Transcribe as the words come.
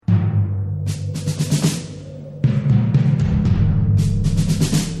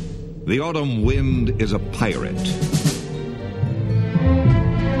The autumn wind is a pirate.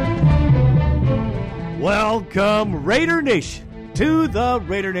 Welcome, Raider Nation, to the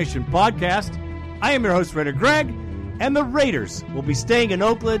Raider Nation podcast. I am your host, Raider Greg, and the Raiders will be staying in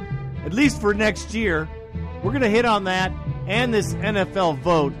Oakland, at least for next year. We're going to hit on that and this NFL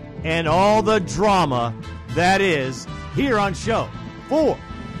vote and all the drama that is here on show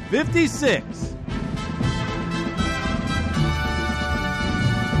 456.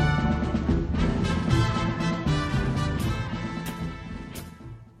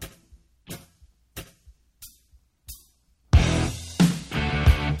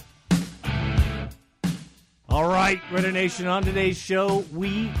 All right, Raider Nation, on today's show,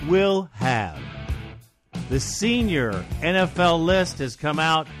 we will have the senior NFL list has come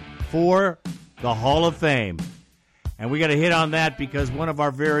out for the Hall of Fame. And we got to hit on that because one of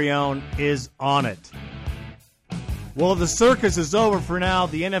our very own is on it. Well, the circus is over for now.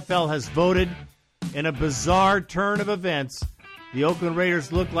 The NFL has voted in a bizarre turn of events. The Oakland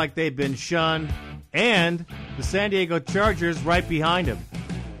Raiders look like they've been shunned, and the San Diego Chargers right behind them.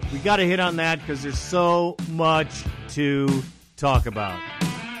 We got to hit on that because there's so much to talk about.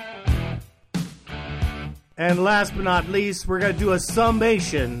 And last but not least, we're going to do a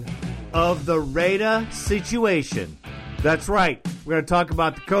summation of the Raider situation. That's right. We're going to talk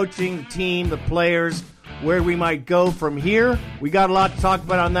about the coaching, the team, the players, where we might go from here. We got a lot to talk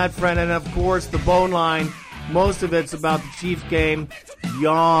about on that front. And, of course, the bone line. Most of it's about the Chiefs game.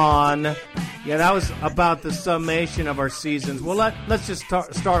 Yawn. Yeah, that was about the summation of our seasons. Well, let's just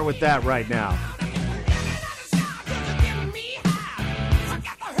start with that right now.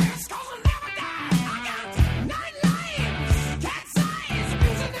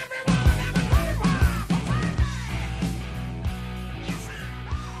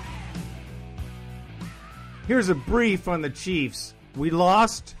 Here's a brief on the Chiefs. We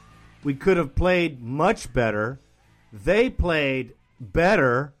lost. We could have played much better. They played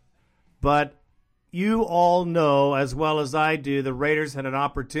better. But you all know, as well as I do, the Raiders had an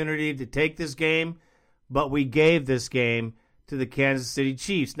opportunity to take this game, but we gave this game to the Kansas City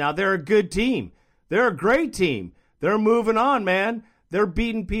Chiefs. Now, they're a good team. They're a great team. They're moving on, man. They're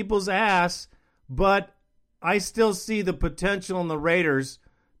beating people's ass, but I still see the potential in the Raiders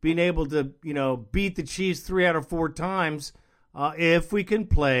being able to, beat the Chiefs 3 out of 4 times if we can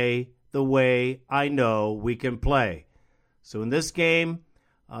play the way I know we can play. So in this game,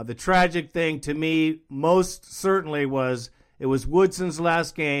 the tragic thing to me most certainly was it was Woodson's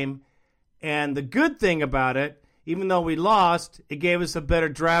last game. And the good thing about it, even though we lost, it gave us a better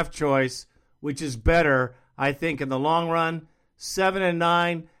draft choice, which is better, I think, in the long run.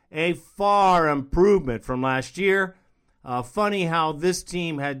 7-9, a far improvement from last year. Funny how this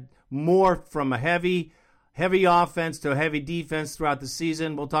team had morphed from a heavy offense to a heavy defense throughout the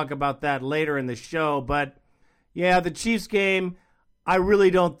season. We'll talk about that later in the show. But, yeah, the Chiefs game, I really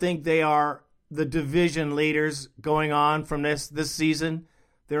don't think they are the division leaders going on from this season.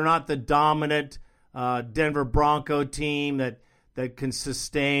 They're not the dominant Denver Bronco team that can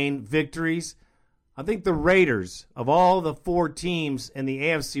sustain victories. I think the Raiders, of all the 4 teams in the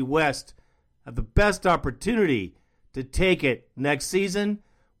AFC West, have the best opportunity to take it next season.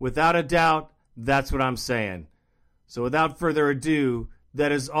 Without a doubt, that's what I'm saying. So without further ado,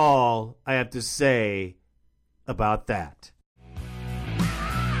 that is all I have to say about that.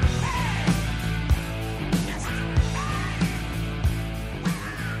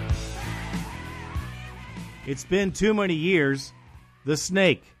 It's been too many years. The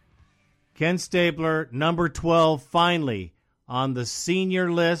Snake, Ken Stabler, number 12, finally on the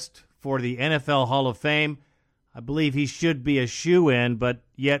senior list for the NFL Hall of Fame. I believe he should be a shoo-in, but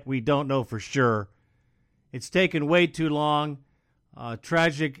yet we don't know for sure. It's taken way too long.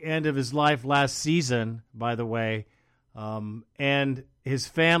 Tragic end of his life last season, by the way. And his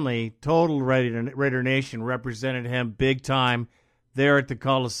family, total Raider Nation, represented him big time there at the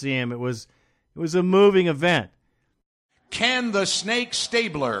Coliseum. It was a moving event. Ken the Snake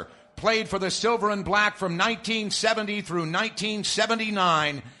Stabler played for the Silver and Black from 1970 through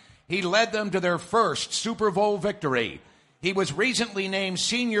 1979. He led them to their first Super Bowl victory. He was recently named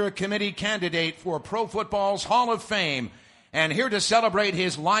Senior Committee Candidate for Pro Football's Hall of Fame. And here to celebrate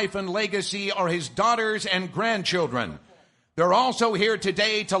his life and legacy are his daughters and grandchildren. They're also here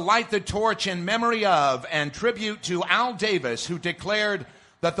today to light the torch in memory of and tribute to Al Davis, who declared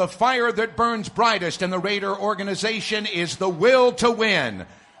that the fire that burns brightest in the Raider organization is the will to win.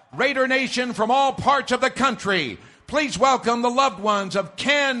 Raider Nation from all parts of the country, please welcome the loved ones of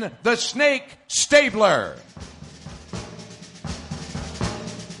Ken the Snake Stabler.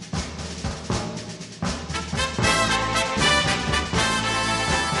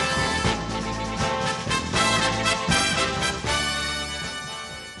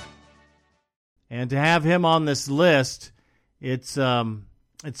 And to have him on this list, it's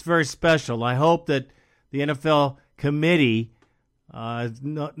very special. I hope that the NFL committee,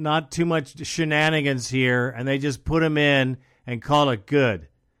 not too much shenanigans here, and they just put him in and call it good.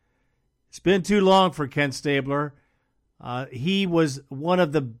 It's been too long for Ken Stabler. He was one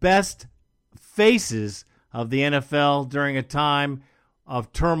of the best faces of the NFL during a time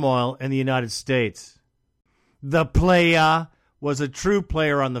of turmoil in the United States. The playa was a true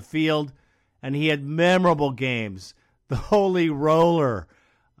player on the field, and he had memorable games. The Holy Roller,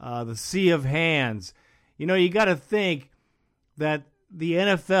 the Sea of Hands. You know, you got to think that the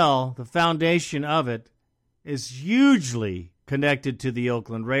NFL, the foundation of it, is hugely connected to the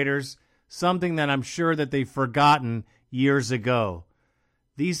Oakland Raiders, something that I'm sure that they've forgotten years ago.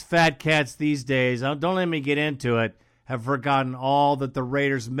 These fat cats these days, don't let me get into it, have forgotten all that the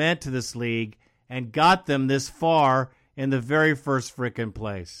Raiders meant to this league and got them this far in the very first frickin'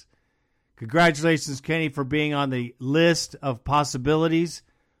 place. Congratulations, Kenny, for being on the list of possibilities.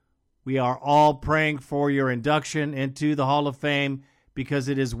 We are all praying for your induction into the Hall of Fame because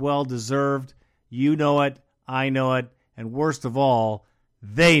it is well-deserved. You know it, I know it, and worst of all,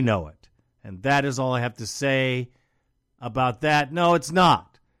 they know it. And that is all I have to say about that. No, it's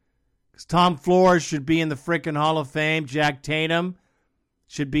not. Because Tom Flores should be in the frickin' Hall of Fame. Jack Tatum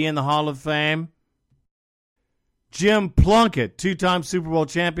should be in the Hall of Fame. Jim Plunkett, two-time Super Bowl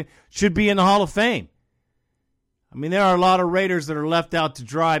champion, should be in the Hall of Fame. I mean, there are a lot of Raiders that are left out to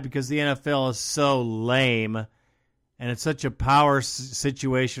dry because the NFL is so lame, and it's such a power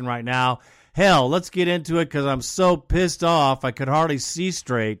situation right now. Hell, let's get into it because I'm so pissed off I could hardly see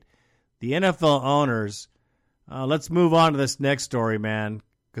straight. The NFL owners, let's move on to this next story, man,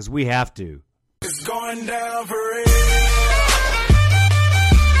 because we have to. It's going down for real.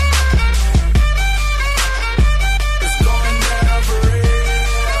 It's going down for real.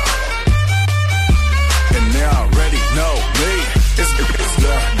 And they already know me. It's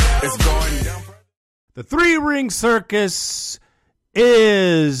going down for real. The three-ring circus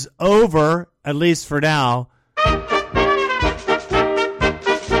is over, at least for now.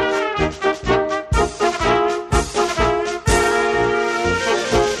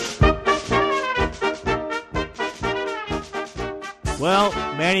 Well,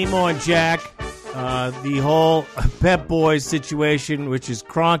 Manny Moe and Jack, the whole Pep Boys situation, which is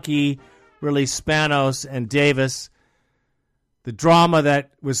Kroenke, really Spanos, and Davis, the drama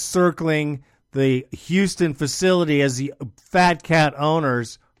that was circling the Houston facility as the Fat Cat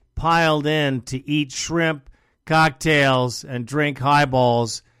owners piled in to eat shrimp, cocktails, and drink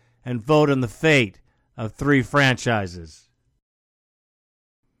highballs and vote on the fate of three franchises.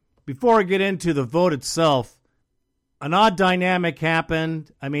 Before I get into the vote itself, an odd dynamic happened.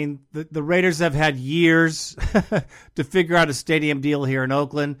 I mean, the Raiders have had years to figure out a stadium deal here in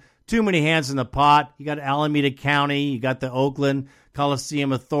Oakland. Too many hands in the pot. You got Alameda County. You got the Oakland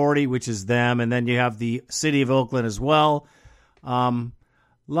Coliseum Authority, which is them. And then you have the city of Oakland as well.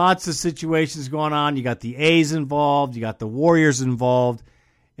 Lots of situations going on. You got the A's involved. You got the Warriors involved.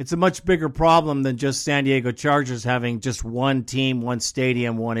 It's a much bigger problem than just San Diego Chargers having just one team, one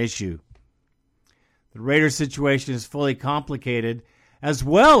stadium, one issue. The Raiders situation is fully complicated, as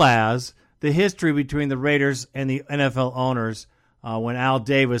well as the history between the Raiders and the NFL owners when Al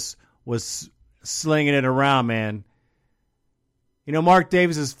Davis was slinging it around, man. You know, Mark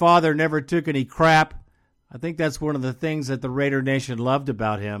Davis's father never took any crap. I think that's one of the things that the Raider Nation loved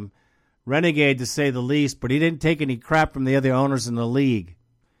about him. Renegade, to say the least, but he didn't take any crap from the other owners in the league.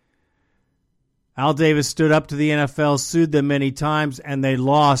 Al Davis stood up to the NFL, sued them many times, and they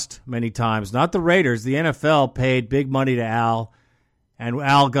lost many times. Not the Raiders. The NFL paid big money to Al, and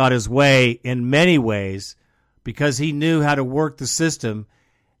Al got his way in many ways because he knew how to work the system.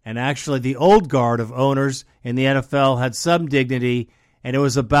 And actually, the old guard of owners in the NFL had some dignity, and it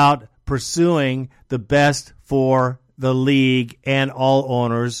was about pursuing the best for the league and all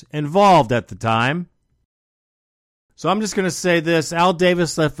owners involved at the time. So I'm just going to say this. Al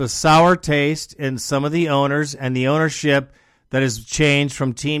Davis left a sour taste in some of the owners and the ownership that has changed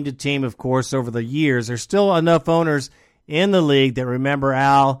from team to team, of course, over the years. There's still enough owners in the league that remember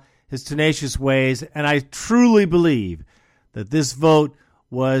Al, his tenacious ways, and I truly believe that this vote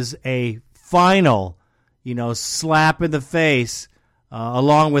was a final, slap in the face,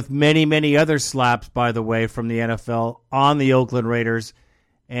 along with many, many other slaps, by the way, from the NFL on the Oakland Raiders.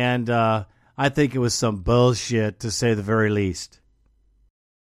 And I think it was some bullshit, to say the very least.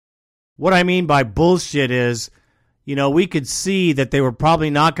 What I mean by bullshit is, we could see that they were probably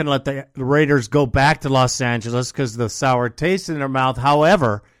not going to let the Raiders go back to Los Angeles because of the sour taste in their mouth.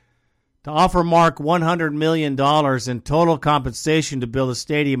 However, to offer Mark $100 million in total compensation to build a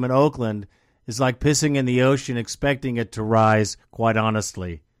stadium in Oakland is like pissing in the ocean expecting it to rise, quite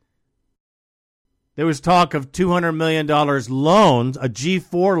honestly. There was talk of $200 million loans, a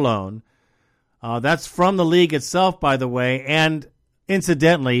G4 loan. That's from the league itself, by the way. And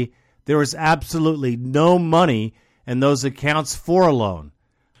incidentally, there was absolutely no money in those accounts for a loan.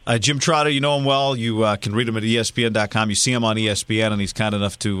 Jim Trotter, you know him well. You can read him at ESPN.com. You see him on ESPN, and he's kind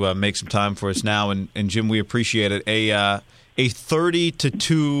enough to make some time for us now. And Jim, we appreciate it. A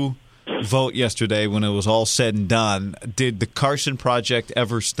 30-2 vote yesterday when it was all said and done. Did the Carson Project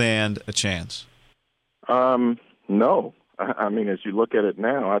ever stand a chance? No. I mean, as you look at it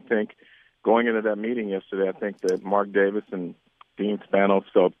now, I think going into that meeting yesterday, I think that Mark Davis and Dean Spanos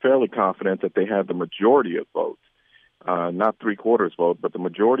felt fairly confident that they had the majority of votes. Not 3/4 vote, but the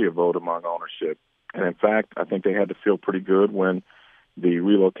majority of vote among ownership. And in fact, I think they had to feel pretty good when the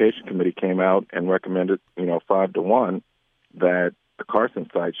relocation committee came out and recommended, 5-1, that the Carson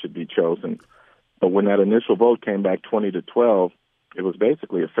site should be chosen. But when that initial vote came back 20-12, it was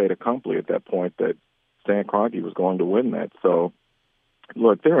basically a fait accompli at that point that Stan Kroenke was going to win that. So,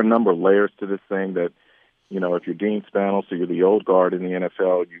 look, there are a number of layers to this thing that, if you're Dean Spanos or you're the old guard in the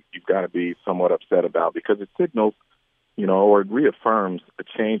NFL, you've got to be somewhat upset about, because it signals, or it reaffirms a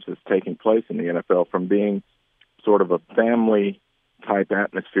change that's taking place in the NFL from being sort of a family-type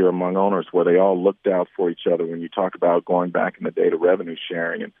atmosphere among owners where they all looked out for each other when you talk about going back in the day to revenue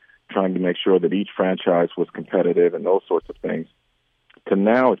sharing and trying to make sure that each franchise was competitive and those sorts of things, to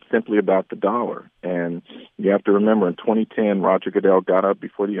now it's simply about the dollar. And you have to remember, in 2010, Roger Goodell got up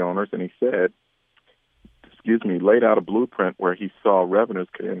before the owners and he said, laid out a blueprint where he saw revenues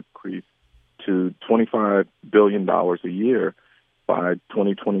could increase to $25 billion a year by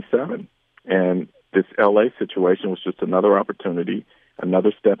 2027. And this LA situation was just another opportunity,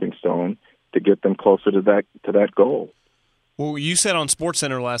 another stepping stone to get them closer to that goal. Well, you said on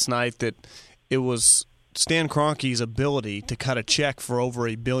SportsCenter last night that it was Stan Kroenke's ability to cut a check for over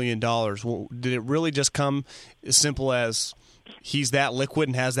 $1 billion. Well, did it really just come as simple as he's that liquid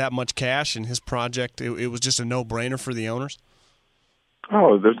and has that much cash, and his project, it was just a no-brainer for the owners?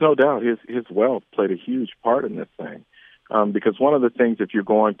 Oh, there's no doubt. His wealth played a huge part in this thing. Because one of the things, if you're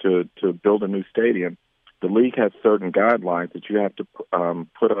going to build a new stadium, the league has certain guidelines that you have to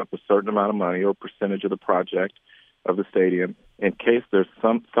put up a certain amount of money or percentage of the project of the stadium in case there's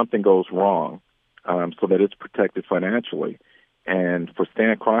something goes wrong, so that it's protected financially. And for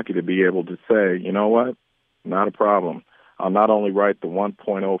Stan Kroenke to be able to say, you know what, not a problem. I'll not only write the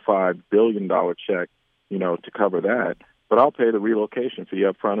 $1.05 billion check, to cover that, but I'll pay the relocation fee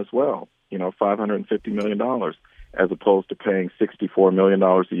up front as well, $550 million, as opposed to paying $64 million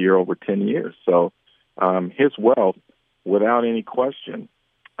a year over 10 years. So his wealth, without any question,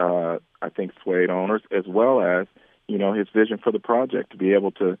 I think swayed owners, as well as, his vision for the project to be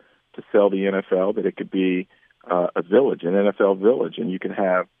able to sell the NFL, that it could be a village, an NFL village, and you can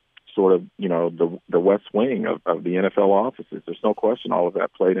have sort of, the West Wing of the NFL offices. There's no question all of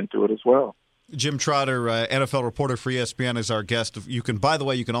that played into it as well. Jim Trotter, NFL reporter for ESPN, is our guest. You can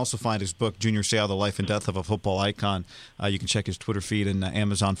also find his book, Junior Seau, The Life and Death of a Football Icon. You can check his Twitter feed and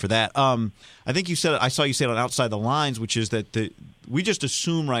Amazon for that. I think I saw you say it on Outside the Lines, which is that we just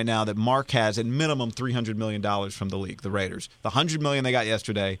assume right now that Mark has at minimum $300 million from the league, the Raiders. The $100 million they got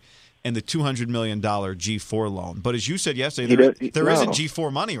yesterday, and the $200 million G4 loan. But as you said yesterday, there isn't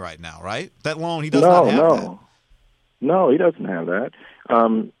G4 money right now, right? That loan, he does not have that. No, he doesn't have that.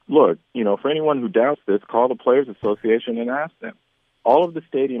 Look, for anyone who doubts this, call the Players Association and ask them. All of the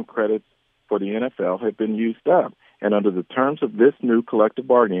stadium credits for the NFL have been used up. And under the terms of this new collective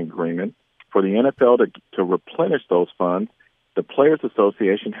bargaining agreement, for the NFL to replenish those funds, the Players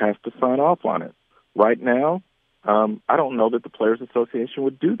Association has to sign off on it. Right now, I don't know that the Players Association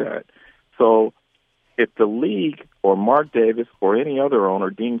would do that. So if the league or Mark Davis or any other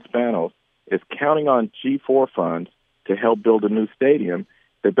owner, Dean Spanos, is counting on G4 funds to help build a new stadium,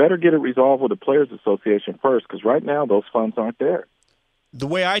 they better get it resolved with the Players Association first, because right now those funds aren't there. The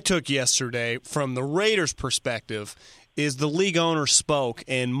way I took yesterday, from the Raiders' perspective, is the league owner spoke,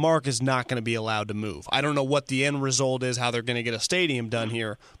 and Mark is not going to be allowed to move. I don't know what the end result is, how they're going to get a stadium done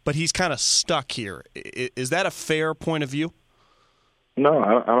here, but he's kind of stuck here. Is that a fair point of view? No,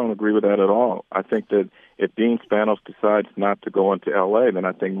 I don't agree with that at all. I think that if Dean Spanos decides not to go into L.A., then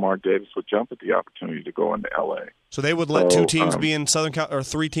I think Mark Davis would jump at the opportunity to go into L.A. So they would let two teams be in or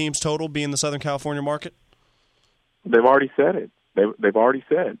three teams total be in the Southern California market? They've already said it. They've already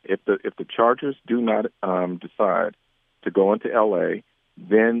said if the Chargers do not decide to go into L.A.,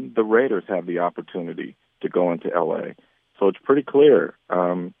 then the Raiders have the opportunity to go into L.A. So it's pretty clear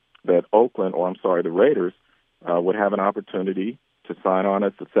that the Raiders would have an opportunity to sign on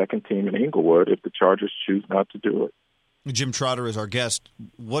as the second team in Inglewood if the Chargers choose not to do it. Jim Trotter is our guest.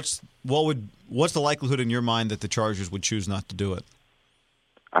 What's the likelihood in your mind that the Chargers would choose not to do it?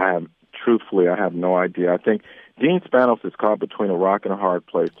 Truthfully, I have no idea. I think Dean Spanos is caught between a rock and a hard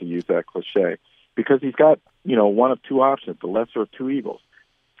place, to use that cliche, because he's got, one of two options, the lesser of two evils.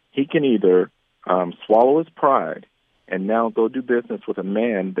 He can either swallow his pride and now go do business with a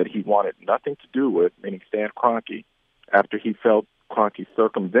man that he wanted nothing to do with, meaning Stan Kroenke, after he felt Kroenke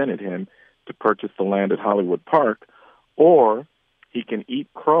circumvented him to purchase the land at Hollywood Park, or he can eat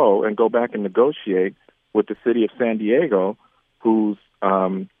crow and go back and negotiate with the city of San Diego, whose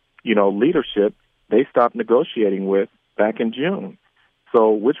leadership they stopped negotiating with back in June.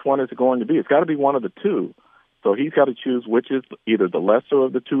 So which one is it going to be? It's got to be one of the two. So he's got to choose which is either the lesser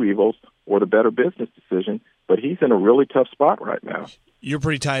of the two evils or the better business decision, but he's in a really tough spot right now. You're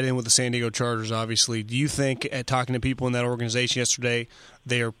pretty tied in with the San Diego Chargers, obviously. Do you think, at talking to people in that organization yesterday,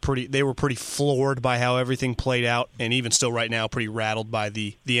 they were pretty floored by how everything played out, and even still right now pretty rattled by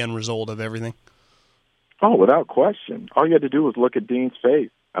the end result of everything? Oh, without question. All you had to do was look at Dean's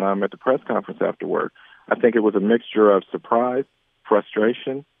face at the press conference afterward. I think it was a mixture of surprise,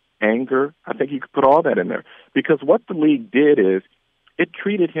 frustration, anger. I think you could put all that in there. Because what the league did is it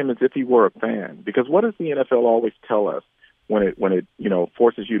treated him as if he were a fan. Because what does the NFL always tell us when it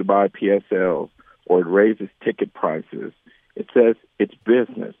forces you to buy PSLs or it raises ticket prices? It says it's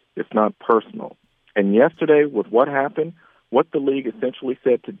business. It's not personal. And yesterday, with what happened, what the league essentially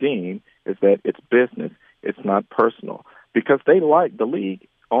said to Dean is that it's business. It's not personal. Because the league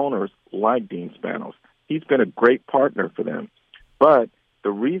owners like Dean Spanos. He's been a great partner for them. But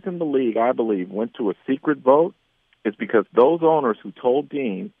the reason the league, I believe, went to a secret vote is because those owners who told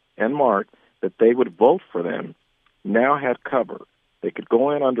Dean and Mark that they would vote for them now had cover. They could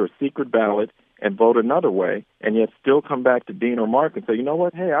go in under a secret ballot and vote another way and yet still come back to Dean or Mark and say, you know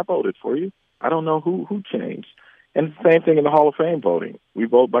what, hey, I voted for you. I don't know who changed. And it's the same thing in the Hall of Fame voting. We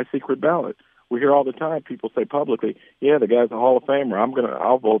vote by secret ballot. We hear all the time people say publicly, yeah, the guy's a Hall of Famer.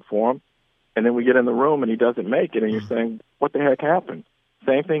 I'll vote for him. And then we get in the room and he doesn't make it, and you're saying, what the heck happened?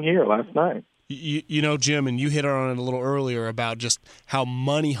 Same thing here last night. Jim, and you hit on it a little earlier about just how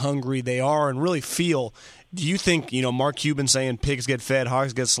money hungry they are and really feel. Do you think, Mark Cuban saying pigs get fed,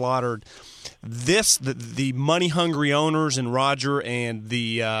 hogs get slaughtered, the money hungry owners and Roger and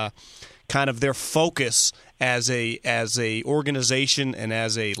the kind of their focus as a organization and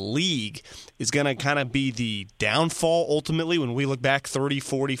as a league is going to kind of be the downfall ultimately when we look back 30,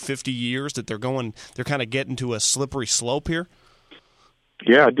 40, 50 years, that they're kind of getting to a slippery slope here?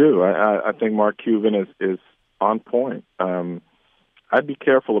 Yeah, I do. I think Mark Cuban is on point. I'd be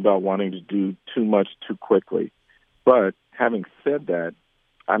careful about wanting to do too much too quickly. But having said that,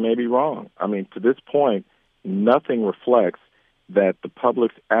 I may be wrong. I mean, to this point, nothing reflects that the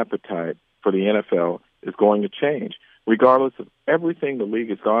public's appetite for the NFL is going to change. Regardless of everything the league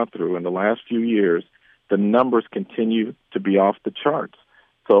has gone through in the last few years, the numbers continue to be off the charts.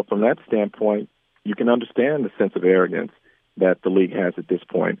 So from that standpoint, you can understand the sense of arrogance that the league has at this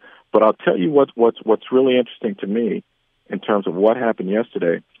point. But I'll tell you what's really interesting to me in terms of what happened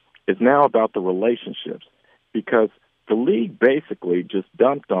yesterday is now about the relationships, because the league basically just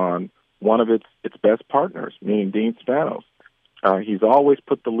dumped on one of its best partners, meaning Dean Spanos. He's always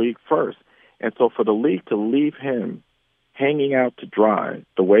put the league first. And so for the league to leave him hanging out to dry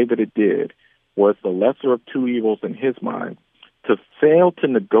the way that it did was the lesser of two evils in his mind. To fail to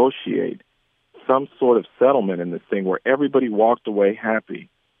negotiate some sort of settlement in this thing where everybody walked away happy,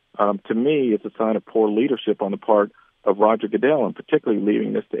 to me, it's a sign of poor leadership on the part of Roger Goodell, and particularly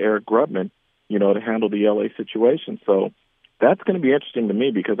leaving this to Eric Grubman, to handle the LA situation. So that's going to be interesting to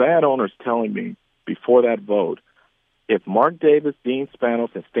me, because I had owners telling me before that vote, if Mark Davis, Dean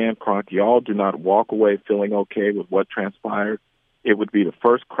Spanos, and Stan Kroenke all do not walk away feeling okay with what transpired, it would be the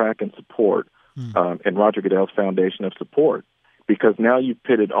first crack in support in Roger Goodell's foundation of support, because now you've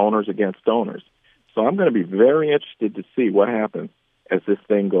pitted owners against owners. So I'm going to be very interested to see what happens as this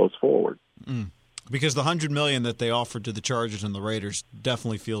thing goes forward. Because the $100 million that they offered to the Chargers and the Raiders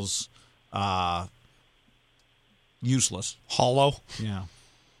definitely feels useless, hollow. Yeah.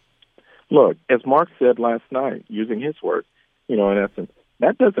 Look, as Mark said last night, using his words, in essence,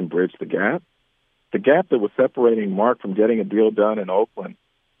 that doesn't bridge the gap. The gap that was separating Mark from getting a deal done in Oakland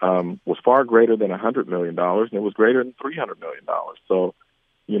was far greater than $100 million, and it was greater than $300 million. So,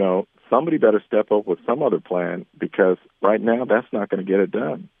 somebody better step up with some other plan, because right now that's not going to get it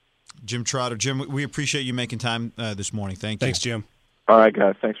done. Jim Trotter. Jim, we appreciate you making time this morning. Thank you. Thanks, Jim. All right,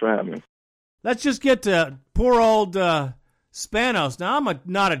 guys. Thanks for having me. Let's just get to poor old Spanos. Now, I'm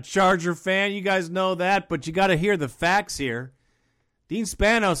not a Charger fan. You guys know that, but you got to hear the facts here. Dean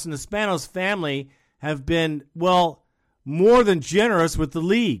Spanos and the Spanos family have been, well, more than generous with the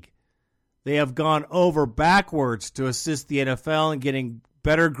league. They have gone over backwards to assist the NFL in getting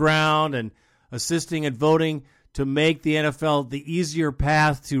better ground and assisting at voting to make the NFL the easier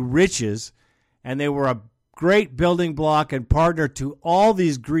path to riches. And they were a great building block and partner to all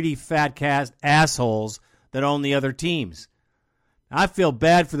these greedy fat cast assholes that own the other teams. I feel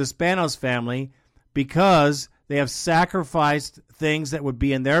bad for the Spanos family because they have sacrificed things that would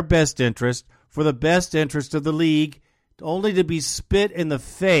be in their best interest for the best interest of the league, only to be spit in the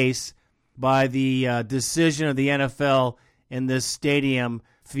face by the decision of the NFL in this stadium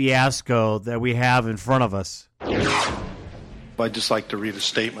fiasco that we have in front of us. I'd just like to read a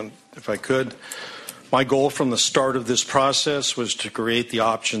statement, if I could. My goal from the start of this process was to create the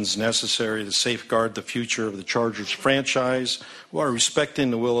options necessary to safeguard the future of the Chargers franchise while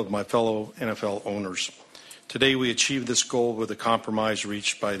respecting the will of my fellow NFL owners. Today, we achieved this goal with a compromise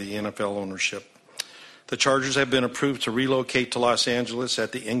reached by the NFL ownership. The Chargers have been approved to relocate to Los Angeles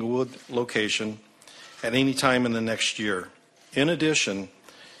at the Inglewood location at any time in the next year. In addition,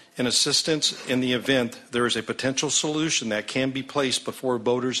 in assistance in the event there is a potential solution that can be placed before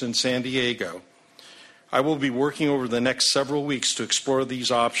voters in San Diego, I will be working over the next several weeks to explore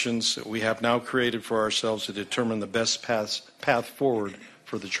these options that we have now created for ourselves to determine the best path forward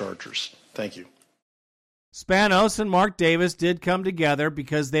for the Chargers. Thank you. Spanos and Mark Davis did come together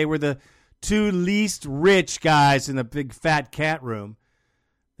because they were the two least rich guys in the big fat cat room.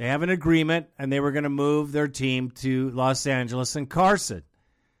 They have an agreement, and they were going to move their team to Los Angeles and Carson.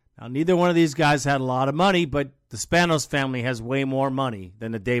 Now, neither one of these guys had a lot of money, but the Spanos family has way more money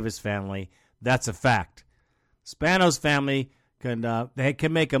than the Davis family. That's a fact. Spanos family they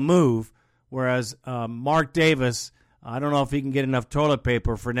can make a move, whereas Mark Davis, I don't know if he can get enough toilet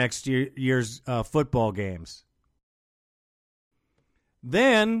paper for next year's football games.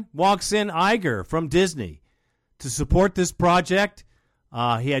 Then walks in Iger from Disney to support this project.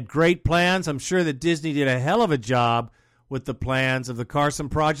 He had great plans. I'm sure that Disney did a hell of a job with the plans of the Carson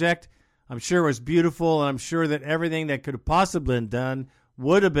project. I'm sure it was beautiful, and I'm sure that everything that could have possibly been done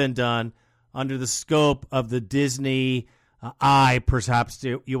would have been done under the scope of the Disney eye, perhaps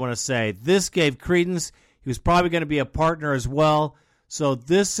you want to say. This gave credence. He was probably going to be a partner as well. So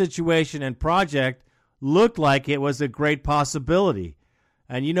this situation and project looked like it was a great possibility.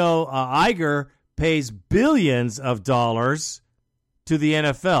 And, you know, Iger pays billions of dollars to the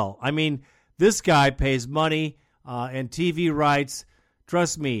NFL. I mean, this guy pays money and TV rights.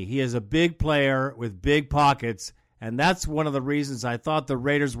 Trust me, he is a big player with big pockets, and that's one of the reasons I thought the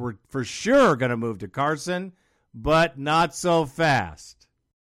Raiders were for sure going to move to Carson, but not so fast.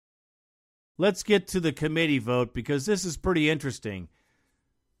 Let's get to the committee vote because this is pretty interesting.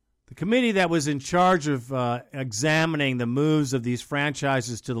 The committee that was in charge of examining the moves of these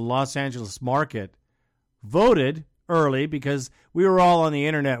franchises to the Los Angeles market voted early because we were all on the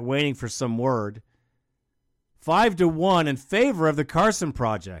internet waiting for some word. 5-1 in favor of the Carson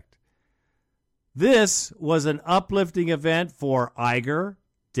project. This was an uplifting event for Iger,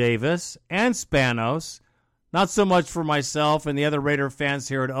 Davis, and Spanos. Not so much for myself and the other Raider fans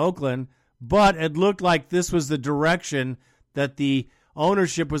here in Oakland, but it looked like this was the direction that the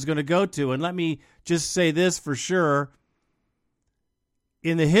ownership was going to go to. And let me just say this for sure.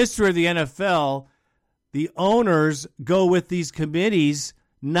 In the history of the NFL, the owners go with these committees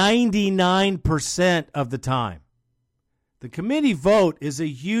 99% of the time. The committee vote is a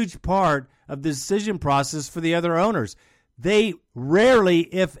huge part of the decision process for the other owners. They rarely,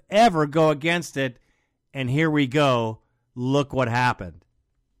 if ever, go against it. And here we go. Look what happened.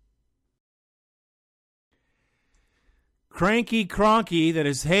 Cranky Cronky that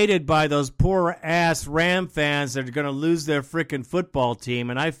is hated by those poor-ass Ram fans that are going to lose their frickin' football team,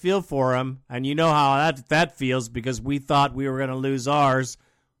 and I feel for them, and you know how that feels because we thought we were going to lose ours.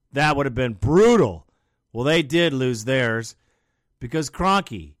 That would have been brutal. Well, they did lose theirs because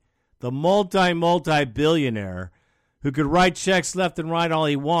Cronky, the multi-billionaire who could write checks left and right all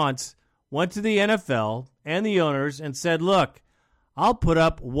he wants, went to the NFL and the owners and said, look, I'll put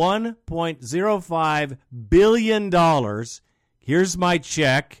up $1.05 billion. Here's my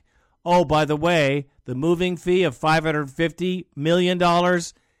check. Oh, by the way, the moving fee of $550 million.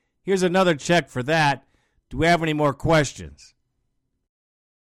 Here's another check for that. Do we have any more questions?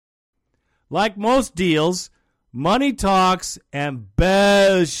 Like most deals, money talks and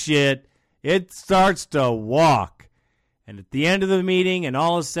bullshit, it starts to walk. And at the end of the meeting, and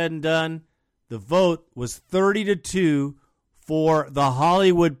all is said and done, the vote was 30-2 for the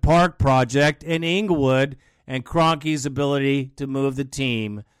Hollywood Park project in Inglewood and Cronky's ability to move the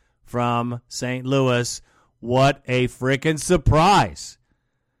team from St. Louis, What a freaking surprise.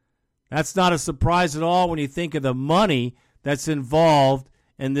 That's not a surprise at all when you think of the money that's involved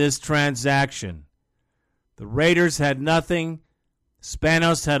in this transaction. The Raiders had nothing.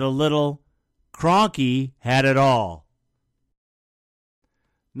 Spanos had a little. Kroenke had it all.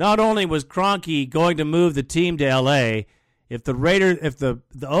 Not only was Kroenke going to move the team to L.A., if the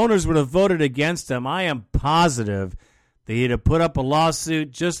owners would have voted against him, I am positive that he'd have put up a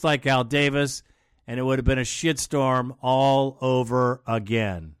lawsuit just like Al Davis, and it would have been a shitstorm all over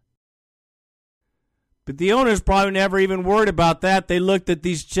again. But the owners probably never even worried about that. They looked at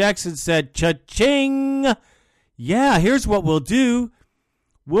these checks and said, cha-ching! Yeah, here's what we'll do.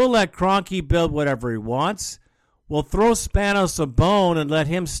 We'll let Kroenke build whatever he wants. We'll throw Spanos a bone and let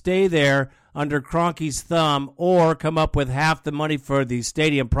him stay there under Kroenke's thumb, or come up with half the money for the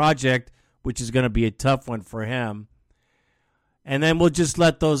stadium project, which is going to be a tough one for him. And then we'll just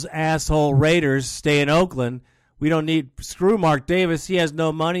let those asshole Raiders stay in Oakland. We don't need, screw Mark Davis. He has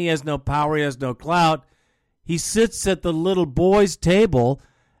no money, he has no power, he has no clout. He sits at the little boys' table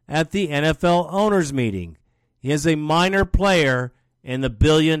at the NFL owners meeting. He is a minor player in the $1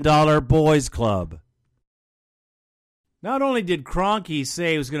 billion boys club. Not only did Kroenke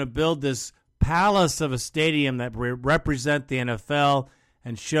say he was going to build this palace of a stadium that represent the NFL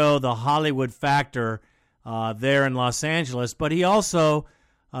and show the Hollywood factor there in Los Angeles, but he also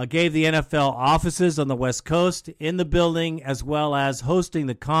gave the NFL offices on the West Coast in the building, as well as hosting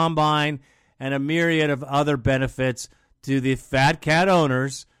the Combine and a myriad of other benefits to the Fat Cat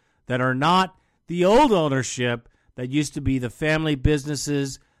owners that are not the old ownership that used to be the family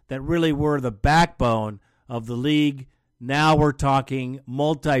businesses that really were the backbone of the league. Now we're talking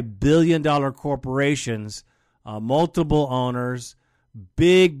multi-billion-dollar corporations, multiple owners,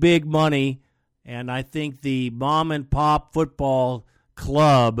 big money, and I think the mom-and-pop football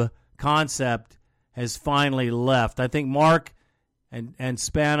club concept has finally left. I think Mark and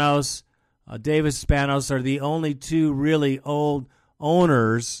Spanos, Davis Spanos, are the only two really old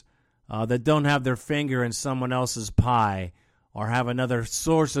owners that don't have their finger in someone else's pie or have another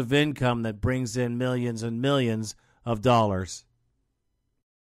source of income that brings in millions and millions of dollars.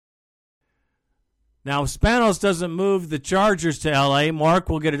 Now, if Spanos doesn't move the Chargers to L.A., Mark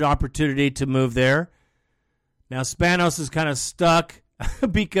will get an opportunity to move there. Now, Spanos is kind of stuck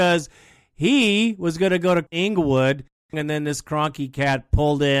because he was going to go to Inglewood, and then this Kroenke cat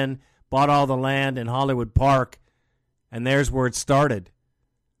pulled in, bought all the land in Hollywood Park, and there's where it started.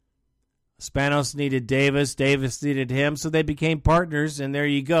 Spanos needed Davis, Davis needed him, so they became partners, and there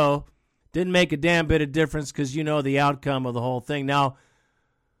you go. Didn't make a damn bit of difference because you know the outcome of the whole thing. Now,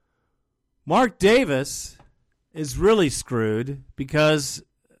 Mark Davis is really screwed because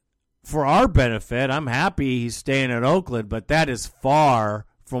for our benefit, I'm happy he's staying in Oakland, but that is far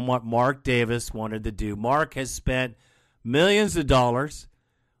from what Mark Davis wanted to do. Mark has spent millions of dollars,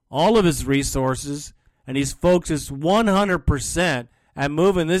 all of his resources, and he's focused 100% at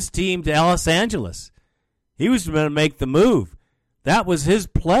moving this team to Los Angeles. He was going to make the move. That was his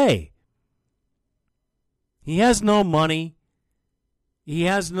play. He has no money. He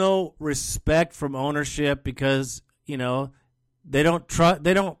has no respect from ownership because, you know, they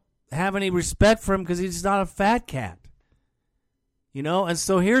don't have any respect for him because he's not a fat cat. You know, and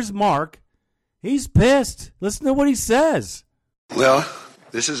so here's Mark. He's pissed. Listen to what he says. Well,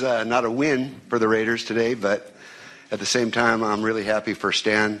 this is not a win for the Raiders today, but at the same time, I'm really happy for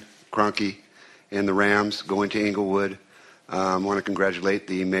Stan Kroenke and the Rams going to Inglewood. I want to congratulate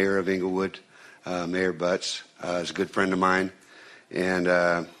the mayor of Inglewood, Mayor Butts. Is a good friend of mine.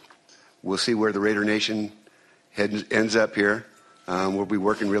 And we'll see where the Raider Nation ends up here. We'll be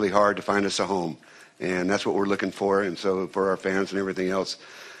working really hard to find us a home. And that's what we're looking for. And so for our fans and everything else,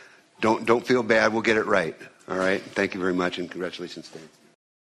 don't feel bad. We'll get it right. All right? Thank you very much, and congratulations, Stan.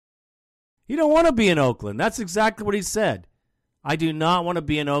 You don't want to be in Oakland. That's exactly what he said. I do not want to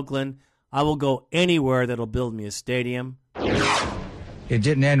be in Oakland. I will go anywhere that'll build me a stadium. It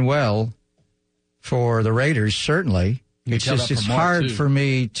didn't end well for the Raiders, certainly. It's hard for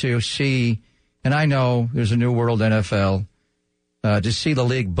me to see, and I know there's a new world NFL, to see the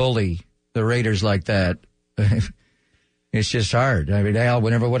league bully the Raiders like that. It's just hard. I mean, Al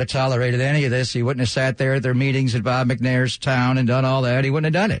never would have tolerated any of this. He wouldn't have sat there at their meetings at Bob McNair's town and done all that. He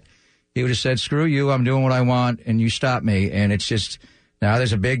wouldn't have done it. He would have said, screw you, I'm doing what I want, and you stop me. And it's just, now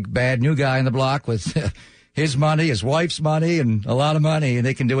there's a big, bad new guy in the block with his money, his wife's money, and a lot of money, and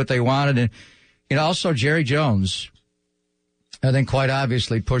they can do what they wanted. And, you know, also Jerry Jones, I think quite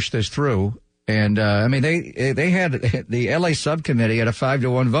obviously pushed this through. And, I mean, they had the L.A. subcommittee at a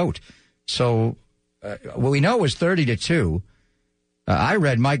 5-1 vote. So what we know was 30-2. I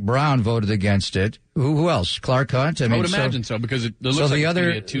read Mike Brown voted against it. Who else? Clark Hunt? I would imagine so, because it looks like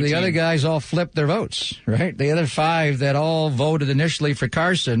the other guys all flipped their votes, right? The other 5 that all voted initially for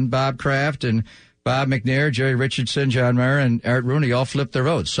Carson, Bob Kraft and Bob McNair, Jerry Richardson, John Mayer, and Art Rooney all flipped their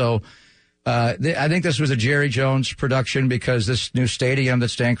votes. So I think this was a Jerry Jones production, because this new stadium that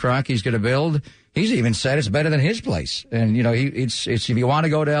Stan Kroenke's going to build, he's even said it's better than his place. And, you know, it's if you want to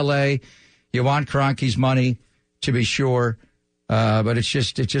go to L.A., you want Kroenke's money, to be sure. But it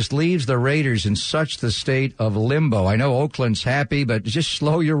just leaves the Raiders in such the state of limbo. I know Oakland's happy, but just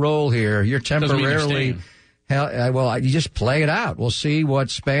slow your roll here. You're temporarily, you just play it out. We'll see what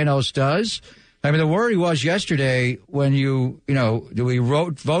Spanos does. I mean, the worry was yesterday when do we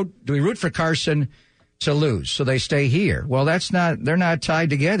root for Carson to lose so they stay here? Well, they're not tied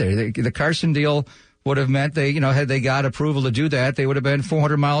together. The Carson deal would have meant had they got approval to do that, they would have been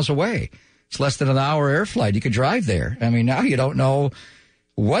 400 miles away. It's less than an hour air flight. You could drive there. I mean, now you don't know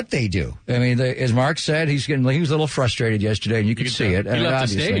what they do. I mean, as Mark said, he was a little frustrated yesterday, and you could see it. He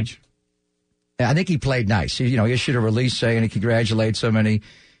left the stage. I think he played nice. He issued a release saying he congratulates him, and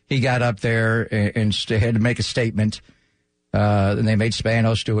he got up there and had to make a statement. And they made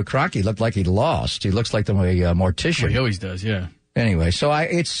Spanos do it. Kroenke looked like he'd lost. He looks like the mortician. Well, he always does, yeah. Anyway, so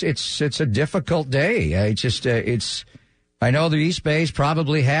it's a difficult day. I know the East Bay's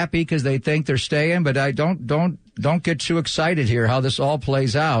probably happy because they think they're staying, but I don't get too excited here how this all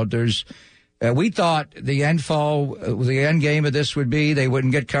plays out. We thought the end game of this would be they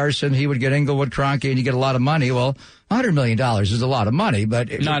wouldn't get Carson, he would get Inglewood, Kroenke, and you get a lot of money. Well, $100 million is a lot of money,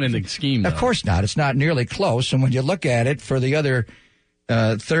 but not in the scheme. Of course not. It's not nearly close. And when you look at it, for the other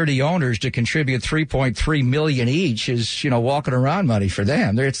 30 owners to contribute $3.3 million each is, walking around money for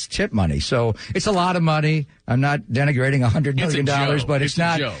them. It's tip money. So it's a lot of money. I'm not denigrating $100 million, but it's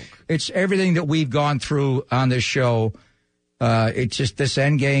not. It's everything that we've gone through on this show. This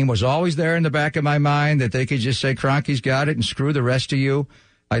end game was always there in the back of my mind, that they could just say Kroenke's got it and screw the rest of you.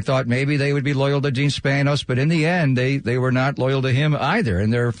 I thought maybe they would be loyal to Dean Spanos, but in the end, they were not loyal to him either.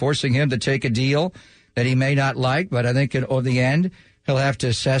 And they're forcing him to take a deal that he may not like, but I think in the end, he'll have to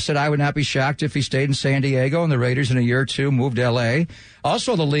assess it. I would not be shocked if he stayed in San Diego and the Raiders in a year or two moved to L.A.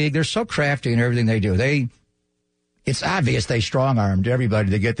 Also, the league, they're so crafty in everything they do. It's obvious they strong-armed everybody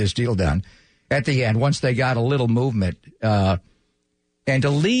to get this deal done at the end once they got a little movement. And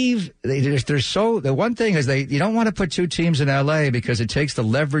to leave, the one thing is you don't want to put 2 teams in L.A. because it takes the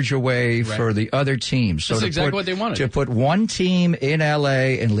leverage away for the other teams. So that's exactly what they wanted. To put one team in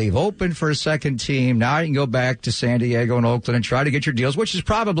L.A. and leave open for a second team, now you can go back to San Diego and Oakland and try to get your deals, which is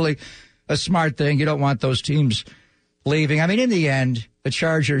probably a smart thing. You don't want those teams leaving. I mean, in the end, the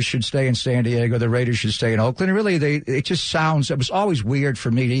Chargers should stay in San Diego. The Raiders should stay in Oakland. And really, it was always weird for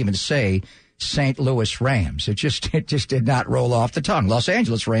me to even say St. Louis Rams. It just did not roll off the tongue. Los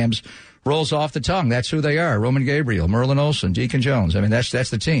Angeles Rams rolls off the tongue. That's who they are. Roman Gabriel, Merlin Olsen, Deacon Jones. I mean, that's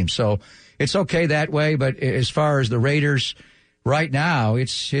the team. So it's okay that way. But as far as the Raiders right now,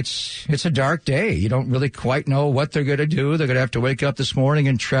 it's a dark day. You don't really quite know what they're going to do. They're going to have to wake up this morning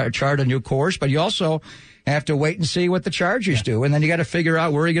and chart a new course. But you also have to wait and see what the Chargers do. And then you got to figure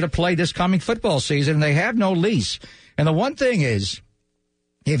out where you're going to play this coming football season. And they have no lease. And the one thing is,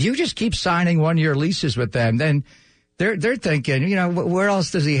 if you just keep signing 1-year leases with them, then they're thinking, where else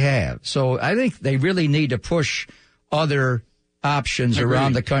does he have? So I think they really need to push other options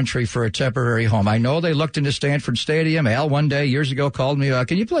around the country for a temporary home. I know they looked into Stanford Stadium. Al one day years ago called me,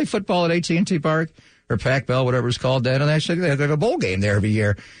 can you play football at AT&T Park or Pac-Bell, whatever it's called then? And I said, they have a bowl game there every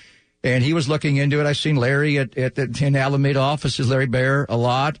year. And he was looking into it. I've seen Larry in Alameda offices, Larry Bear, a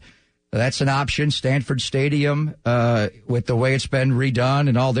lot. That's an option. Stanford Stadium, with the way it's been redone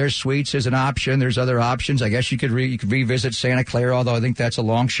and all their suites, is an option. There's other options. I guess you could revisit Santa Clara, although I think that's a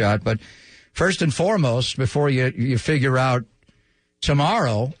long shot. But first and foremost, before you figure out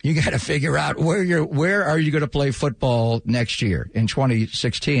tomorrow, you got to figure out where are you going to play football next year in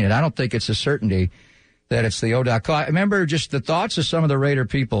 2016. And I don't think it's a certainty that it's the ODOT. I remember just the thoughts of some of the Raider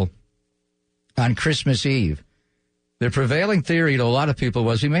people on Christmas Eve. The prevailing theory to a lot of people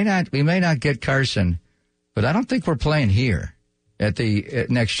was we may not get Carson, but I don't think we're playing here at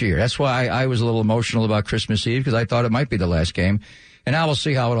next year. That's why I was a little emotional about Christmas Eve, because I thought it might be the last game. And now we'll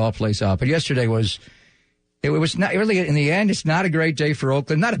see how it all plays out. But yesterday was not really, in the end, it's not a great day for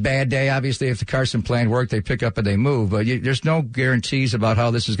Oakland. Not a bad day, obviously. If the Carson plan worked, they pick up and they move. But there's no guarantees about how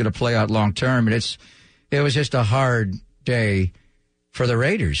this is going to play out long term. And it was just a hard day for the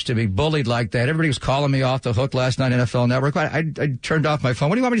Raiders to be bullied like that. Everybody was calling me off the hook last night on NFL Network. I turned off my phone.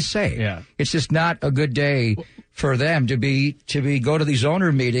 What do you want me to say? Yeah. It's just not a good day for them to go to these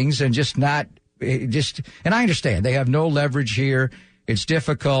owner meetings and and I understand they have no leverage here. it's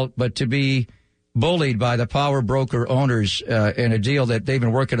difficult, but to be bullied by the power broker owners in a deal that they've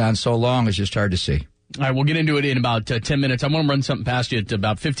been working on so long is just hard to see. All right, we'll get into it in about 10 minutes. I want to run something past you at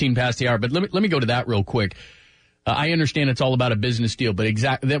about 15 past the hour, but let me go to that real quick. I understand it's all about a business deal, but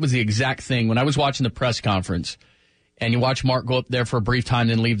that was the exact thing. When I was watching the press conference, and you watch Mark go up there for a brief time,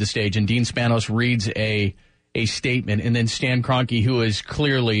 then leave the stage, and Dean Spanos reads a statement, and then Stan Kroenke, who is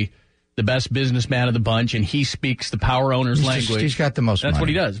clearly the best businessman of the bunch, and he speaks the power owner's language. He's got the most money. That's what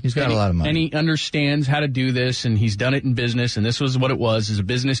he does. He's got a lot of money. And he understands how to do this, and he's done it in business, and this was what it was, is a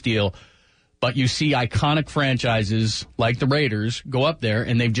business deal. But you see iconic franchises like the Raiders go up there,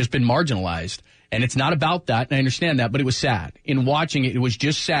 and they've just been marginalized. And it's not about that, and I understand that, but it was sad. In watching it, it was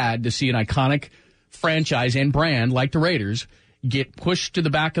just sad to see an iconic franchise and brand like the Raiders get pushed to the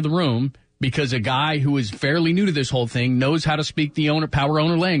back of the room because a guy who is fairly new to this whole thing knows how to speak the power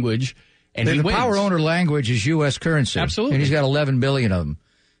owner language, and he wins. The power owner language is U.S. currency. Absolutely. And he's got 11 billion of them.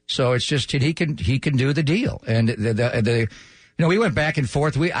 So it's just he can do the deal. And we went back and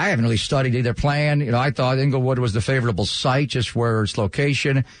forth. I haven't really studied either plan. I thought Inglewood was the favorable site just for its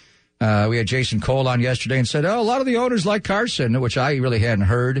location. We had Jason Cole on yesterday and said, a lot of the owners like Carson, which I really hadn't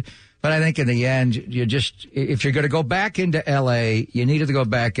heard. But I think in the end, if you're going to go back into L.A., you needed to go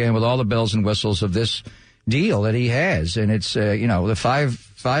back in with all the bells and whistles of this deal that he has. And it's, the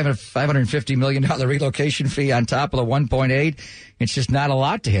 $550 million relocation fee on top of the 1.8. It's just not a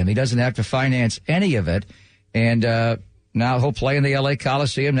lot to him. He doesn't have to finance any of it. And now he'll play in the L.A.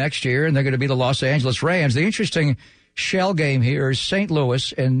 Coliseum next year, and they're going to be the Los Angeles Rams. The interesting shell game here is St.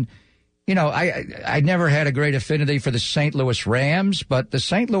 Louis, and I never had a great affinity for the St. Louis Rams, but the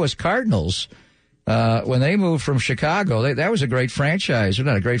St. Louis Cardinals, when they moved from Chicago, that was a great franchise. Well,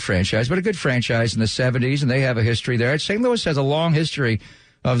 not a great franchise, but a good franchise in the 70s, and they have a history there. St. Louis has a long history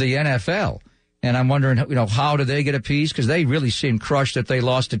of the NFL, and I'm wondering, how do they get a piece? Because they really seemed crushed that they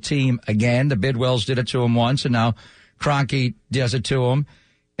lost a team again. The Bidwells did it to them once, and now Kroenke does it to them.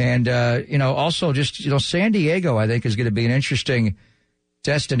 And, also just, San Diego, I think, is going to be an interesting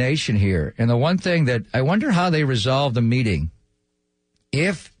destination here. And the one thing that I wonder how they resolve the meeting.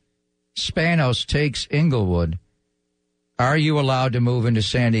 If Spanos takes Inglewood, are you allowed to move into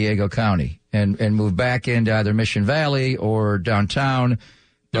San Diego County and move back into either Mission Valley or downtown?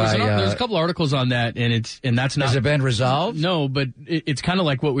 There's a couple articles on that, and that's not. Has it been resolved? No, but it's kind of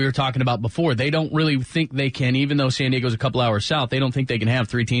like what we were talking about before. They don't really think they can, even though San Diego's a couple hours south. They don't think they can have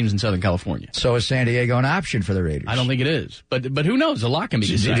 3 teams in Southern California. So is San Diego an option for the Raiders? I don't think it is, but who knows? A lot can be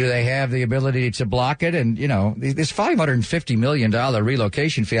decided. Do they have the ability to block it? And this $550 million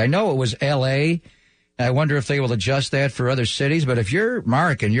relocation fee. I know it was L.A. I wonder if they will adjust that for other cities. But if you're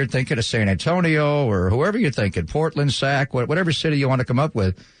Mark and you're thinking of San Antonio or whoever you're thinking, Portland, Sac, whatever city you want to come up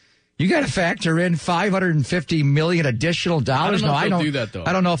with, you got to factor in $550 million additional dollars. I don't know if they'll do that, though.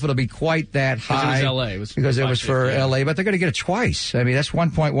 I don't know if it'll be quite that high. It was L.A. Because it was for L.A., but they're going to get it twice. I mean, that's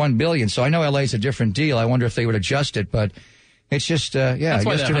 $1.1 billion. So I know L.A.'s a different deal. I wonder if they would adjust it, but it's just, That's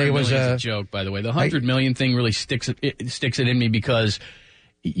why yesterday that $100 was a joke, by the way. The $100 million thing really sticks it in me because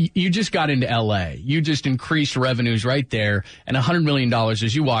you just got into L.A. You just increased revenues right there, and $100 million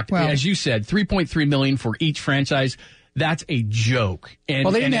as you walked. Well, as you said, $3.3 million for each franchise. That's a joke. And,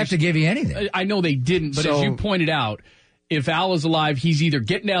 they didn't have to give you anything. I know they didn't, but as you pointed out, if Al is alive, he's either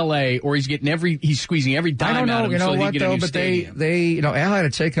getting to L.A. or he's squeezing every dime out of him so he can get a new stadium. They Al had to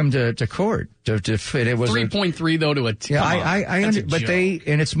take him to court to fit. It was 3.3 though to a team. Yeah, I but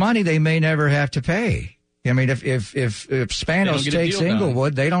and it's money they may never have to pay. I mean, if Spanos takes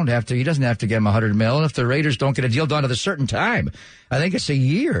Inglewood, they don't have to. He doesn't have to give him $100 million. If the Raiders don't get a deal done at a certain time, I think it's a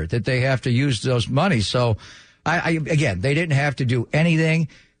year that they have to use those monies. So. Again, they didn't have to do anything,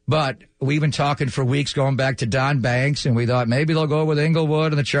 but we've been talking for weeks going back to Don Banks, and we thought maybe they'll go with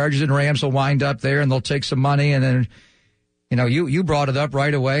Inglewood and the Chargers and Rams will wind up there and they'll take some money. And then, you brought it up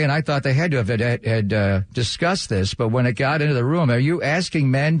right away, and I thought they had to have discussed this. But when it got into the room, are you asking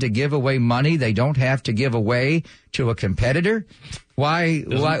men to give away money they don't have to give away to a competitor? Why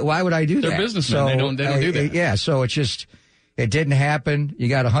would I do that? They're businessmen. They don't do that. Yeah, so it's just... It didn't happen. You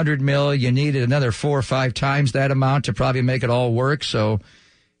got $100 million. You needed another 4 or 5 times that amount to probably make it all work. So,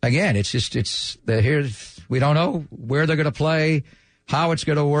 again, here. We don't know where they're going to play, how it's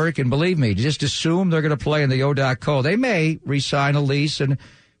going to work, and believe me, just assume they're going to play in the ODOT. They may re-sign a lease, and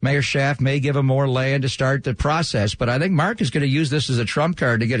Mayor Schaaf may give them more land to start the process. But I think Mark is going to use this as a trump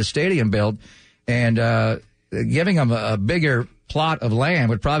card to get a stadium built, and giving them a bigger plot of land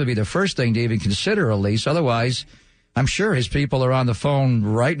would probably be the first thing to even consider a lease. Otherwise, I'm sure his people are on the phone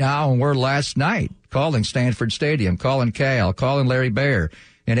right now and were last night calling Stanford Stadium, calling Cal, calling Larry Baer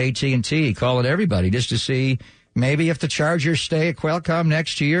and AT&T, calling everybody just to see Maybe if the Chargers stay at Qualcomm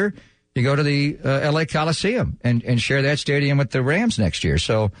next year, you go to the L.A. Coliseum and share that stadium with the Rams next year.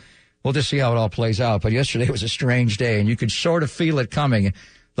 So we'll just see how it all plays out. But yesterday was a strange day, and you could sort of feel it coming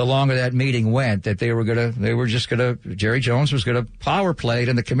the longer that meeting went, that Jerry Jones was going to power play it,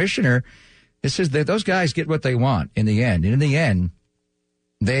 and the commissioner, those guys get what they want in the end. And in the end,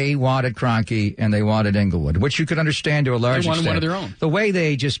 they wanted Kroenke and they wanted Inglewood, which you could understand to a large extent. They wanted one of their own. The way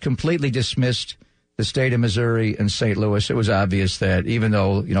they just completely dismissed the state of Missouri and St. Louis, it was obvious that even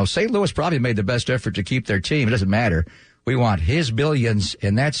though, St. Louis probably made the best effort to keep their team, it doesn't matter. We want his billions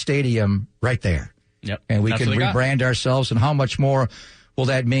in that stadium right there. Yep. And we can rebrand ourselves, and how much more will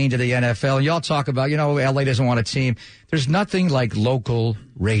that mean to the NFL? And y'all talk about, LA doesn't want a team. There's nothing like local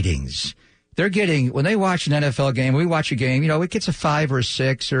ratings. They're getting, when they watch an NFL game, we watch a game, it gets a 5 or a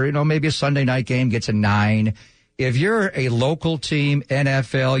 6, or, maybe a Sunday night game gets a 9. If you're a local team,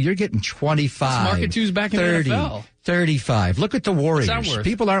 NFL, you're getting 25. Market two's back 30, in the NFL. 35. Look at the Warriors.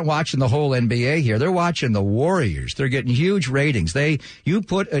 People aren't watching the whole NBA here. They're watching the Warriors. They're getting huge ratings. You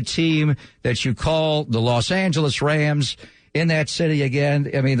put a team that you call the Los Angeles Rams in that city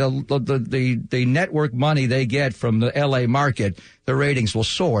again. I mean, the network money they get from the LA market, the ratings will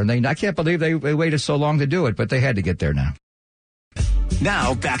soar. And I can't believe they waited so long to do it, but they had to get there now.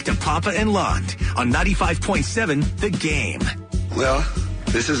 Now back to Papa and Lund on 95.7 The Game. Well,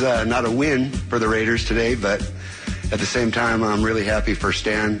 this is not a win for the Raiders today, but at the same time, I'm really happy for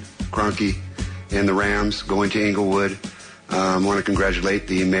Stan Kroenke and the Rams going to Inglewood. I want to congratulate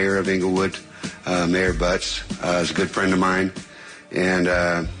the mayor of Inglewood, Mayor Butts. Is a good friend of mine.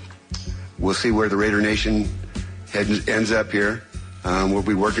 And we'll see where the Raider Nation ends up here. We'll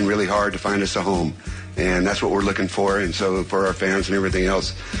be working really hard to find us a home. And that's what we're looking for. And so for our fans and everything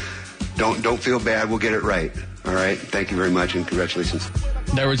else, don't feel bad. We'll get it right. All right. Thank you very much, and congratulations.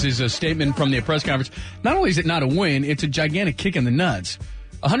 There was his statement from the press conference. Not only is it not a win, it's a gigantic kick in the nuts.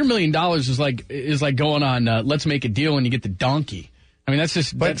 $100 million is like going on Let's Make a Deal and you get the donkey. I mean,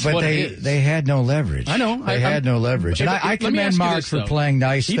 that's what it is. They had no leverage. I know. They had no leverage. And I commend Mark for playing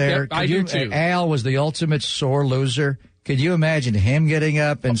nice there. I do too. Al was the ultimate sore loser. Could you imagine him getting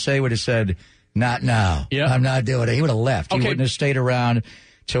up and say what he said? Not now. Yeah. I'm not doing it. He would have left. Okay. He wouldn't have stayed around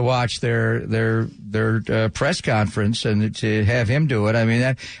to watch their press conference and to have him do it. I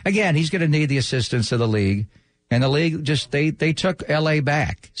mean, again, he's going to need the assistance of the league. And the league they took L.A.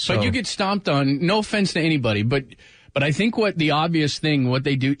 back. So. But you get stomped on. No offense to anybody, but I think what they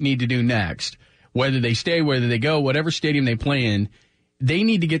need to do next, whether they stay, whether they go, whatever stadium they play in, they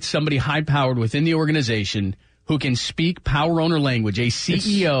need to get somebody high-powered within the organization who can speak power owner language, a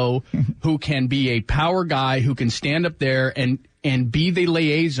CEO who can be a power guy, who can stand up there and be the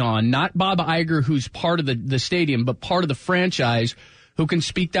liaison, not Bob Iger, who's part of the stadium, but part of the franchise, who can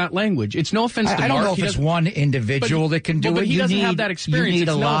speak that language. It's no offense to Mark. I don't know if it's one individual that can do it. But he doesn't have that experience. You need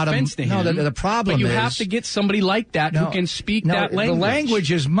it's no offense to him. No, the problem is... But you have to get somebody like that who can speak that language. The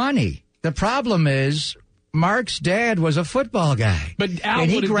language is money. The problem is... Mark's dad was a football guy. But Al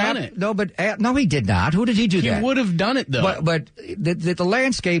would have done it. No, he did not. Who did he do that? He would have done it, though. But the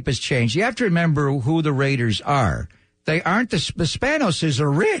landscape has changed. You have to remember who the Raiders are. They aren't the Spanoses are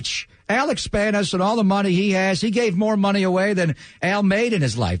rich. Alex Spanos and all the money he has, he gave more money away than Al made in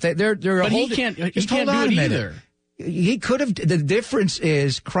his life. He can't do it either. He could have. The difference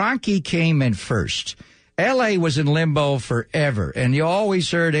is Kroenke came in first. L.A. was in limbo forever, and you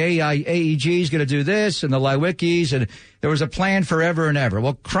always heard AEG is going to do this, and the Lewicki's, and there was a plan forever and ever.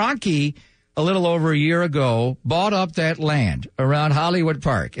 Well, Kroenke, a little over a year ago, bought up that land around Hollywood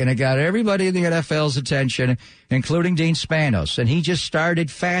Park, and it got everybody in the NFL's attention, including Dean Spanos, and he just started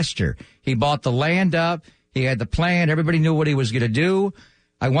faster. He bought the land up. He had the plan. Everybody knew what he was going to do.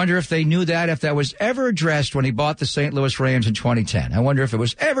 I wonder if they knew that, if that was ever addressed when he bought the St. Louis Rams in 2010. I wonder if it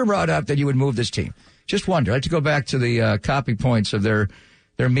was ever brought up that you would move this team. Just wonder. I had to go back to the copy points of their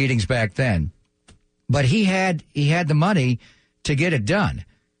meetings back then. But he had the money to get it done.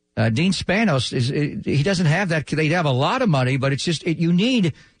 Dean Spanos, he doesn't have that. They'd have a lot of money, but it's just you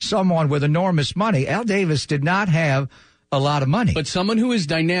need someone with enormous money. Al Davis did not have a lot of money. But someone who is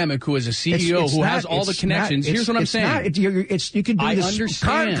dynamic, who is a CEO, who has all the connections. Here's what I'm saying. You can be I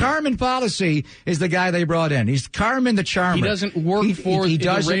understand. Carmen Policy is the guy they brought in. He's Carmen the Charmer. He doesn't work for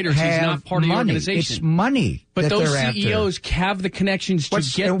the Raiders. He's not part of the organization. It's money. But those CEOs have the connections to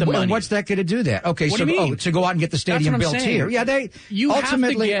get the money. And what's that going to do that? Okay, so to go out and get the stadium built here. Yeah, you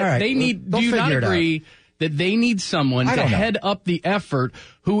ultimately have to get. Right, they need. Do you not agree that they need someone to head up the effort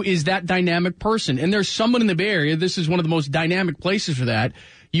who is that dynamic person? And there's someone in the Bay Area. This is one of the most dynamic places for that.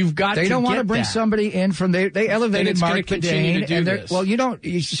 You've got. They don't want to bring somebody in from they elevated Mark Bedane, and well, you don't.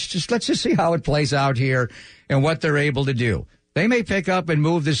 Let's just see how it plays out here and what they're able to do. They may pick up and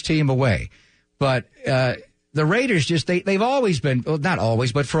move this team away, but the Raiders they've always been, well, not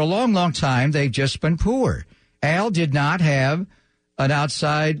always, but for a long, long time they've just been poor. Al did not have an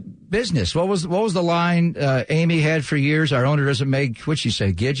outside business. What was the line Amy had for years? Our owner doesn't make, what'd she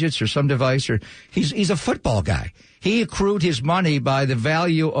say, gadgets or some device? Or he's a football guy. He accrued his money by the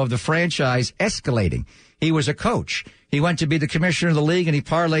value of the franchise escalating. He was a coach. He went to be the commissioner of the league, and he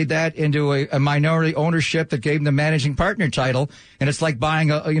parlayed that into a minority ownership that gave him the managing partner title. And it's like buying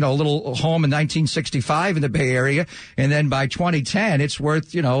a little home in 1965 in the Bay Area, and then by 2010, it's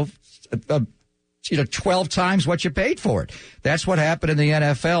worth 12 times what you paid for it. That's what happened in the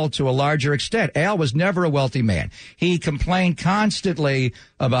NFL to a larger extent. Al was never a wealthy man. He complained constantly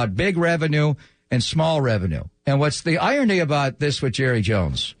about big revenue and small revenue. And what's the irony about this with Jerry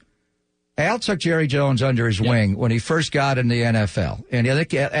Jones? Al took Jerry Jones under his wing when he first got in the NFL. And I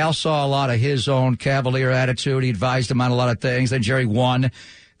think Al saw a lot of his own cavalier attitude. He advised him on a lot of things. Then Jerry won.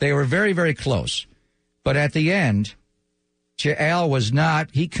 They were very, very close. But at the end, Al was not,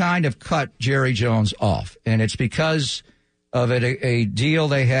 he kind of cut Jerry Jones off. And it's because of a deal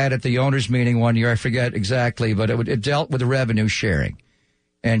they had at the owners' meeting one year. I forget exactly, but it dealt with the revenue sharing.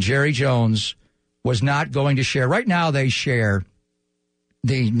 And Jerry Jones was not going to share. Right now they share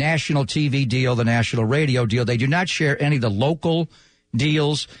the national TV deal, the national radio deal. They do not share any of the local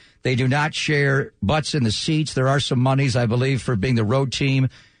deals. They do not share butts in the seats. There are some monies, I believe, for being the road team.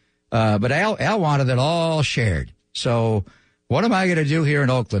 But Al wanted it all shared. So what am I going to do here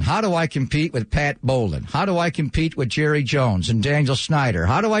in Oakland? How do I compete with Pat Bowlen? How do I compete with Jerry Jones and Daniel Snyder?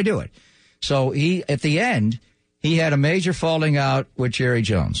 How do I do it? So at the end, he had a major falling out with Jerry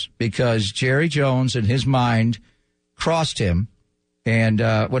Jones because Jerry Jones, in his mind, crossed him. And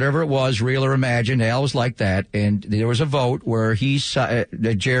whatever it was, real or imagined, Al was like that. And there was a vote where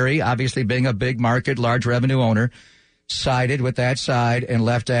Jerry, obviously being a big market, large revenue owner, sided with that side and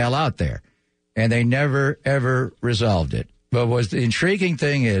left Al out there. And they never, ever resolved it. But the intriguing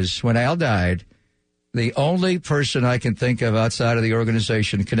thing is, when Al died, the only person I can think of outside of the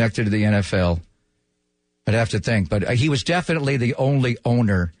organization connected to the NFL, I'd have to think, but he was definitely the only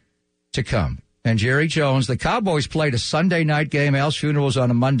owner to come. And Jerry Jones, the Cowboys played a Sunday night game. Al's funeral was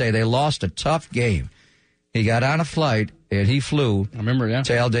on a Monday. They lost a tough game. He got on a flight, and he flew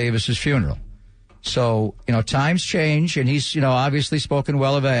to Al Davis's funeral. So, times change, and he's, obviously spoken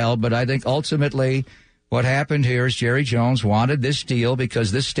well of Al, but I think ultimately what happened here is Jerry Jones wanted this deal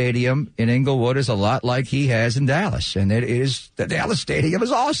because this stadium in Inglewood is a lot like he has in Dallas. And the Dallas Stadium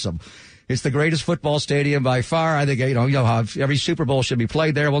is awesome. It's the greatest football stadium by far. I think, how every Super Bowl should be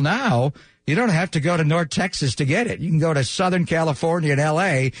played there. Well, now you don't have to go to North Texas to get it. You can go to Southern California and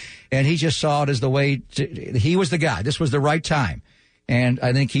L.A., and he just saw it as the way he was the guy. This was the right time. And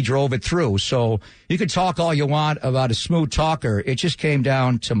I think he drove it through. So you could talk all you want about a smooth talker. It just came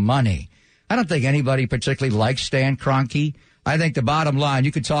down to money. I don't think anybody particularly likes Stan Kroenke. I think the bottom line,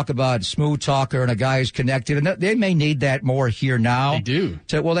 you could talk about smooth talker and a guy who's connected, and they may need that more here now. They do.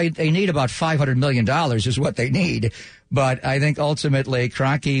 They need about $500 million is what they need. But I think ultimately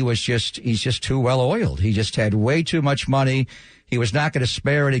Kroenke he's just too well oiled. He just had way too much money. He was not going to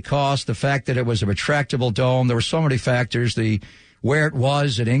spare any cost. The fact that it was a retractable dome, there were so many factors. Where it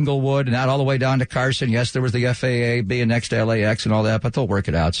was at Inglewood and not all the way down to Carson. Yes, there was the FAA being next to LAX and all that, but they'll work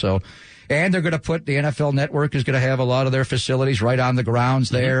it out. So, and they're going to put the NFL Network is going to have a lot of their facilities right on the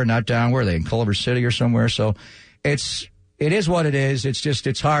grounds there, not down where are they in Culver City or somewhere. So, it is what it is.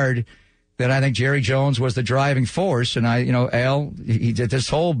 It's hard that I think Jerry Jones was the driving force, and Al, he did this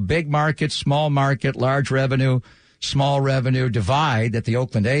whole big market, small market, large revenue, small revenue divide that the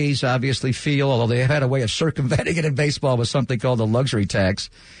Oakland A's obviously feel, although they have had a way of circumventing it in baseball with something called the luxury tax,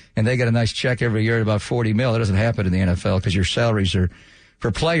 and they get a nice check every year at about $40 million. That doesn't happen in the NFL because your salaries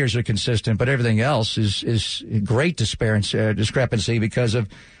for players are consistent, but everything else is great discrepancy because of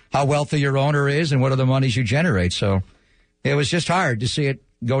how wealthy your owner is and what are the monies you generate. So it was just hard to see it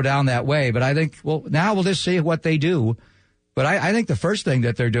go down that way. But I think, now we'll just see what they do. But I think the first thing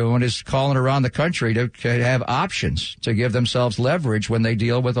that they're doing is calling around the country to have options to give themselves leverage when they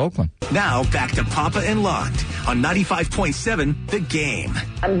deal with Oakland. Now back to Papa and Locked on 95.7 The Game.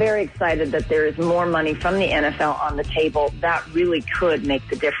 I'm very excited that there is more money from the NFL on the table. That really could make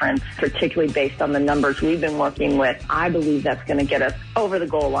the difference, particularly based on the numbers we've been working with. I believe that's going to get us over the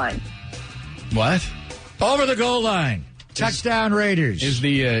goal line. What? Over the goal line. Touchdown Raiders.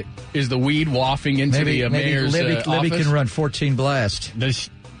 Is the weed wafting into the mayor's Libby office? can run 14 blast.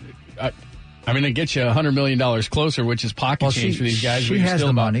 I mean, it gets you $100 million closer, which is pocket change for these guys. She has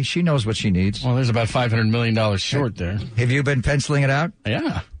the money. She knows what she needs. Well, there's about $500 million short there. Have you been penciling it out?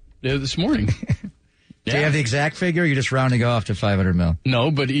 Yeah, this morning. Do you have the exact figure, or are you just rounding off to $500 million? No,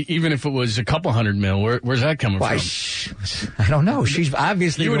 but even if it was a couple $100 million, where's that coming from? I don't know. She's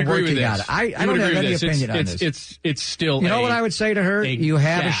obviously been working on it. I don't have any opinion on this. It's still. You know what I would say to her? You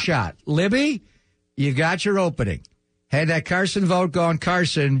have a shot, Libby. You got your opening. Had that Carson vote gone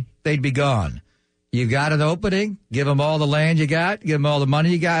Carson, they'd be gone. You got an opening. Give them all the land you got. Give them all the money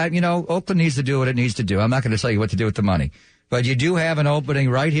you got. You know, Oakland needs to do what it needs to do. I'm not going to tell you what to do with the money. But you do have an opening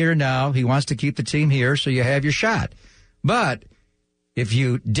right here now. He wants to keep the team here, so you have your shot. But if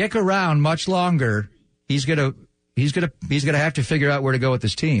you dick around much longer, he's gonna have to figure out where to go with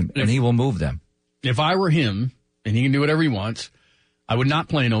this team, and he will move them. If I were him, and he can do whatever he wants, I would not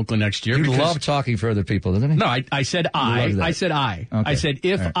play in Oakland next year. You love talking for other people, doesn't he? No, I said I. I said I. Okay. I said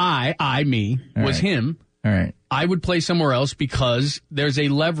if me was him. All right. I would play somewhere else because there's a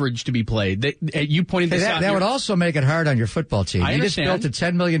leverage to be played. You pointed this out. That would also make it hard on your football team. I understand. You just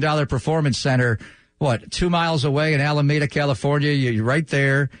built a $10 million performance center, 2 miles away in Alameda, California. You're right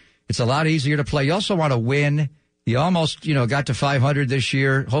there. It's a lot easier to play. You also want to win. You almost, got to 500 this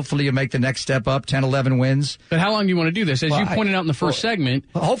year. Hopefully you make the next step up, 10, 11 wins. But how long do you want to do this? As you pointed out in the first segment.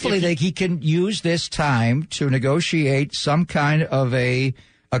 Hopefully he can use this time to negotiate some kind of a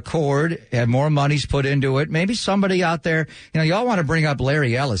accord, have more monies put into it. Maybe somebody out there, y'all want to bring up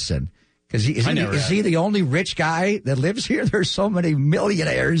Larry Ellison. Because is he the only rich guy that lives here? There's so many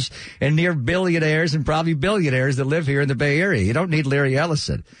millionaires and near billionaires and probably billionaires that live here in the Bay Area. You don't need Larry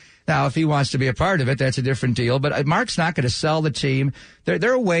Ellison. Now, if he wants to be a part of it, that's a different deal. But Mark's not going to sell the team.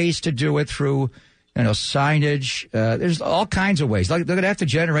 There are ways to do it through, signage. There's all kinds of ways. They're going to have to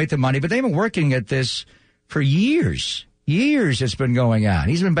generate the money. But they've been working at this for years. Years it's been going on.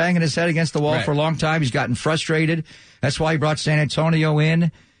 He's been banging his head against the wall for a long time. He's gotten frustrated. That's why he brought San Antonio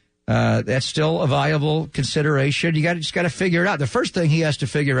in. That's still a viable consideration. You just got to figure it out. The first thing he has to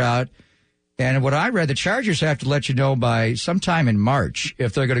figure out, and what I read, the Chargers have to let you know by sometime in March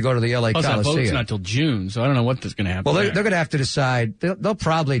if they're going to go to the LA Coliseum. That vote's not till June, so I don't know what's going to happen. Well, they're going to have to decide. They'll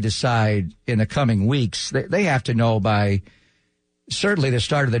probably decide in the coming weeks. They have to know by certainly the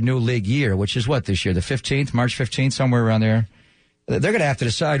start of the new league year, which is what this year, the 15th, March 15th, somewhere around there. They're going to have to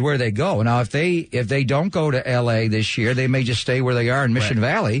decide where they go. Now, if they don't go to L.A. this year, they may just stay where they are in Mission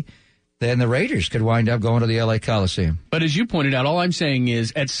Valley. Then the Raiders could wind up going to the L.A. Coliseum. But as you pointed out, all I'm saying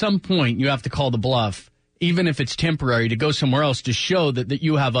is at some point you have to call the bluff, even if it's temporary, to go somewhere else to show that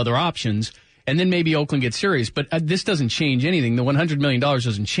you have other options. And then maybe Oakland gets serious. But this doesn't change anything. The $100 million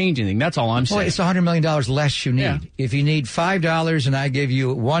doesn't change anything. That's all I'm saying. Well, it's $100 million less you need. Yeah. If you need $5 and I give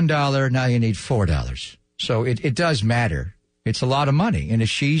you $1, now you need $4. So it does matter. It's a lot of money. And if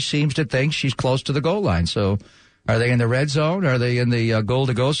she seems to think she's close to the goal line. So are they in the red zone? Are they in the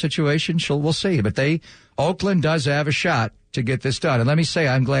goal-to-go situation? We'll see. But Oakland does have a shot to get this done. And let me say,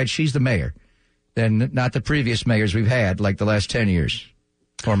 I'm glad she's the mayor and not the previous mayors we've had, like the last 10 years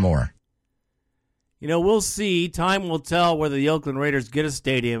or more. We'll see. Time will tell whether the Oakland Raiders get a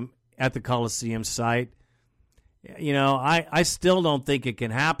stadium at the Coliseum site. I still don't think it can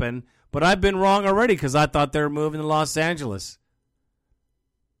happen, but I've been wrong already because I thought they were moving to Los Angeles.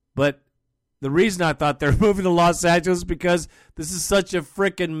 But the reason I thought they were moving to Los Angeles is because this is such a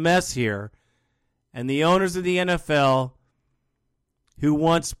frickin' mess here. And the owners of the NFL, who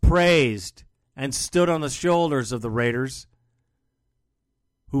once praised and stood on the shoulders of the Raiders,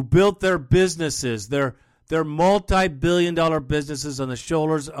 who built their businesses, their multi-billion-dollar businesses on the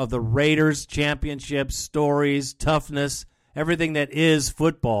shoulders of the Raiders, championships, stories, toughness, everything that is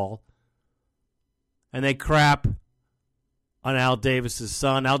football. And they crap on Al Davis's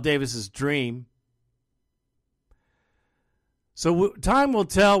son, Al Davis's dream. So time will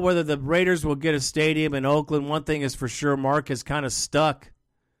tell whether the Raiders will get a stadium in Oakland. One thing is for sure, Mark is kind of stuck.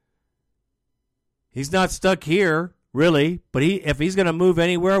 He's not stuck here, really, but if he's going to move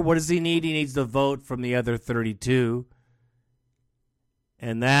anywhere, what does he need? He needs the vote from the other 32.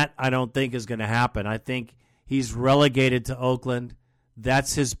 And that, I don't think, is going to happen. I think he's relegated to Oakland.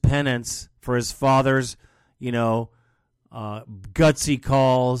 That's his penance for his father's, gutsy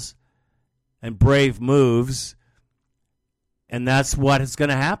calls and brave moves. And that's what is going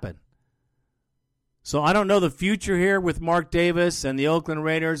to happen. So I don't know the future here with Mark Davis and the Oakland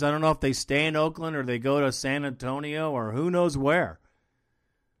Raiders. I don't know if they stay in Oakland or they go to San Antonio or who knows where.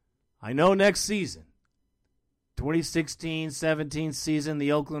 I know next season, 2016-17 season,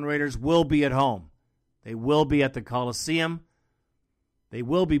 the Oakland Raiders will be at home. They will be at the Coliseum. They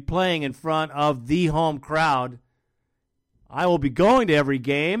will be playing in front of the home crowd. I will be going to every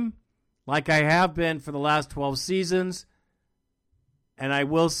game like I have been for the last 12 seasons. And I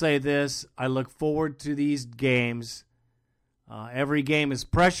will say this, I look forward to these games. Every game is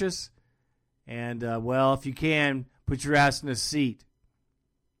precious. And, well, if you can, put your ass in a seat.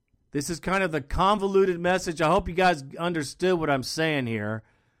 This is kind of the convoluted message. I hope you guys understood what I'm saying here.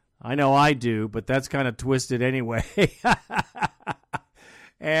 I know I do, but that's kind of twisted anyway.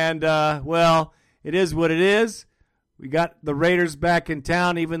 And, well, it is what it is. We got the Raiders back in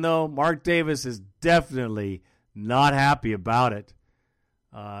town, even though Mark Davis is definitely not happy about it.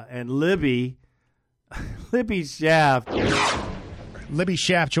 And Libby Schaff. Libby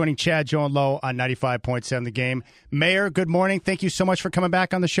Schaff joining Chad, Joe, and Lowe on 95.7 The Game. Mayor, good morning. Thank you so much for coming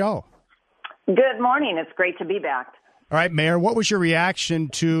back on the show. Good morning. It's great to be back. All right, Mayor, what was your reaction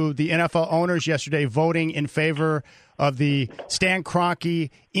to the NFL owners yesterday voting in favor of the Stan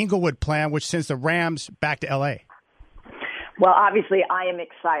Kroenke Inglewood plan, which sends the Rams back to L.A.? Well, obviously, I am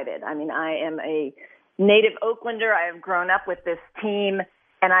excited. I mean, I am a native Oaklander. I have grown up with this team,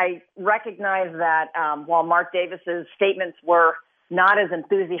 and I recognize that while Mark Davis's statements were not as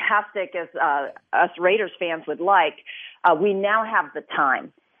enthusiastic as us Raiders fans would like, we now have the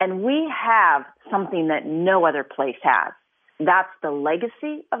time. And we have something that no other place has. That's the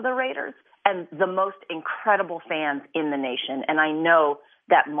legacy of the Raiders and the most incredible fans in the nation. And I know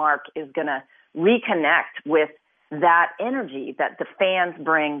that Mark is going to reconnect with that energy that the fans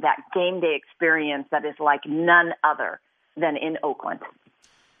bring, that game day experience that is like none other than in Oakland.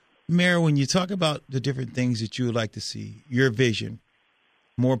 Mayor, when you talk about the different things that you would like to see, your vision,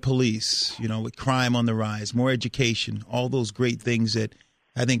 more police, with crime on the rise, more education, all those great things that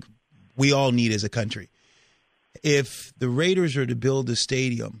I think we all need as a country. If the Raiders are to build a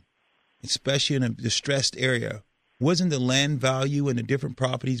stadium, especially in a distressed area, wasn't the land value and the different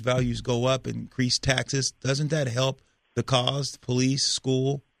properties values go up and increase taxes? Doesn't that help the cause, police,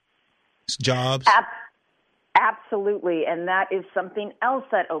 school, jobs? Absolutely, and that is something else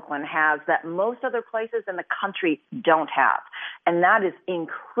that Oakland has that most other places in the country don't have, and that is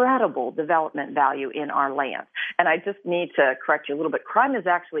incredible development value in our land. And I just need to correct you a little bit. Crime is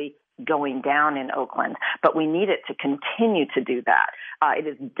actually going down in Oakland, but we need it to continue to do that. It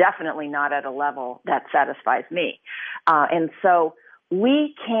is definitely not at a level that satisfies me. And so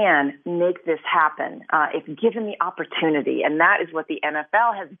we can make this happen if given the opportunity, and that is what the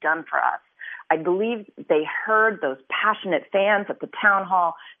NFL has done for us. I believe they heard those passionate fans at the town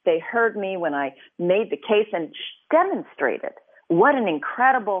hall. They heard me when I made the case and demonstrated what an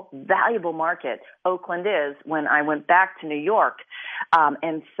incredible, valuable market Oakland is when I went back to New York.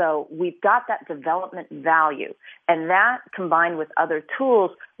 And so we've got that development value. And that, combined with other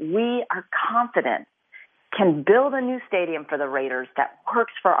tools, we are confident can build a new stadium for the Raiders that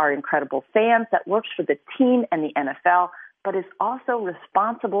works for our incredible fans, that works for the team and the NFL, but is also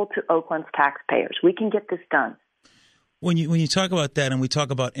responsible to Oakland's taxpayers. We can get this done. When you talk about that and we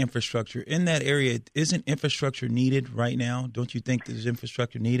talk about infrastructure, in that area, isn't infrastructure needed right now? Don't you think there's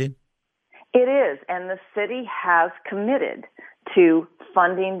infrastructure needed? It is, and the city has committed to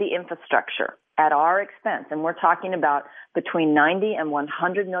funding the infrastructure at our expense, and we're talking about between $90 and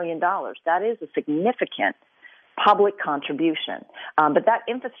 $100 million. That is a significant public contribution. But that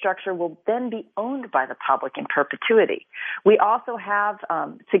infrastructure will then be owned by the public in perpetuity. We also have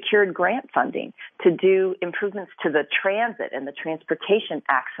secured grant funding to do improvements to the transit and the transportation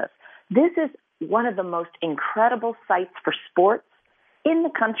access. This is one of the most incredible sites for sports in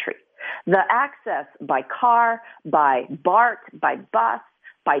the country. The access by car, by BART, by bus,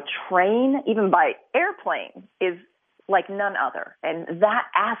 by train, even by airplane is like none other. And that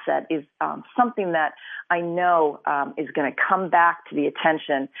asset is something that I know is going to come back to the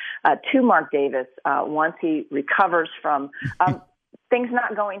attention to Mark Davis once he recovers from things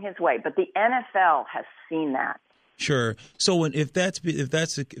not going his way. But the NFL has seen that. Sure. So if that's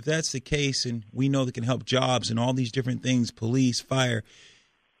the case, and we know that can help jobs and all these different things, police, fire,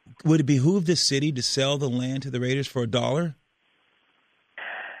 would it behoove the city to sell the land to the Raiders for $1?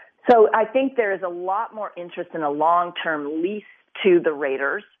 So I think there is a lot more interest in a long-term lease to the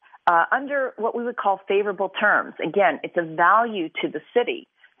Raiders under what we would call favorable terms. Again, it's a value to the city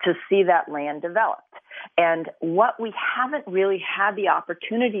to see that land developed. And what we haven't really had the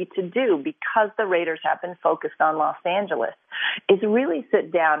opportunity to do, because the Raiders have been focused on Los Angeles, is really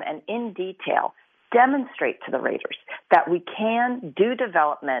sit down and in detail demonstrate to the Raiders that we can do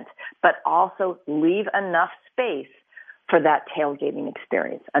development, but also leave enough space for that tailgating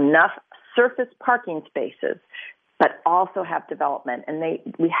experience, enough surface parking spaces, but also have development. And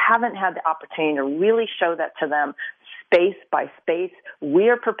we haven't had the opportunity to really show that to them, space by space. We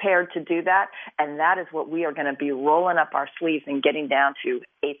are prepared to do that, and that is what we are going to be rolling up our sleeves and getting down to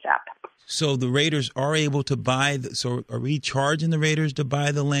ASAP. So the Raiders are able to buy. So are we charging the Raiders to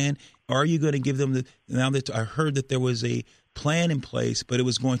buy the land? Are you going to give them now that I heard that there was a plan in place, but it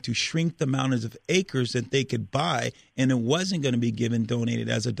was going to shrink the amount of acres that they could buy, and it wasn't going to be donated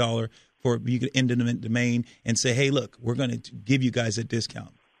as $1 for you could eminent domain and say, hey, look, we're going to give you guys a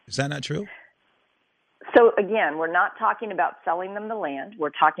discount. Is that not true? So, again, we're not talking about selling them the land. We're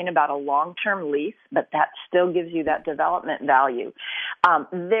talking about a long-term lease, but that still gives you that development value.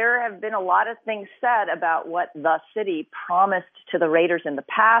 There have been a lot of things said about what the city promised to the Raiders in the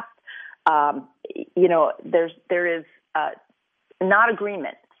past. There is not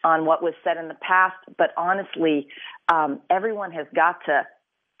agreement on what was said in the past, but honestly, everyone has got to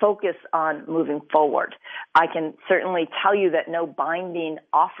focus on moving forward. I can certainly tell you that no binding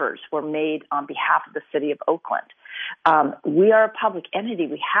offers were made on behalf of the city of Oakland. We are a public entity.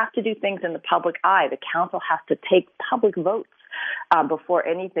 We have to do things in the public eye. The council has to take public votes before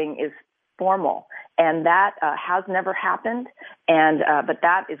anything is formal, and that has never happened. But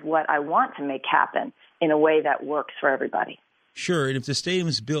that is what I want to make happen in a way that works for everybody. Sure. And if the stadium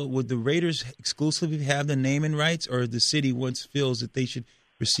is built, would the Raiders exclusively have the naming rights, or the city once feels that they should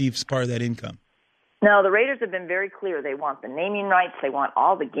receive part of that income? No, the Raiders have been very clear. They want the naming rights. They want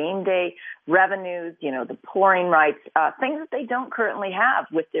all the game day revenues, the pouring rights, things that they don't currently have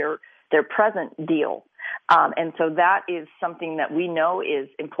with their present deal. And so that is something that we know is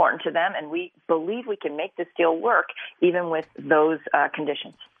important to them, and we believe we can make this deal work even with those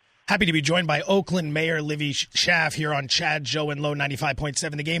conditions. Happy to be joined by Oakland Mayor Livy Schaaf here on Chad, Joe, and Low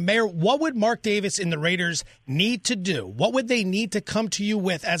 95.7 The Game. Mayor, what would Mark Davis and the Raiders need to do? What would they need to come to you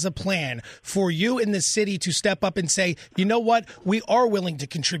with as a plan for you in the city to step up and say, you know what, we are willing to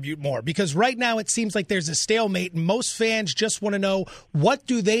contribute more? Because right now it seems like there's a stalemate, and most fans just want to know, what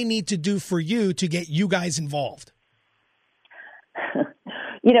do they need to do for you to get you guys involved?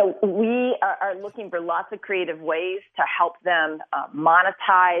 We are looking for lots of creative ways to help them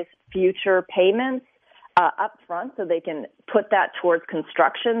monetize future payments up front so they can put that towards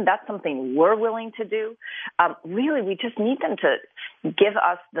construction. That's something we're willing to do. Really, we just need them to give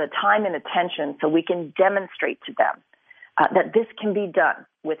us the time and attention so we can demonstrate to them that this can be done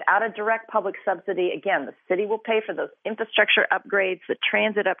without a direct public subsidy. Again, the city will pay for those infrastructure upgrades, the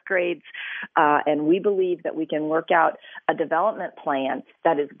transit upgrades, and we believe that we can work out a development plan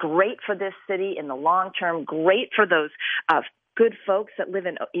that is great for this city in the long term, great for those good folks that live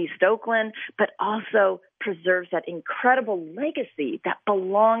in East Oakland, but also preserves that incredible legacy that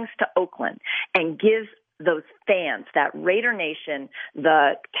belongs to Oakland and gives those fans, that Raider Nation,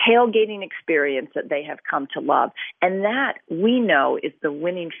 the tailgating experience that they have come to love. And that, we know, is the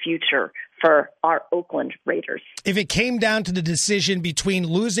winning future for our Oakland Raiders. If it came down to the decision between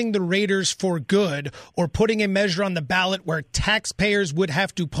losing the Raiders for good or putting a measure on the ballot where taxpayers would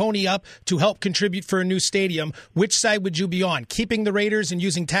have to pony up to help contribute for a new stadium, which side would you be on? Keeping the Raiders and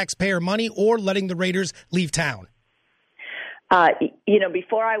using taxpayer money, or letting the Raiders leave town?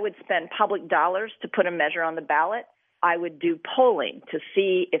 Before I would spend public dollars to put a measure on the ballot, I would do polling to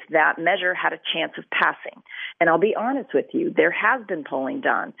see if that measure had a chance of passing. And I'll be honest with you, there has been polling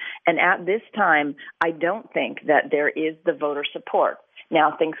done. And at this time, I don't think that there is the voter support.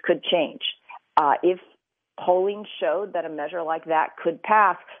 Now, things could change. If polling showed that a measure like that could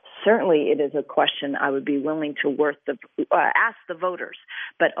pass, certainly it is a question I would be willing to ask the voters,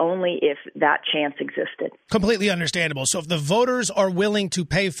 but only if that chance existed. Completely understandable. So if the voters are willing to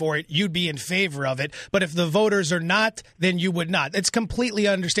pay for it, you'd be in favor of it. But if the voters are not, then you would not. It's completely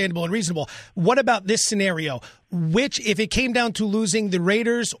understandable and reasonable. What about this scenario? If it came down to losing the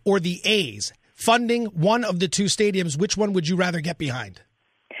Raiders or the A's, funding one of the two stadiums, which one would you rather get behind?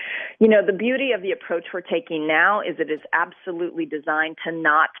 The beauty of the approach we're taking now is it is absolutely designed to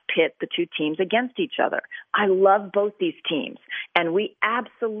not pit the two teams against each other. I love both these teams, and we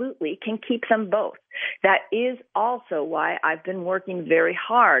absolutely can keep them both. That is also why I've been working very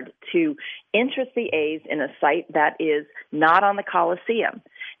hard to interest the A's in a site that is not on the Coliseum.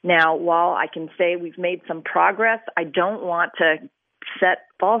 Now, while I can say we've made some progress, I don't want to set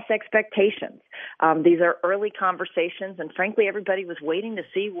false expectations. These are early conversations, and frankly, everybody was waiting to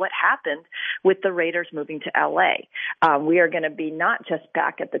see what happened with the Raiders moving to L.A. We are going to be not just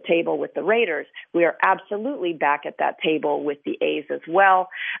back at the table with the Raiders, we are absolutely back at that table with the A's as well.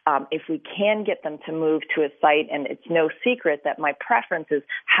 If we can get them to move to a site, and it's no secret that my preference is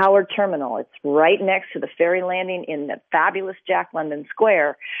Howard Terminal. It's right next to the ferry landing in the fabulous Jack London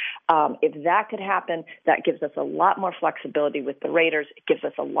Square. If that could happen, that gives us a lot more flexibility with the Raiders. It gives us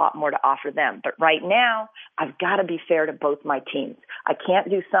us a lot more to offer them. But right now, I've got to be fair to both my teams. I can't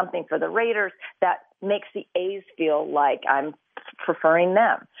do something for the Raiders that makes the A's feel like I'm preferring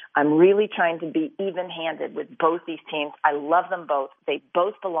them. I'm really trying to be even-handed with both these teams. I love them both. They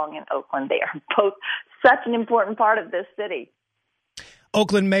both belong in Oakland. They are both such an important part of this city.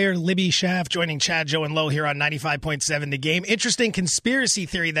 Oakland Mayor Libby Schaaf joining Chad, Joe, and Lowe here on 95.7 The Game. Interesting conspiracy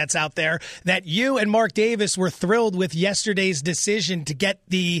theory that's out there that you and Mark Davis were thrilled with yesterday's decision to get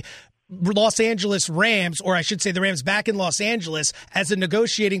the Los Angeles Rams, or I should say the Rams back in Los Angeles, as a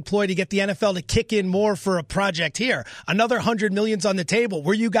negotiating ploy to get the NFL to kick in more for a project here. Another $100 million's on the table.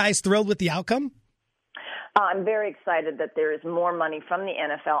 Were you guys thrilled with the outcome? I'm very excited that there is more money from the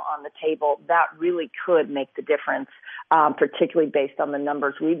NFL on the table. That really could make the difference, particularly based on the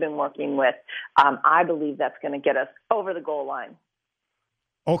numbers we've been working with. I believe that's going to get us over the goal line.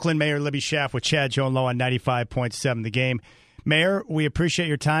 Oakland Mayor Libby Schaaf with Chad, Joe, and Lowe on 95.7 The Game. Mayor, we appreciate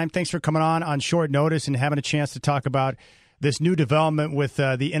your time. Thanks for coming on short notice and having a chance to talk about this new development with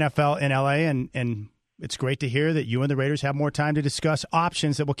the NFL in L.A., and it's great to hear that you and the Raiders have more time to discuss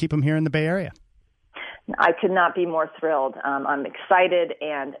options that will keep them here in the Bay Area. I could not be more thrilled. I'm excited,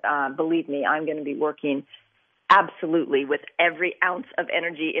 and believe me, I'm going to be working absolutely with every ounce of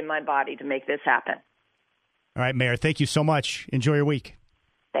energy in my body to make this happen. All right, Mayor, thank you so much. Enjoy your week.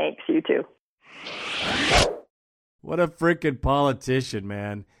 Thanks, you too. What a freaking politician,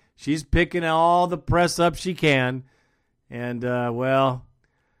 man. She's picking all the press up she can, and, well,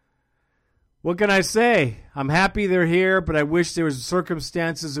 what can I say? I'm happy they're here, but I wish there was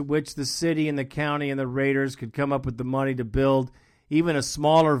circumstances in which the city and the county and the Raiders could come up with the money to build even a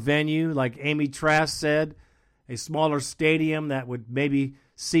smaller venue, like Amy Trask said, a smaller stadium that would maybe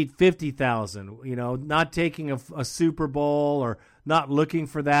seat 50,000, not taking a Super Bowl or not looking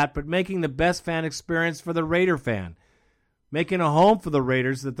for that, but making the best fan experience for the Raider fan, making a home for the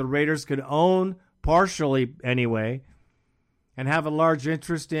Raiders that the Raiders could own partially anyway, and have a large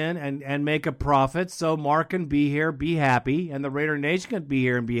interest in and make a profit so Mark can be here, be happy, and the Raider Nation can be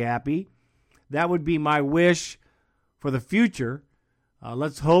here and be happy. That would be my wish for the future.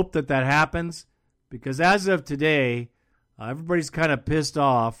 Let's hope that happens, because as of today, everybody's kind of pissed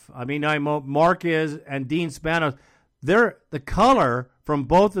off. I mean, Mark is, and Dean Spanos, the color from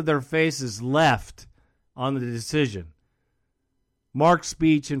both of their faces left on the decision. Mark's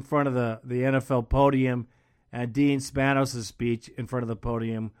speech in front of the NFL podium and Dean Spanos' speech in front of the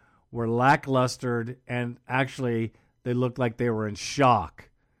podium were lackluster, and actually they looked like they were in shock.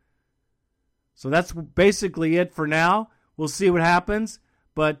 So that's basically it for now. We'll see what happens,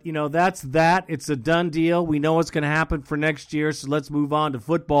 but, that's that. It's a done deal. We know what's going to happen for next year, so let's move on to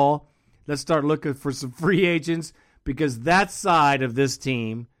football. Let's start looking for some free agents, because that side of this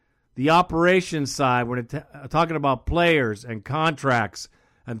team, the operations side, when talking about players and contracts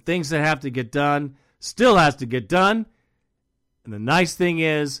and things that have to get done, still has to get done. And the nice thing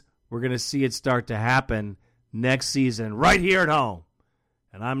is we're going to see it start to happen next season right here at home.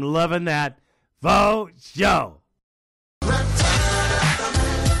 And I'm loving that. For show.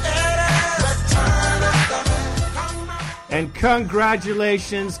 And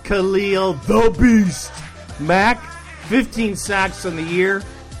congratulations, Khalil the Beast Mack. 15 sacks on the year.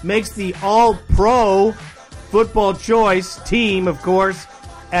 Makes the All-Pro Football Choice team, of course,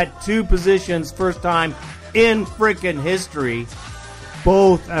 at 2 positions, first time in frickin' history,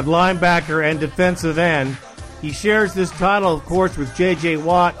 both at linebacker and defensive end. He shares this title, of course, with J.J.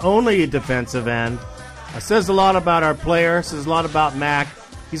 Watt, only a defensive end. Says a lot about our player, says a lot about Mack.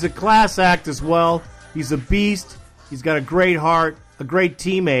 He's a class act as well. He's a beast. He's got a great heart, a great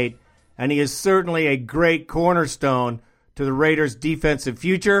teammate, and he is certainly a great cornerstone to the Raiders' defensive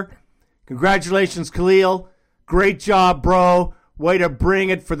future. Congratulations, Khalil. Great job, bro. Way to bring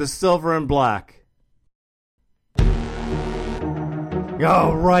it for the silver and black.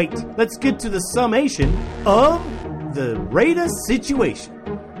 All right, let's get to the summation of the Raiders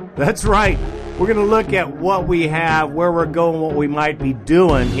situation. That's right. We're going to look at what we have, where we're going, what we might be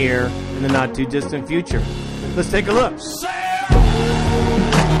doing here in the not-too-distant future. Let's take a look.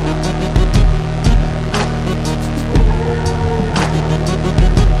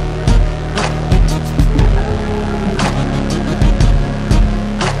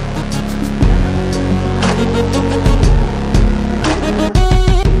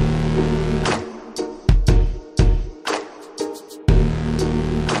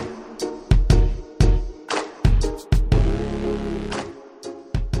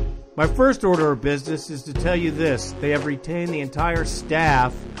 My first order of business is to tell you this. They have retained the entire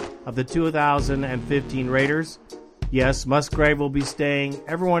staff of the 2015 Raiders. Yes, Musgrave will be staying.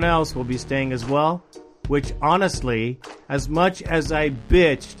 Everyone else will be staying as well. which honestly, as much as I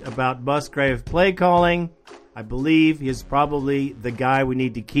bitched about Musgrave play calling, I believe he is probably the guy we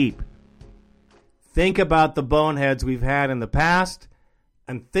need to keep. Think about the boneheads we've had in the past,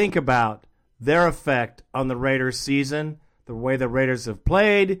 and think about their effect on the Raiders season, the way the Raiders have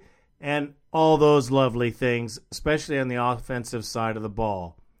played, and all those lovely things, especially on the offensive side of the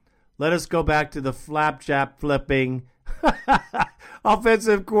ball. Let us go back to the flapjack flipping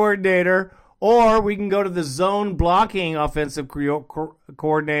offensive coordinator, or we can go to the zone blocking offensive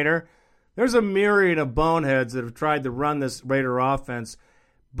coordinator. There's a myriad of boneheads that have tried to run this Raider offense,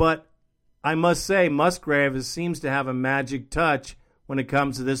 but I must say Musgrave seems to have a magic touch when it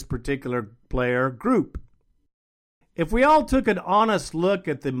comes to this particular player group. If we all took an honest look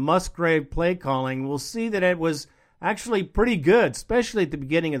at the Musgrave play calling, we'll see that it was actually pretty good, especially at the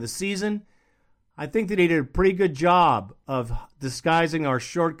beginning of the season. I think that he did a pretty good job of disguising our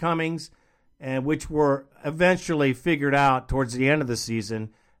shortcomings, and which were eventually figured out towards the end of the season,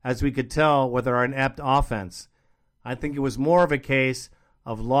 as we could tell with our inept offense. I think it was more of a case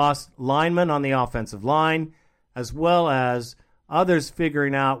of lost linemen on the offensive line, as well as others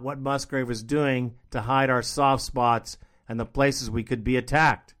figuring out what Musgrave was doing to hide our soft spots and the places we could be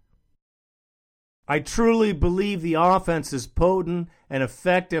attacked. I truly believe the offense is potent and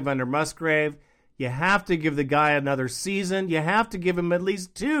effective under Musgrave. You have to give the guy another season. You have to give him at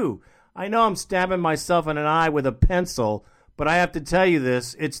least 2. I know I'm stabbing myself in an eye with a pencil, but I have to tell you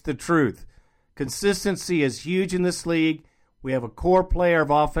this, it's the truth. Consistency is huge in this league. We have a core player of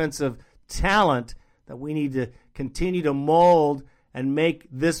offensive talent that we need to continue to mold and make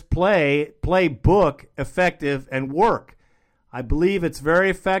this playbook effective and work. I believe it's very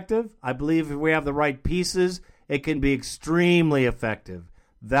effective. I believe if we have the right pieces, it can be extremely effective.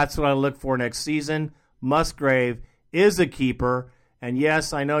 That's what I look for next season. Musgrave is a keeper. And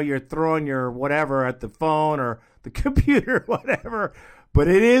yes, I know you're throwing your whatever at the phone or the computer, whatever, but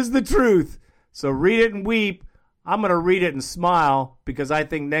it is the truth. So read it and weep. I'm going to read it and smile because I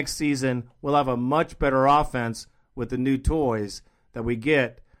think next season we'll have a much better offense with the new toys that we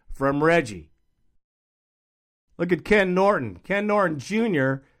get from Reggie. Look at Ken Norton. Ken Norton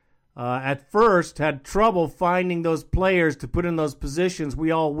Jr. At first had trouble finding those players to put in those positions.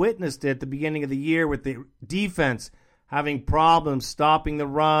 We all witnessed it at the beginning of the year with the defense having problems stopping the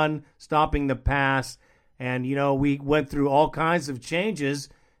run, stopping the pass. And, we went through all kinds of changes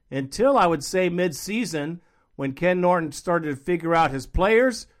until I would say mid-season when Ken Norton started to figure out his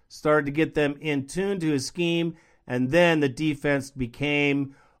players, started to get them in tune to his scheme, and then the defense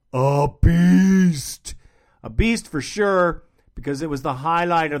became a beast. A beast for sure, because it was the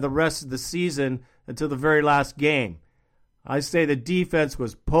highlight of the rest of the season until the very last game. I say the defense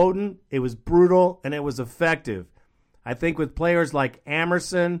was potent, it was brutal, and it was effective. I think with players like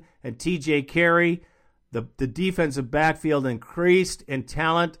Amerson and TJ Carey, the defensive backfield increased in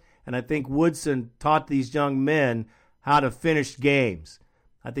talent, and I think Woodson taught these young men how to finish games.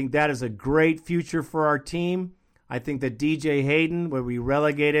 I think that is a great future for our team. I think that DJ Hayden will be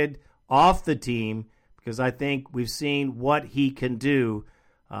relegated off the team because I think we've seen what he can do,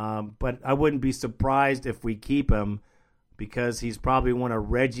 but I wouldn't be surprised if we keep him because he's probably one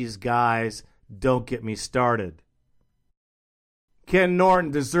of Reggie's guys. Don't get me started. Ken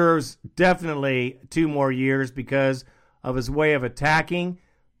Norton deserves definitely 2 more years because of his way of attacking,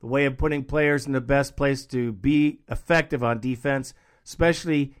 the way of putting players in the best place to be effective on defense.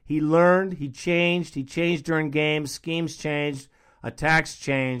 Especially, he learned, he changed during games, schemes changed, attacks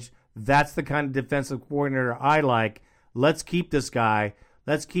changed. That's the kind of defensive coordinator I like. Let's keep this guy.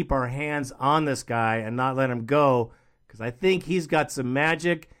 Let's keep our hands on this guy and not let him go because I think he's got some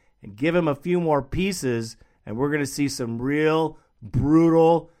magic, and give him a few more pieces and we're going to see some real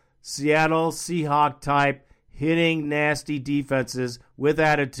brutal Seattle Seahawk type hitting nasty defenses with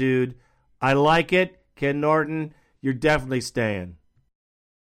attitude. I like it. Ken Norton, you're definitely staying.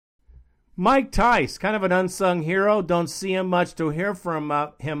 Mike Tice, kind of an unsung hero. Don't see him much to hear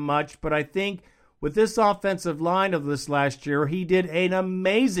from him much, but I think with this offensive line of this last year, he did an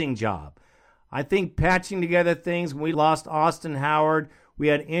amazing job. I think patching together things when we lost Austin Howard, we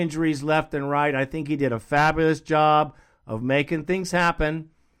had injuries left and right. I think he did a fabulous job of making things happen.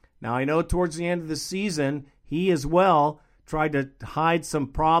 Now, I know towards the end of the season, he as well tried to hide some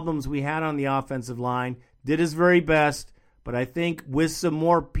problems we had on the offensive line, did his very best, but I think with some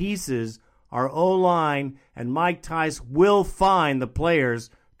more pieces, our O-line and Mike Tice will find the players.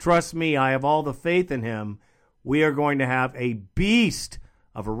 Trust me, I have all the faith in him. We are going to have a beast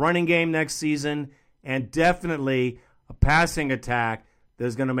of a running game next season and definitely a passing attack that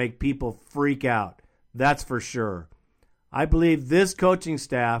is going to make people freak out. That's for sure. I believe this coaching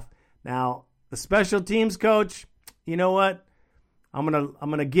staff, now The special teams coach, you know what? I'm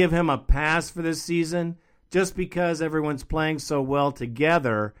gonna give him a pass for this season just because everyone's playing so well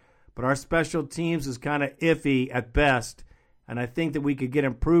together, but our special teams is kind of iffy at best, and I think that we could get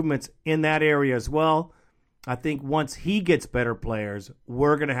improvements in that area as well. I think once he gets better players,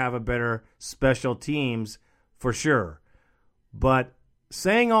 we're going to have a better special teams for sure. But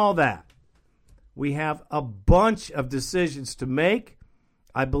saying all that, we have a bunch of decisions to make.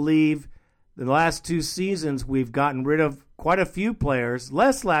 I believe the last 2 seasons we've gotten rid of quite a few players,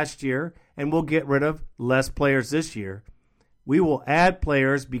 less last year, and we'll get rid of less players this year. We will add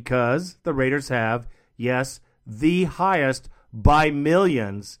players because the Raiders have, yes, the highest by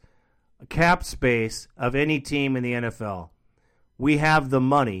millions cap space of any team in the NFL. We have the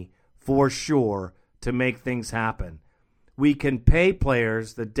money for sure to make things happen. We can pay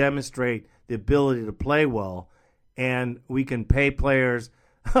players that demonstrate the ability to play well, and we can pay players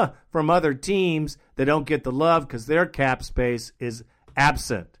from other teams that don't get the love because their cap space is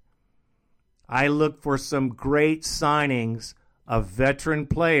absent. I look for some great signings of veteran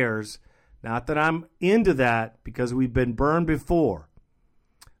players. Not that I'm into that because we've been burned before.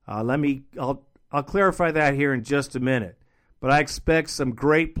 I'll clarify that here in just a minute. But I expect some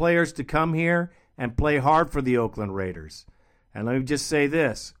great players to come here and play hard for the Oakland Raiders. And let me just say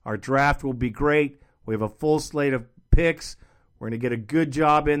this. Our draft will be great. We have a full slate of picks. We're going to get a good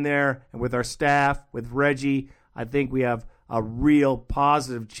job in there. And with our staff, with Reggie, I think we have a real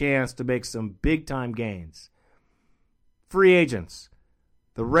positive chance to make some big-time gains. Free agents.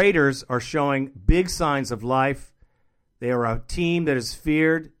 The Raiders are showing big signs of life. They are a team that is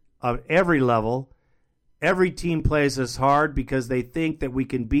feared at every level. Every team plays us hard because they think that we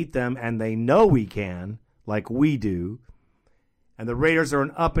can beat them, and they know we can, like we do. And the Raiders are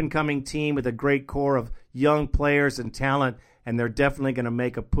an up-and-coming team with a great core of young players and talent, and they're definitely going to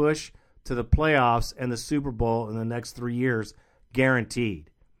make a push to the playoffs and the Super Bowl in the next 3 years, guaranteed.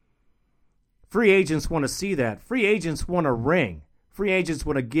 Free agents want to see that. Free agents want a ring. Free agents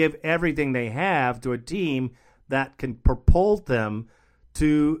want to give everything they have to a team that can propel them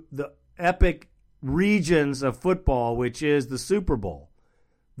to the epic regions of football, which is the Super Bowl.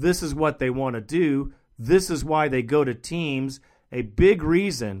 This is what they want to do. This is why they go to teams. A big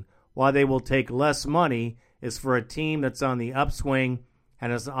reason why they will take less money is for a team that's on the upswing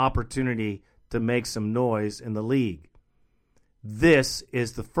and has an opportunity to make some noise in the league. This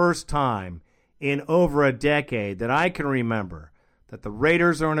is the first time in over a decade that I can remember that the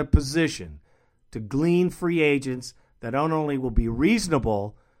Raiders are in a position to glean free agents that not only will be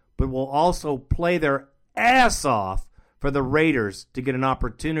reasonable, but will also play their ass off for the Raiders to get an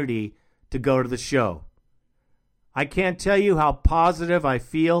opportunity to go to the show. I can't tell you how positive I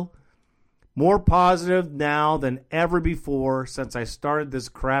feel. More positive now than ever before since I started this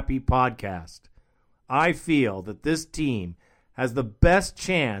crappy podcast. I feel that this team has the best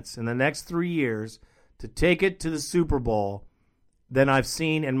chance in the next 3 years to take it to the Super Bowl than I've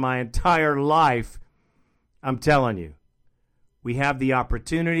seen in my entire life. I'm telling you, we have the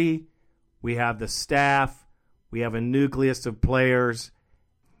opportunity, we have the staff, we have a nucleus of players.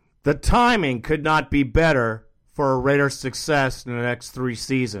 The timing could not be better for a Raiders' success in the next 3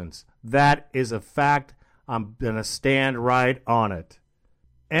 seasons. That is a fact. I'm going to stand right on it.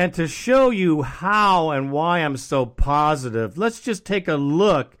 And to show you how and why I'm so positive, let's just take a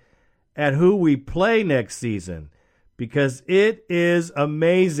look at who we play next season, because it is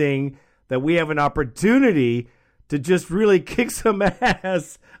amazing that we have an opportunity to just really kick some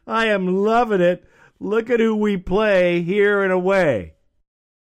ass. I am loving it. Look at who we play here and away.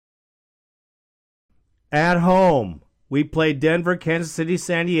 At home, we played Denver, Kansas City,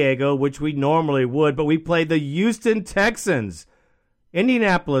 San Diego, which we normally would, but we played the Houston Texans,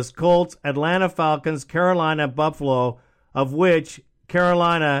 Indianapolis Colts, Atlanta Falcons, Carolina, Buffalo, of which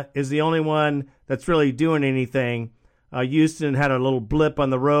Carolina is the only one that's really doing anything. Houston had a little blip on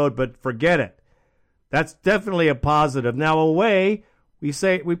the road, but forget it. That's definitely a positive. Now away, we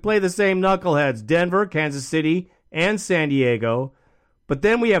play the same knuckleheads, Denver, Kansas City, and San Diego. But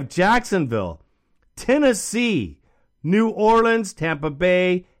then we have Jacksonville, Tennessee, New Orleans, Tampa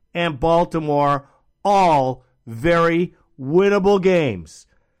Bay, and Baltimore, all very winnable games.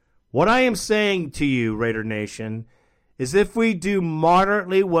 What I am saying to you, Raider Nation, is if we do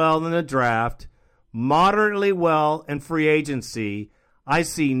moderately well in the draft, moderately well in free agency, I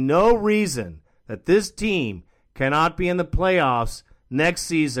see no reason that this team cannot be in the playoffs next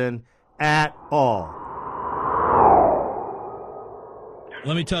season at all.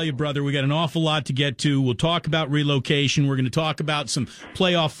 Let me tell you, brother, we got an awful lot to get to. We'll talk about relocation. We're going to talk about some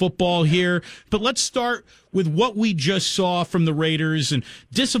playoff football here. But let's start with what we just saw from the Raiders. And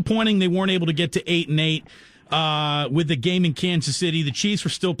disappointing they weren't able to get to 8-8 with the game in Kansas City. The Chiefs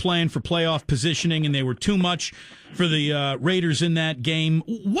were still playing for playoff positioning, and they were too much for the Raiders in that game.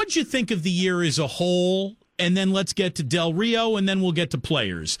 What'd you think of the year as a whole? And then let's get to Del Rio, and then we'll get to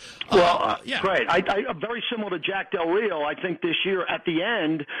players. Great. I'm very similar to Jack Del Rio. I think this year at the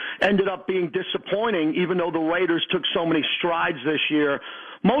end ended up being disappointing, even though the Raiders took so many strides this year.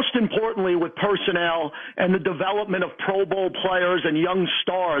 Most importantly, with personnel and the development of Pro Bowl players and young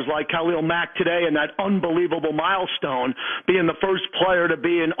stars like Khalil Mack today, and that unbelievable milestone, being the first player to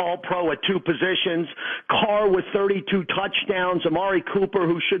be an All-Pro at 2 positions. Carr with 32 touchdowns. Amari Cooper,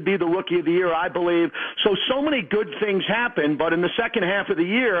 who should be the Rookie of the Year, I believe. So many good things happened, but in the second half of the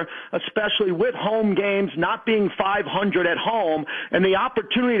year, especially with home games, not being 500 at home, and the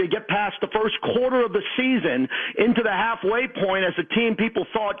opportunity to get past the first quarter of the season into the halfway point as a team people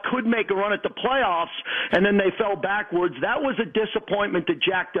thought could make a run at the playoffs, and then they fell backwards. That was a disappointment to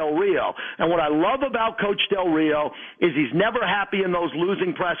Jack Del Rio. And what I love about Coach Del Rio is he's never happy in those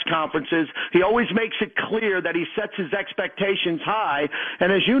losing press conferences. He always makes it clear that he sets his expectations high.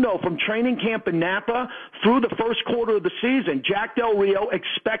 And as you know, from training camp in Napa through the first quarter of the season, Jack Del Rio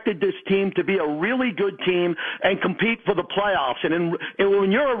expected this team to be a really good team and compete for the playoffs. And when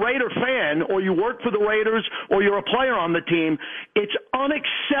you're a Raider fan, or you work for the Raiders, or you're a player on the team, it's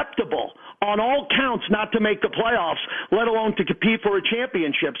unacceptable on all counts not to make the playoffs, let alone to compete for a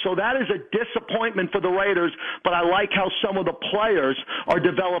championship. So that is a disappointment for the Raiders, but I like how some of the players are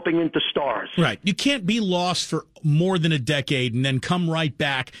developing into stars. Right. You can't be lost for more than a decade and then come right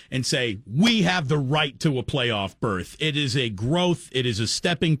back and say, we have the right to a playoff berth. It is a growth. It is a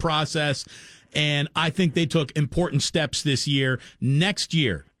stepping process. And I think they took important steps this year. Next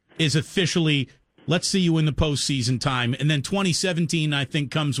year is officially, let's see you in the postseason time. And then 2017, I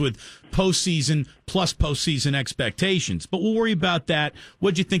think, comes with postseason plus postseason expectations. But we'll worry about that.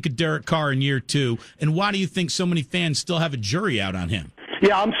 What'd you think of Derek Carr in year 2? And why do you think so many fans still have a jury out on him?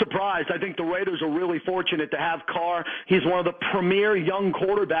 Yeah, I'm surprised. I think the Raiders are really fortunate to have Carr. He's one of the premier young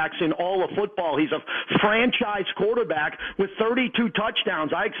quarterbacks in all of football. He's a franchise quarterback with 32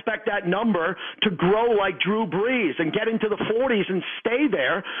 touchdowns. I expect that number to grow like Drew Brees and get into the 40s and stay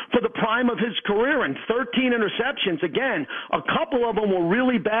there for the prime of his career. And 13 interceptions. Again, a couple of them were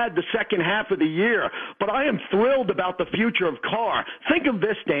really bad the second half of the year. But I am thrilled about the future of Carr. Think of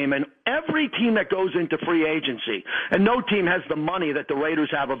this, Damon. Every team that goes into free agency, and no team has the money that the Raiders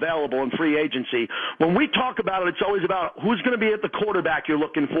have available in free agency. When we talk about it, it's always about who's going to be at the quarterback you're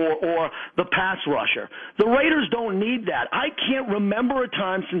looking for or the pass rusher. The Raiders don't need that. I can't remember a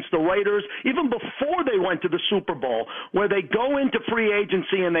time since the Raiders, even before they went to the Super Bowl, where they go into free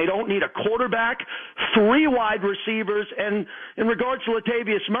agency and they don't need a quarterback, 3 wide receivers, and in regards to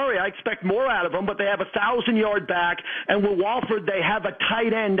Latavius Murray, I expect more out of him, but they have a 1,000-yard back, and with Walford, they have a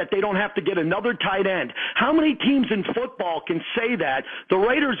tight end that they don't have to get another tight end. How many teams in football can say that? The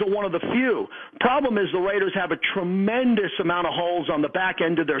Raiders are one of the few. Problem is the Raiders have a tremendous amount of holes on the back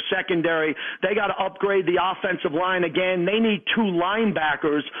end of their secondary. They got to upgrade the offensive line again. They need 2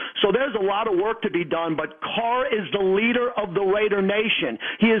 linebackers. So there's a lot of work to be done, but Carr is the leader of the Raider Nation.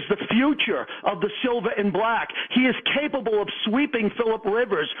 He is the future of the silver and black. He is capable of sweeping Phillip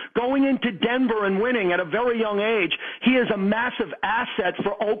Rivers, going into Denver and winning at a very young age. He is a massive asset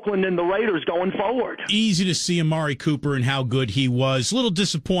for Oakland and the Raiders going forward. Easy to see Amari Cooper and how good he was. A little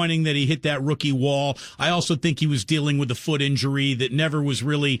disappointing that he hit that rookie wall. I also think he was dealing with a foot injury that never was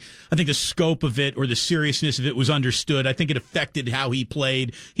really, I think the scope of it or the seriousness of it was understood. I think it affected how he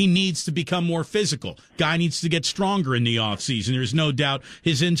played. He needs to become more physical. Guy needs to get stronger in the offseason. There's no doubt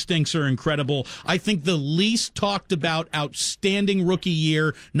his instincts are incredible. I think the least talked about outstanding rookie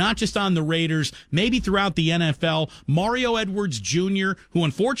year, not just on the Raiders, maybe throughout the NFL, Mario Edwards Jr., who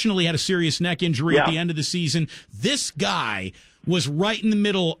unfortunately had a serious neck injury at the end of the season. This guy was right in the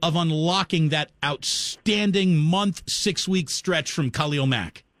middle of unlocking that outstanding 6-week stretch from Khalil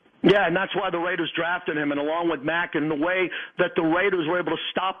Mack. Yeah, and that's why the Raiders drafted him, and along with Mack, and the way that the Raiders were able to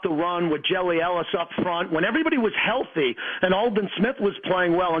stop the run with Jelly Ellis up front, when everybody was healthy and Aldon Smith was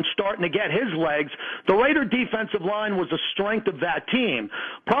playing well and starting to get his legs, the Raider defensive line was the strength of that team.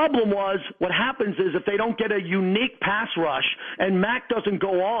 Problem was, what happens is if they don't get a unique pass rush and Mack doesn't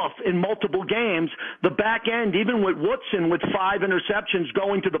go off in multiple games, the back end, even with Woodson with 5 interceptions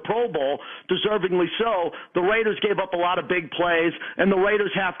going to the Pro Bowl, deservingly so, the Raiders gave up a lot of big plays, and the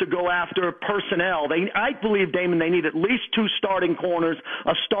Raiders have to go after personnel. I believe, Damon, they need at least 2 starting corners,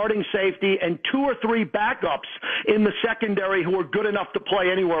 a starting safety, and 2 or 3 backups in the secondary who are good enough to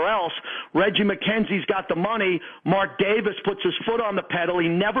play anywhere else. Reggie McKenzie's got the money. Mark Davis puts his foot on the pedal. He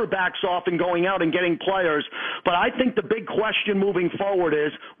never backs off in going out and getting players. But I think the big question moving forward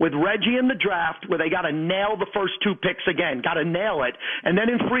is, with Reggie in the draft, where they got to nail the first 2 picks again, got to nail it. And then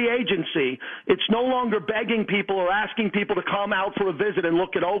in free agency, it's no longer begging people or asking people to come out for a visit and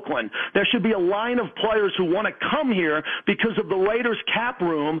look at Oakland. There should be a line of players who want to come here because of the Raiders' cap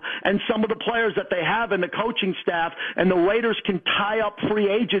room and some of the players that they have in the coaching staff, and the Raiders can tie up free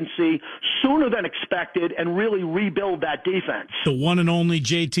agency sooner than expected and really rebuild that defense. The one and only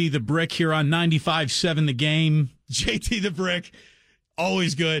JT the Brick here on 95.7 The Game. JT the Brick,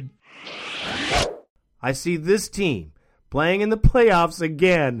 always good. I see this team playing in the playoffs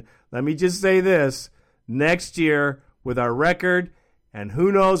again. Let me just say this. Next year with our record, and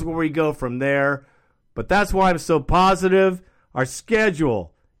who knows where we go from there. But that's why I'm so positive. Our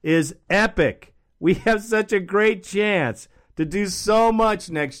schedule is epic. We have such a great chance to do so much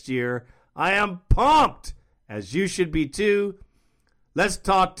next year. I am pumped, as you should be too. Let's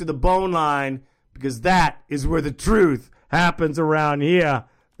talk to the bone line, because that is where the truth happens around here.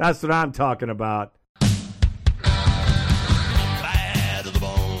 That's what I'm talking about.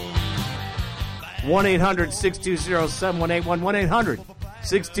 1-800-620-7181.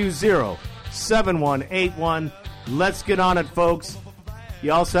 1-800-620-7181. Let's get on it, folks.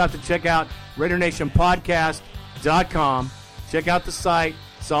 You also have to check out RaiderNationPodcast.com. Check out the site.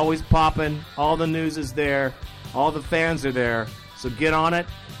 It's always popping. All the news is there. All the fans are there. So get on it.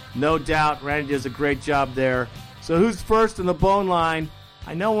 No doubt Randy does a great job there. So who's first in the bone line?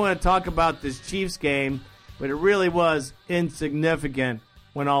 I know we want to talk about this Chiefs game, but it really was insignificant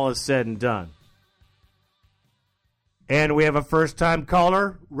when all is said and done. And we have a first-time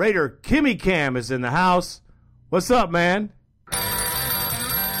caller. Raider Kimmy Cam is in the house. What's up, man?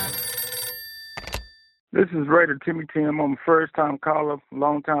 This is Raider Kimmy Cam. I'm a first-time caller,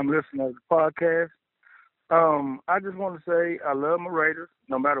 long-time listener of the podcast. I just want to say I love my Raiders.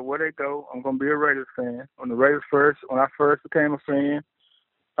 No matter where they go, I'm going to be a Raiders fan. When I first became a fan,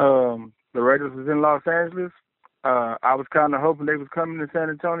 the Raiders was in Los Angeles. I was kind of hoping they was coming to San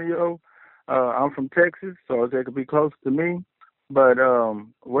Antonio. I'm from Texas, so they could be close to me. But no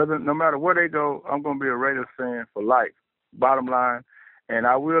matter where they go, I'm going to be a Raiders fan for life, bottom line. And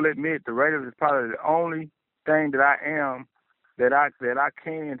I will admit the Raiders is probably the only thing that I am that I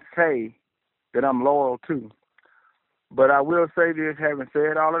can say that I'm loyal to. But I will say this, having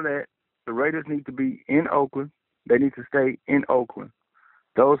said all of that, the Raiders need to be in Oakland. They need to stay in Oakland.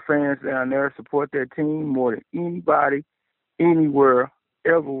 Those fans down there support their team more than anybody anywhere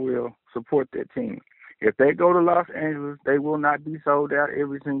ever will support their team. If they go to Los Angeles, they will not be sold out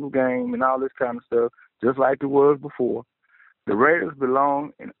every single game and all this kind of stuff, just like it was before. The Raiders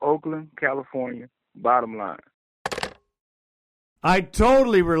belong in Oakland, California, bottom line. I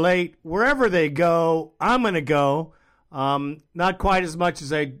totally relate. Wherever they go, I'm going to go. Not quite as much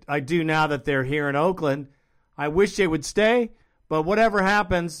as I do now that they're here in Oakland. I wish they would stay, but whatever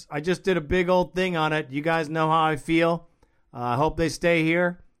happens, I just did a big old thing on it. You guys know how I feel. I hope they stay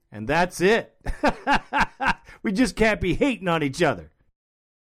here, and that's it. We just can't be hating on each other.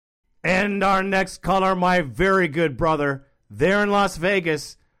 And our next caller, my very good brother, there in Las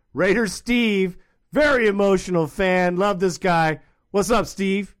Vegas, Raider Steve, very emotional fan. Love this guy. What's up,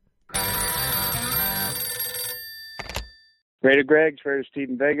 Steve? Raider Greg, Raider Steve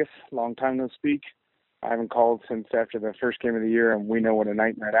in Vegas. Long time no speak. I haven't called since after the first game of the year, and we know what a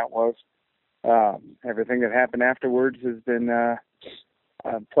night out was. Everything that happened afterwards has been a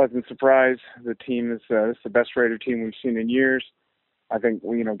pleasant surprise. The team is it's the best Raider team we've seen in years. I think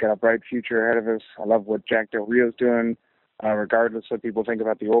we got a bright future ahead of us. I love what Jack Del Rio's doing. Regardless of what people think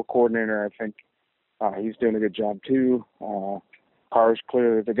about the old coordinator, I think he's doing a good job too. Carr's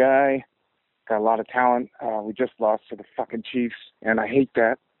clearly the guy. Got a lot of talent. We just lost to the fucking Chiefs, and I hate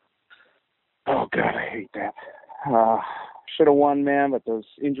that. Oh, God, I hate that. Should have won, man, but those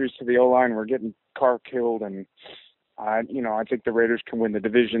injuries to the O-line were getting Carr killed, and, I think the Raiders can win the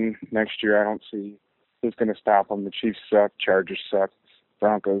division next year. I don't see who's going to stop them. The Chiefs suck. Chargers suck.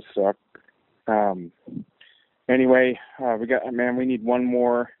 Broncos suck. Anyway, we need one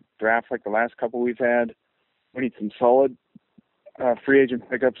more draft like the last couple we've had. We need some solid free agent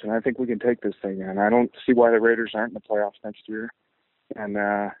pickups, and I think we can take this thing. And I don't see why the Raiders aren't in the playoffs next year. And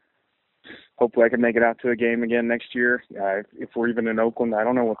hopefully I can make it out to a game again next year. If we're even in Oakland, I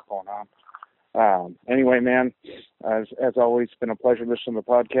don't know what's going on. Anyway, man, as always, it's been a pleasure listening to the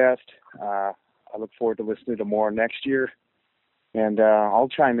podcast. I look forward to listening to more next year. and I'll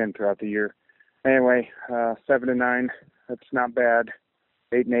chime in throughout the year. Anyway, 7-9, that's not bad.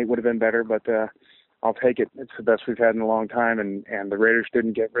 8-8 would have been better, but I'll take it. It's the best we've had in a long time, and the Raiders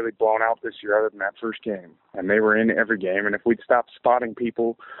didn't get really blown out this year other than that first game, and they were in every game. And if we'd stopped spotting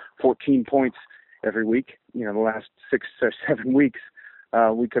people 14 points every week, the last 6 or 7 weeks,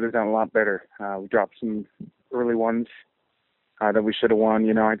 we could have done a lot better. We dropped some early ones that we should have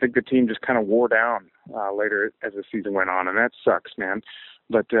won. I think the team just kind of wore down later as the season went on, and that sucks, man.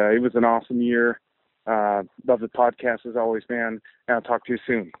 But it was an awesome year. Love the podcast as always, man. And I'll talk to you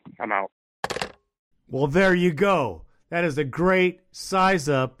soon. I'm out. Well, there you go. That is a great size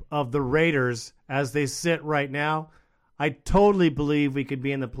up of the Raiders as they sit right now. I totally believe we could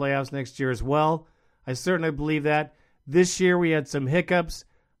be in the playoffs next year as well. I certainly believe that. This year we had some hiccups.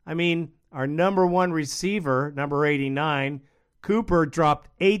 I mean, our number one receiver, number 89, Cooper, dropped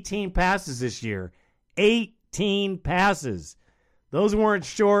 18 passes this year. 18 passes. Those weren't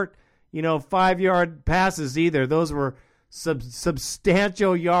short, 5-yard passes either. Those were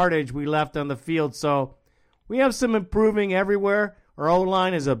substantial yardage we left on the field. So we have some improving everywhere. Our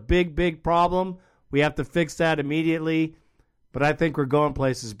O-line is a big, big problem. We have to fix that immediately. But I think we're going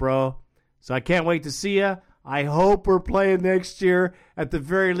places, bro. So I can't wait to see you. I hope we're playing next year. At the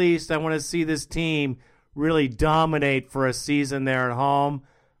very least, I want to see this team really dominate for a season there at home.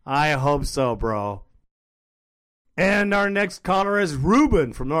 I hope so, bro. And our next caller is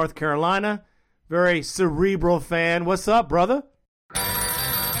Ruben from North Carolina. Very cerebral fan. What's up, brother?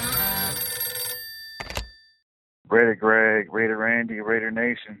 Raider Greg, Raider Randy, Raider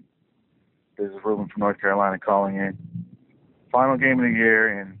Nation. This is Ruben from North Carolina calling in. Final game of the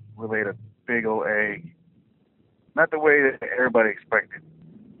year, and we laid a big old egg. Not the way that everybody expected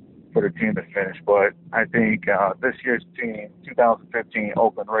for the team to finish, but I think this year's team, 2015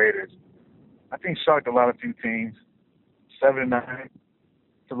 Oakland Raiders, I think shocked a lot of few teams. 7-9, it's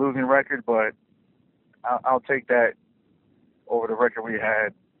a losing record, but I'll take that over the record we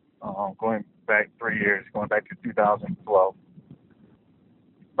had going back 3 years, going back to 2012.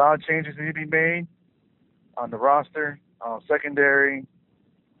 A lot of changes need to be made on the roster, secondary,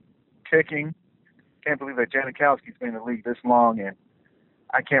 kicking. Can't believe that Janikowski's been in the league this long, and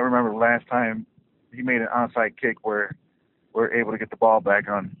I can't remember the last time he made an onside kick where we're able to get the ball back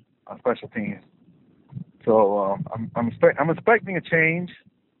on special teams. So I'm expecting a change.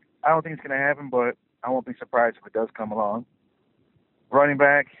 I don't think it's going to happen, but I won't be surprised if it does come along. Running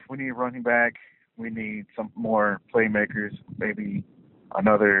back, we need a running back. We need some more playmakers, maybe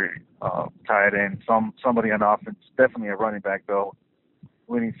another tight end, somebody on offense. Definitely a running back, though.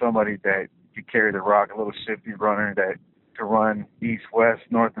 We need somebody that can carry the rock, a little shifty runner that can run east, west,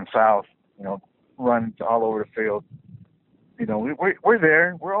 north, and south, run all over the field. We're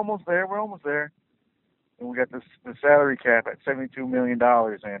there. We're almost there. And we got the salary cap at $72 million,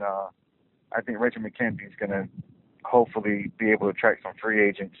 and I think Richard McKenzie is going to hopefully be able to attract some free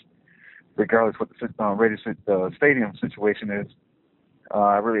agents, regardless what the Raiders stadium situation is.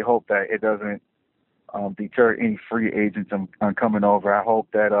 I really hope that it doesn't deter any free agents on coming over. I hope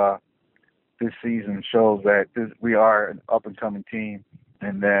that this season shows that we are an up-and-coming team,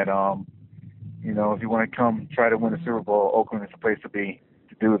 and that, if you want to come try to win a Super Bowl, Oakland is the place to be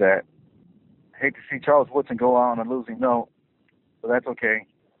to do that. Hate to see Charles Woodson go out on a losing note, but that's okay.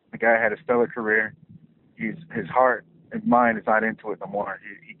 The guy had a stellar career. His heart and mind is not into it no more.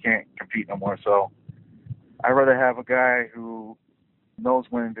 He can't compete no more. So I'd rather have a guy who knows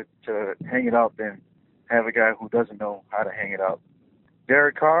when to hang it up than have a guy who doesn't know how to hang it up.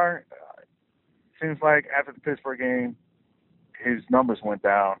 Derek Carr, seems like after the Pittsburgh game, his numbers went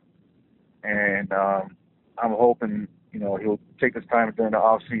down. And I'm hoping, he'll take this time during the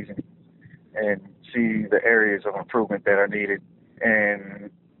off season and see the areas of improvement that are needed. And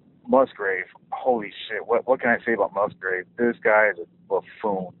Musgrave, holy shit, what can I say about Musgrave? This guy is a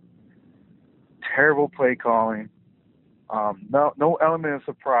buffoon. Terrible play calling. No element of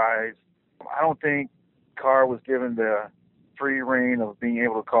surprise. I don't think Carr was given the free reign of being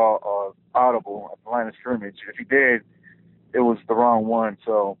able to call audible at the line of scrimmage. If he did, it was the wrong one.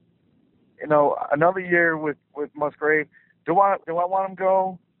 So, another year with Musgrave. Do I want him to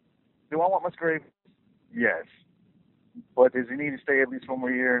go? Do I want Musgrave? Yes. But does he need to stay at least one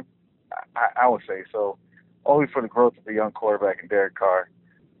more year? I would say so. Only for the growth of the young quarterback in Derek Carr.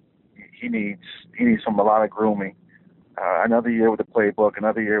 He needs a lot of grooming. Another year with the playbook,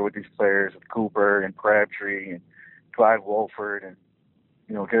 another year with these players, with Cooper and Crabtree and Clyde Wolford, and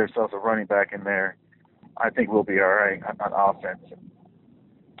get ourselves a running back in there. I think we'll be all right on offense.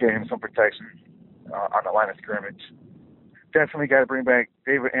 Get him some protection on the line of scrimmage. Definitely got to bring back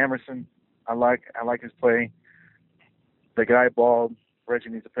David Amerson. I like his play. the guy balled. Reggie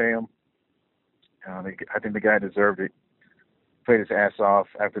needs to pay him. I think the guy deserved it. Played his ass off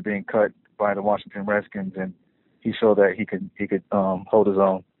after being cut by the Washington Redskins, and he showed that he could hold his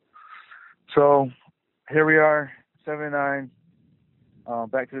own. So here we are, 7-9,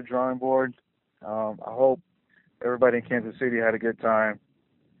 back to the drawing board. I hope everybody in Kansas City had a good time.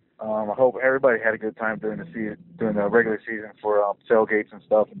 I hope everybody had a good time during the regular season for tailgates and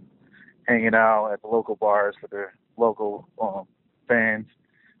stuff, and hanging out at the local bars for their local fans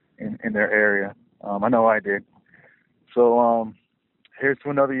in their area. I know I did. So here's to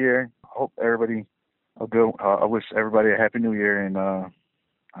another year. I hope everybody will go. I wish everybody a happy new year, and I'll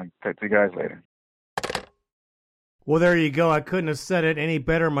talk to you guys later. Well, there you go. I couldn't have said it any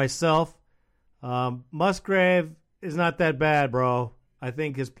better myself. Musgrave is not that bad, bro. I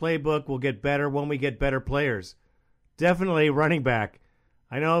think his playbook will get better when we get better players. Definitely running back.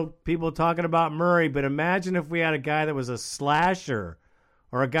 I know people talking about Murray, but imagine if we had a guy that was a slasher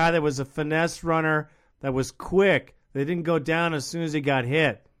or a guy that was a finesse runner that was quick, that didn't go down as soon as he got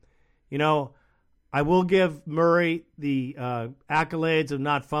hit. You know, I will give Murray the accolades of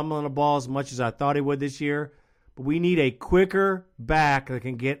not fumbling the ball as much as I thought he would this year, but we need a quicker back that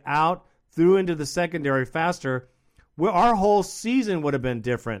can get out through into the secondary faster. Our whole season would have been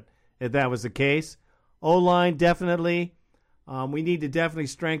different if that was the case. O-line, definitely. We need to definitely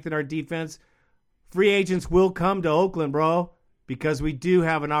strengthen our defense. Free agents will come to Oakland, bro, because we do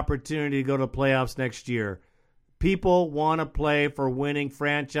have an opportunity to go to playoffs next year. People want to play for winning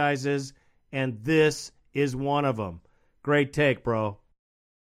franchises, and this is one of them. Great take, bro.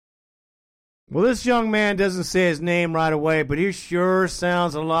 Well, this young man doesn't say his name right away, but he sure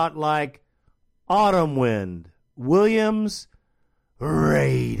sounds a lot like Autumn Wind Williams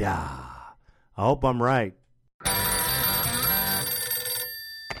Raider. I hope I'm right.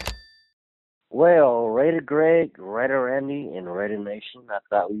 Well, Raider Greg, Raider Randy, and Raider Nation, I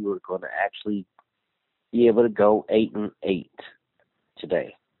thought we were going to actually be able to go 8-8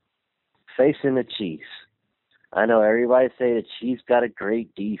 today, facing the Chiefs. I know everybody say the Chiefs got a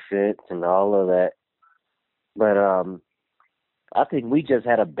great defense and all of that, but I think we just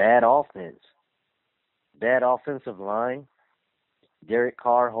had a bad offense. Bad offensive line. Derek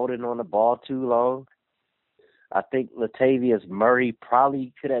Carr holding on the ball too long. I think Latavius Murray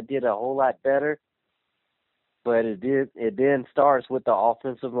probably could have did a whole lot better, but it then starts with the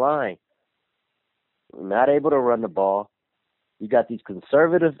offensive line. We're not able to run the ball. You got these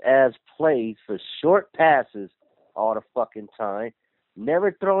conservative-ass plays for short passes all the fucking time,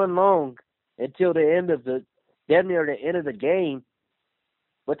 never throwing long until the end of damn near the end of the game.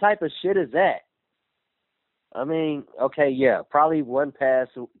 What type of shit is that? I mean, okay, yeah, probably one pass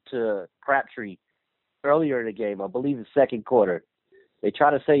to Crabtree earlier in the game, I believe the second quarter. They try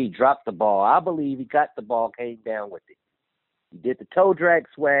to say he dropped the ball. I believe he got the ball, came down with it. He did the toe drag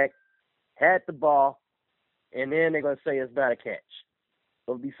swag, had the ball, and then they're going to say it's not a catch.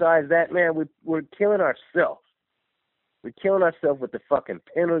 But besides that, man, we're killing ourselves. We're killing ourselves with the fucking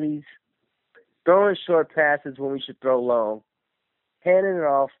penalties, throwing short passes when we should throw long, handing it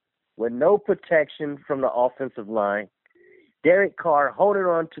off with no protection from the offensive line. Derek Carr holding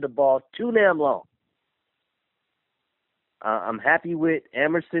on to the ball too damn long. I'm happy with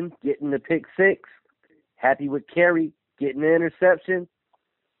Emerson getting the pick six. Happy with Kerry getting the interception.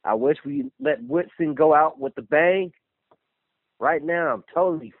 I wish we let Woodson go out with the bang. Right now, I'm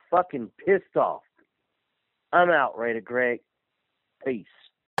totally fucking pissed off. I'm out, Raider Greg. Peace.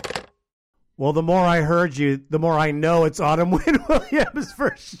 Well, the more I heard you, the more I know it's Autumn Wind Williams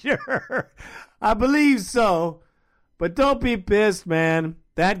for sure. I believe so. But don't be pissed, man.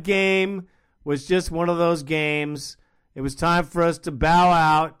 That game was just one of those games. It was time for us to bow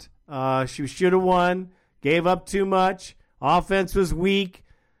out. She should have won. Gave up too much. Offense was weak.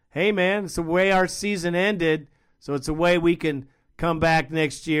 Hey, man, it's the way our season ended. So it's a way we can come back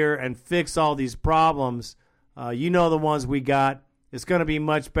next year and fix all these problems. You know the ones we got. It's going to be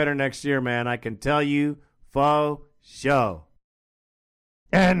much better next year, man. I can tell you for sure.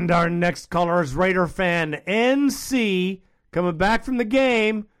 And our next caller is Raider fan NC coming back from the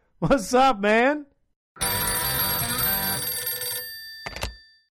game. What's up, man?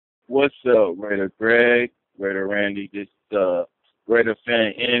 What's up, Raider Greg, Raider Randy? This Raider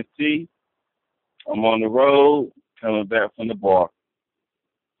fan NC. I'm on the road, coming back from the bar.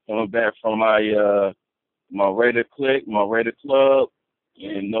 Coming back from my Raider clique, my Raider club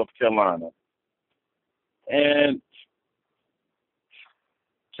in North Carolina. And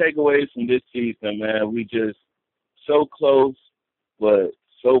takeaways from this season, man, we just so close, but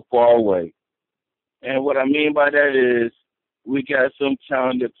so far away. And what I mean by that is we got some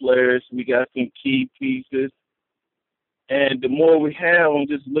talented players. We got some key pieces. And the more we have, I'm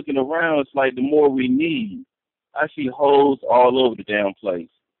just looking around, it's like the more we need. I see holes all over the damn place.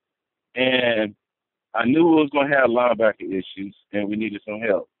 And I knew we was going to have linebacker issues, and we needed some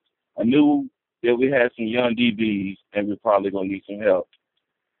help. I knew that we had some young DBs, and we're probably going to need some help.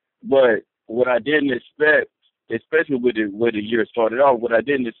 But what I didn't expect, especially with the year started off, what I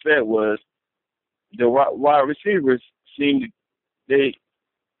didn't expect was the wide receivers seem to,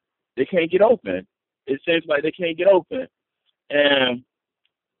 they can't get open. It seems like they can't get open. And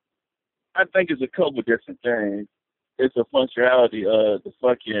I think it's a couple of different things. It's a functionality of the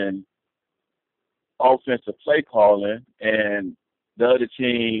fucking offensive play calling, and the other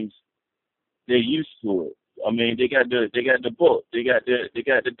teams, they're used to it. I mean, they got the book, they got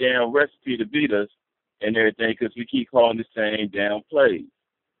the damn recipe to beat us and everything because we keep calling the same damn plays.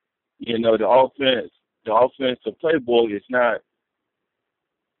 You know, the offensive playbook is not.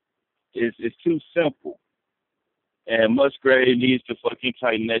 It's too simple, and Musgrave needs to fucking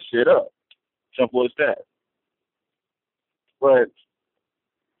tighten that shit up. Simple as that. But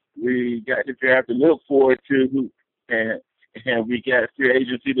we got the draft to look forward to, and we got free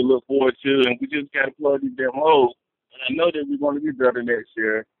agency to look forward to, and we just got to plug these damn holes. And I know that we're going to be better next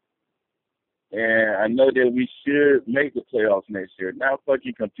year, and I know that we should make the playoffs next year. Not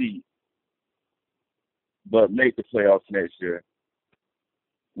fucking compete, but make the playoffs next year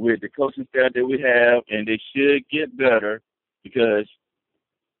with the coaching staff that we have, and they should get better because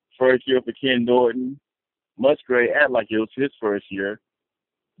first year for Ken Norton, Musgrave acted like it was his first year,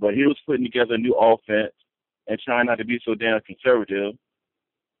 but he was putting together a new offense and trying not to be so damn conservative,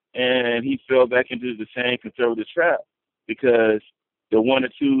 and he fell back into the same conservative trap because the one or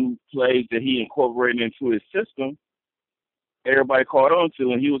two plays that he incorporated into his system, everybody caught on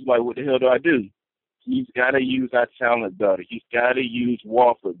to, and he was like, what the hell do I do? He's got to use our talent better. He's got to use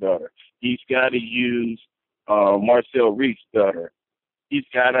Walford better. He's got to use Marcel Reese better. He's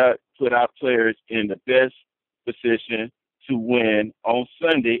got to put our players in the best position to win on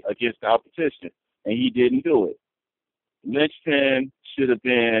Sunday against the opposition, and he didn't do it. Linchpin should have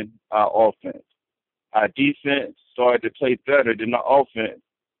been our offense. Our defense started to play better than our offense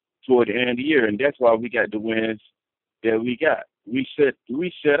toward the end of the year, and that's why we got the wins that we got. We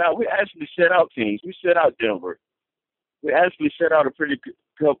actually shut out teams. We shut out Denver. We actually shut out a pretty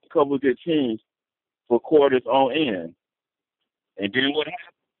couple of good teams for quarters on end. And then what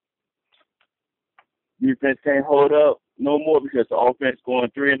happened? Defense can't hold up no more because the offense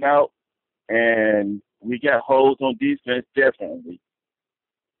going 3 and out, and we got holes on defense definitely,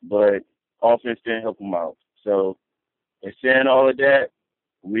 but offense didn't help them out. So, in saying all of that,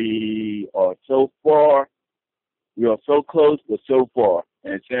 we are so far. We are so close, but so far.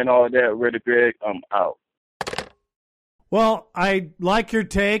 And saying all of that, Reddy Greg, I'm out. Well, I like your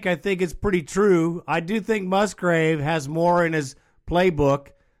take. I think it's pretty true. I do think Musgrave has more in his playbook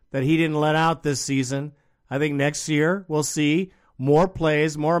that he didn't let out this season. I think next year we'll see more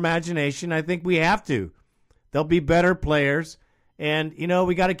plays, more imagination. I think we have to. They'll be better players. And, you know,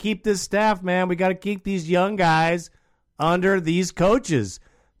 we got to keep this staff, man. We got to keep these young guys under these coaches.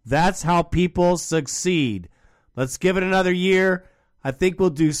 That's how people succeed. Let's give it another year. I think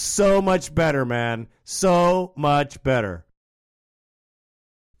we'll do so much better, man. So much better.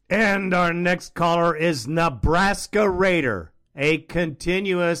 And our next caller is Nebraska Raider, a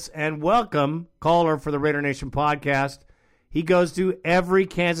continuous and welcome caller for the Raider Nation podcast. He goes to every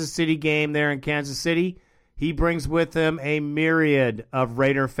Kansas City game there in Kansas City. He brings with him a myriad of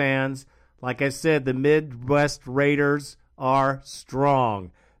Raider fans. Like I said, the Midwest Raiders are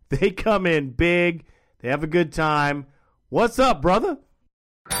strong. They come in big. They have a good time. What's up, brother?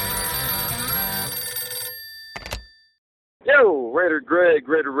 Yo, Raider Greg,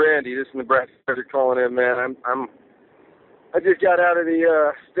 Raider Randy. This is Nebraska Raider calling in, man. I just got out of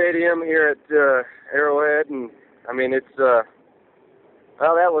the stadium here at Arrowhead, and I mean it's well,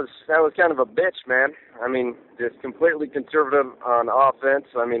 that was kind of a bitch, man. I mean, just completely conservative on offense.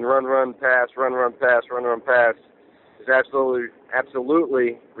 I mean, run, pass, run, pass, run, pass. It's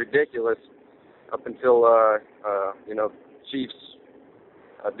absolutely ridiculous. Up until, Chiefs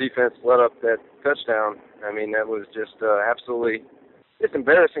defense let up that touchdown. I mean, that was just absolutely just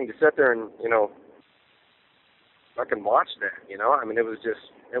embarrassing to sit there and, fucking watch that, I mean, it was just,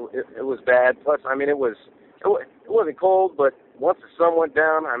 it was bad. Plus, I mean, it wasn't cold, but once the sun went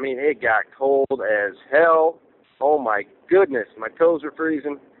down, I mean, it got cold as hell. Oh, my goodness. My toes were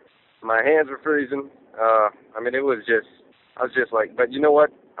freezing. My hands were freezing. I mean, it was just, I was just like, but you know what?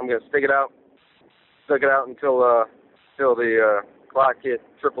 I'm going to stick it out. Stuck it out until the clock hit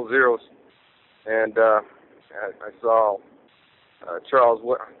triple zeros, and I saw Charles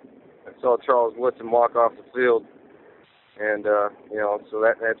Woodson walk off the field And so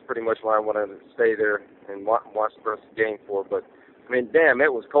that's pretty much why I wanted to stay there and watch the rest of the game for. But I mean, damn,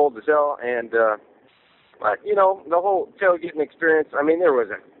 it was cold as hell, and but the whole tailgating experience. I mean, there was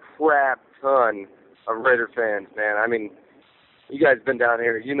a crap ton of Raider fans, man. I mean, you guys been down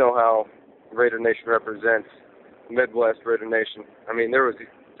here, you know how Raider Nation represents Midwest Raider Nation. I mean, there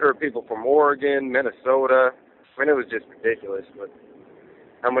were people from Oregon, Minnesota. I mean, it was just ridiculous. But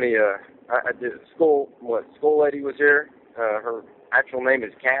how many? I did school lady was here. Her actual name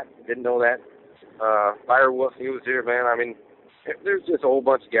is Kat. Didn't know that. Firewolf, he was here, man. I mean, there's just a whole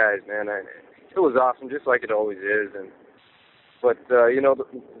bunch of guys, man. It was awesome, just like it always is. But the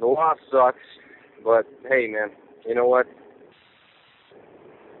loss sucks. But hey, man, you know what?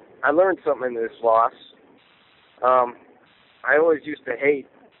 I learned something in this loss. I always used to hate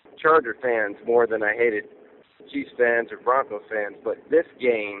Charger fans more than I hated Chiefs fans or Broncos fans. But this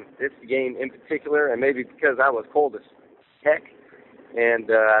game in particular, and maybe because I was cold as heck,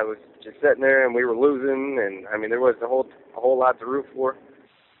 and I was just sitting there and we were losing, and I mean there wasn't a whole lot to root for,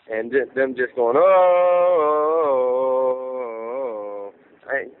 and them just going, oh.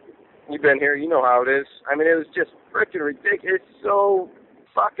 You've been here, you know how it is. I mean, it was just freaking ridiculous. It's so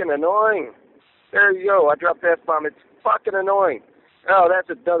fucking annoying. There you go. I dropped the F-bomb. It's fucking annoying. Oh, that's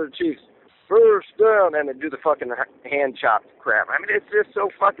another Chiefs. First down. And they do the fucking hand chop crap. I mean, it's just so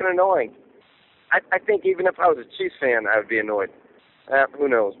fucking annoying. I think even if I was a Chiefs fan, I would be annoyed. Who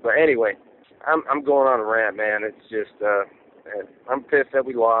knows? But anyway, I'm going on a rant, man. It's just, I'm pissed that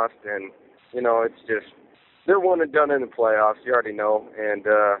we lost. And, it's just, they're one and done in the playoffs. You already know. And,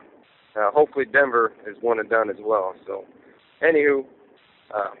 hopefully Denver is one and done as well. So, anywho,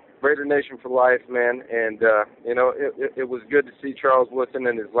 Raider Nation for life, man. And, it was good to see Charles Woodson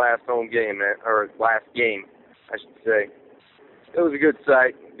in his last home game, man, or his last game, I should say. It was a good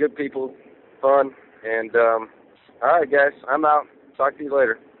sight, good people, fun. And, all right, guys, I'm out. Talk to you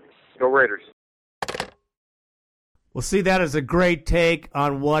later. Go Raiders. Well, see, that is a great take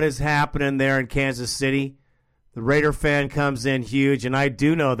on what is happening there in Kansas City. The Raider fan comes in huge, and I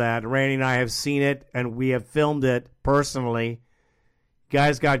do know that. Randy and I have seen it, and we have filmed it personally. You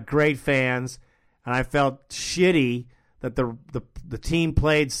guys got great fans, and I felt shitty that the team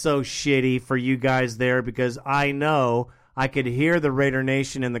played so shitty for you guys there because I know I could hear the Raider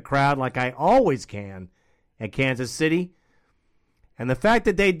Nation in the crowd like I always can at Kansas City. And the fact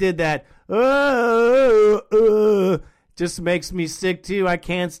that they did that, just makes me sick too. I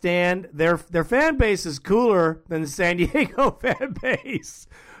can't stand their fan base is cooler than the San Diego fan base,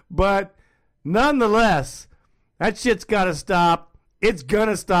 but nonetheless, that shit's got to stop. It's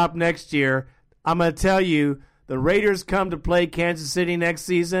gonna stop next year. I'm gonna tell you, the Raiders come to play Kansas City next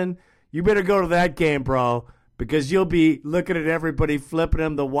season. You better go to that game, bro, because you'll be looking at everybody flipping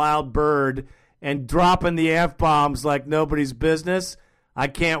him the wild bird and dropping the F-bombs like nobody's business. I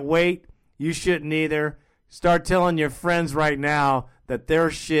can't wait. You shouldn't either. Start telling your friends right now that their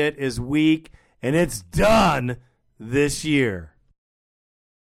shit is weak and it's done this year.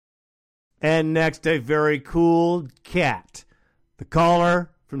 And next, a very cool cat. The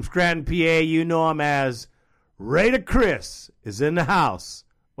caller from Scranton, PA, you know him as Raider Chris, is in the house.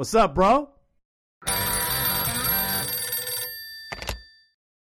 What's up, bro?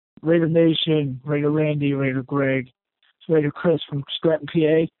 Raider Nation, Raider Randy, Raider Greg, it's Raider Chris from Scranton,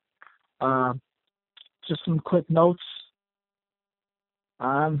 PA. Just some quick notes.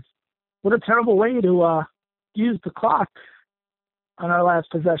 What a terrible way to use the clock on our last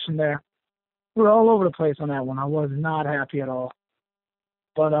possession there. We were all over the place on that one. I was not happy at all.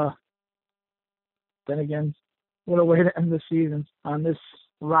 But then again, what a way to end the season on this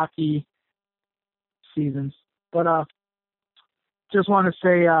rocky season. But just want to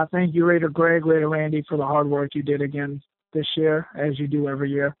say thank you, Raider Greg, Raider Randy, for the hard work you did again this year, as you do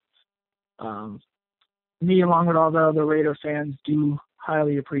every year. Me, along with all the other Raider fans, do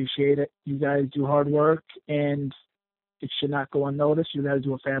highly appreciate it. You guys do hard work, and it should not go unnoticed. You guys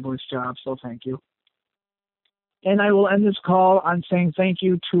do a fabulous job, so thank you. And I will end this call on saying thank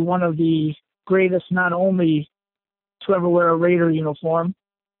you to one of the greatest, not only to ever wear a Raider uniform,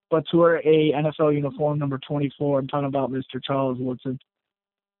 but to wear a NFL uniform, number 24. I'm talking about Mr. Charles Woodson.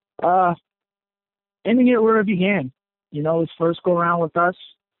 Ending it where it began. His first go-around with us,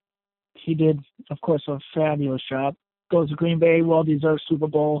 he did, of course, a fabulous job. Goes to Green Bay, well-deserved Super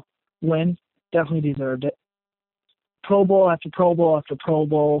Bowl win. Definitely deserved it. Pro Bowl after Pro Bowl after Pro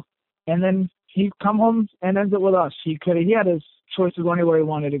Bowl. And then he come home and ends it with us. He had his choice to go anywhere he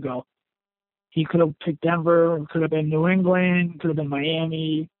wanted to go. He could have picked Denver, could have been New England, could have been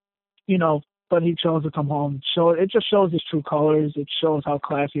Miami, but he chose to come home. So it just shows his true colors. It shows how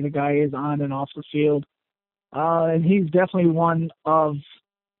classy the guy is on and off the field. And he's definitely one of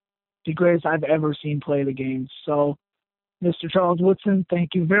the greatest I've ever seen play the game. So, Mr. Charles Woodson,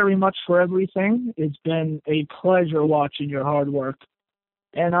 thank you very much for everything. It's been a pleasure watching your hard work.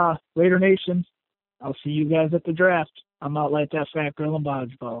 And Raider Nation, I'll see you guys at the draft. I'm out like that fat girl in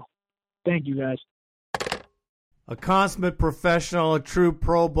Boswell. Thank you, guys. A consummate professional, a true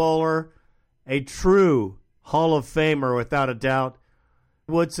Pro Bowler, a true Hall of Famer without a doubt.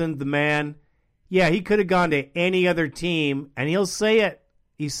 Woodson, the man. Yeah, he could have gone to any other team, and he'll say it.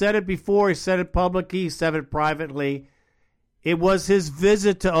 He said it before. He said it publicly. He said it privately. It was his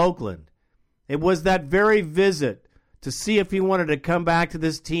visit to Oakland. It was that very visit to see if he wanted to come back to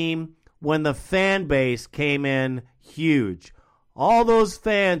this team when the fan base came in huge. All those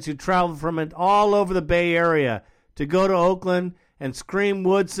fans who traveled from it all over the Bay Area to go to Oakland and scream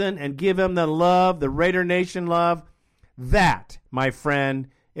Woodson and give him the love, the Raider Nation love. That, my friend,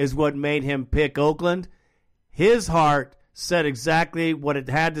 is what made him pick Oakland. His heart said exactly what it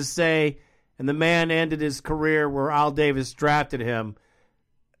had to say, and the man ended his career where Al Davis drafted him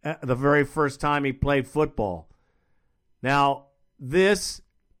the very first time he played football. Now, this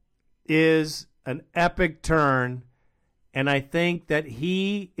is an epic turn, and I think that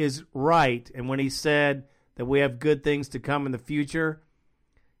he is right. And when he said that we have good things to come in the future,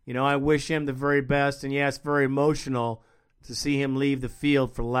 you know, I wish him the very best. And, yeah, it's very emotional to see him leave the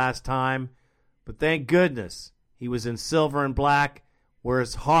field for the last time. But thank goodness he was in silver and black where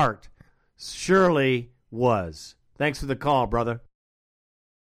his heart surely was. Thanks for the call, brother.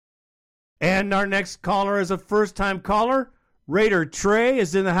 And our next caller is a first-time caller. Raider Trey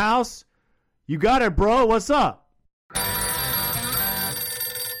is in the house. You got it, bro. What's up?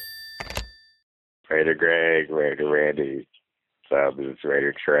 Raider Greg, Raider Randy. What's up? This is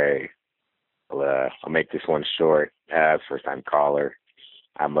Raider Trey. I'll make this one short. First-time caller.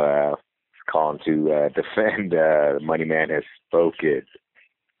 I'm calling to defend the Money Man has spoken.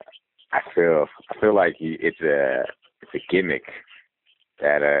 I feel like it's a gimmick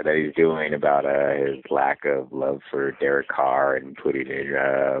that he's doing about his lack of love for Derek Carr and putting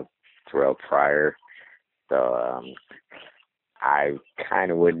in Terrell Pryor. So I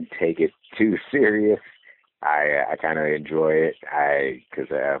kind of wouldn't take it too serious. I kind of enjoy it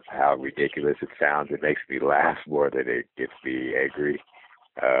because of how ridiculous it sounds. It makes me laugh more than it gets me angry.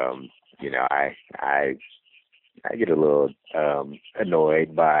 You know, I get a little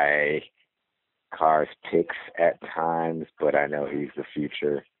annoyed by Carr's picks at times, but I know he's the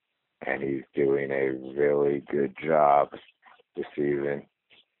future, and he's doing a really good job this season.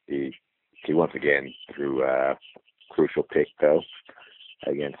 He once again threw a crucial pick, though,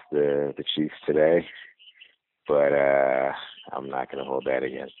 against the Chiefs today, but I'm not going to hold that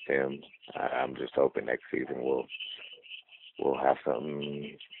against him. I'm just hoping next season we'll have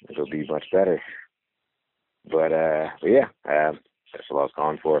something that'll be much better. But yeah, that's what I was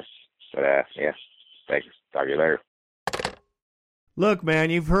calling for. But yeah, thanks. Talk to you later. Look, man,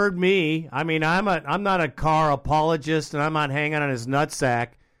 you've heard me. I mean, I'm not a Carr apologist, and I'm not hanging on his nutsack.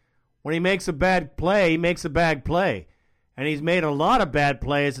 When he makes a bad play, he makes a bad play. And he's made a lot of bad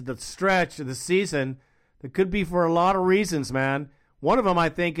plays at the stretch of the season that could be for a lot of reasons, man. One of them, I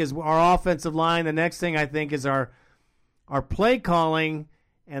think, is our offensive line. The next thing, I think, is our play calling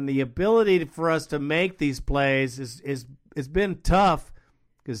and the ability for us to make these plays is been tough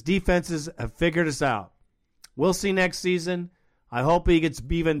because defenses have figured us out. We'll see next season. I hope he gets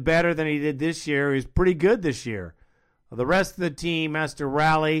even better than he did this year. He's pretty good this year. The rest of the team has to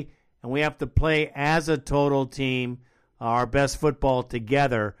rally, and we have to play as a total team our best football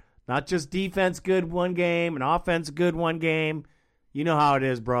together. Not just defense good one game and offense good one game. You know how it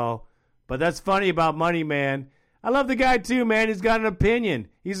is, bro. But that's funny about Money Man. I love the guy too, man. He's got an opinion.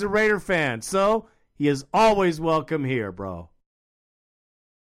 He's a Raider fan, so he is always welcome here, bro.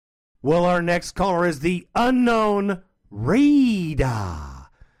 Well, our next caller is the unknown Raider.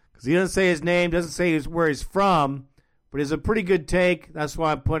 Because he doesn't say his name, doesn't say where he's from, but he's a pretty good take. That's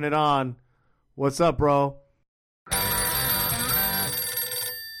why I'm putting it on. What's up, bro?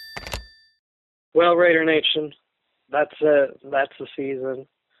 Well, Raider Nation, that's it. That's the season.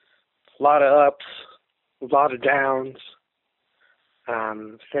 A lot of ups, a lot of downs.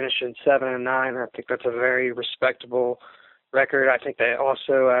 Finishing 7-9, I think that's a very respectable record. I think they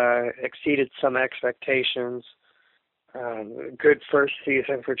also exceeded some expectations. Good first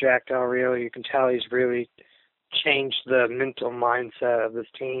season for Jack Del Rio. You can tell he's really changed the mental mindset of this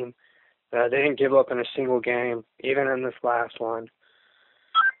team. They didn't give up in a single game, even in this last one.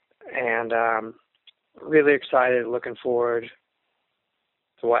 And really excited, looking forward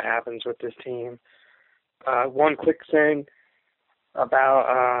to what happens with this team. One quick thing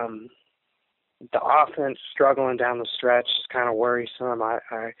about the offense struggling down the stretch is kind of worrisome.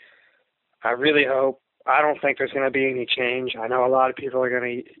 I really hope. I don't think there's going to be any change. I know a lot of people are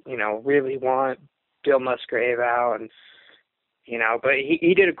going to, really want Bill Musgrave out, and but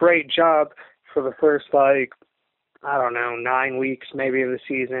he did a great job for the first 9 weeks maybe of the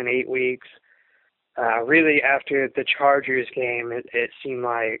season, 8 weeks. Really, after the Chargers game, it seemed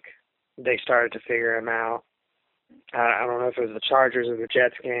like they started to figure him out. I don't know if it was the Chargers or the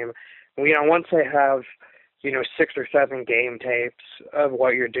Jets game. Once they have 6 or 7 game tapes of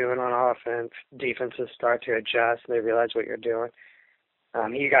what you're doing on offense, defenses start to adjust. They realize what you're doing.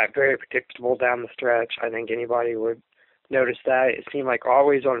 He got very predictable down the stretch. I think anybody would notice that. It seemed like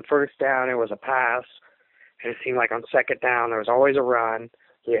always on first down it was a pass, and it seemed like on second down there was always a run.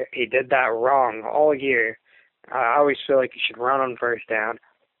 He did that wrong all year. I always feel like you should run on first down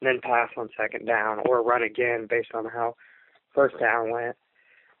and then pass on second down, or run again based on how first down went.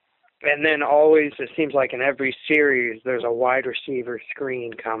 And then always, it seems like in every series, there's a wide receiver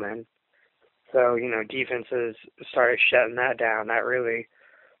screen coming. So, defenses started shutting that down. That really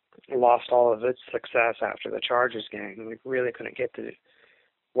lost all of its success after the Chargers game. We really couldn't get the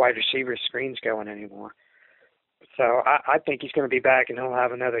wide receiver screens going anymore. So I think he's going to be back, and he'll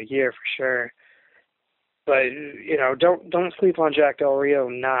have another year for sure. But, don't sleep on Jack Del Rio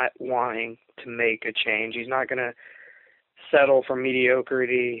not wanting to make a change. He's not going to settle for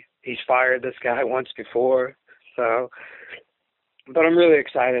mediocrity. He's fired this guy once before. But I'm really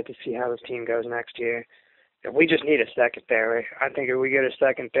excited to see how this team goes next year. We just need a secondary. I think if we get a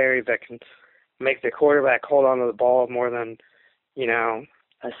secondary that can make the quarterback hold on to the ball more than,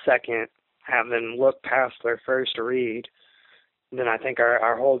 a second, have them look past their first read, then I think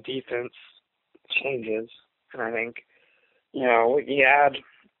our whole defense changes. And I think, you add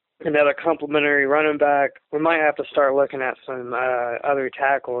another complimentary running back, we might have to start looking at some other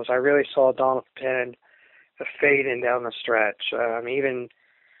tackles. I really saw Donald Penn fading down the stretch. Even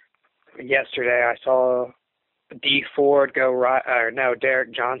yesterday I saw D Ford go right,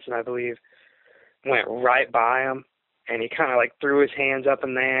 Derek Johnson, I believe, went right by him, and he kind of threw his hands up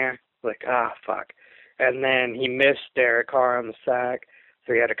in the air, fuck. And then he missed Derek Carr on the sack,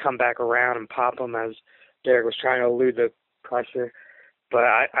 so he had to come back around and pop him as Derek was trying to elude the pressure. But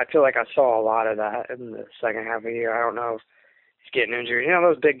I feel like I saw a lot of that in the second half of the year. I don't know if he's getting injured.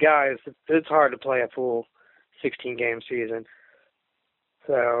 Those big guys, it's hard to play a full 16-game season.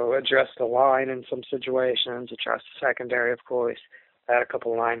 So address the line in some situations, address the secondary, of course, add a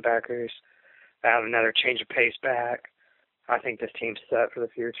couple of linebackers, add another change of pace back. I think this team's set for the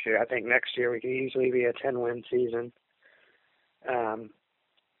future. I think next year we could easily be a 10-win season.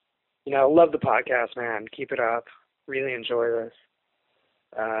 Love the podcast, man. Keep it up. Really enjoy this.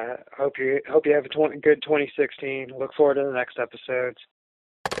 Hope you have a good 2016. Look forward to the next episodes.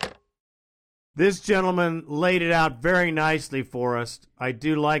 This gentleman laid it out very nicely for us. I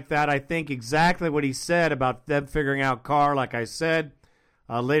do like that. I think exactly what he said about them figuring out Carr, like I said,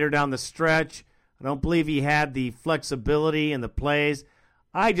 later down the stretch. I don't believe he had the flexibility in the plays.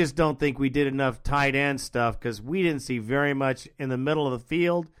 I just don't think we did enough tight end stuff because we didn't see very much in the middle of the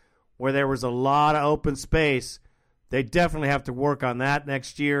field where there was a lot of open space. They definitely have to work on that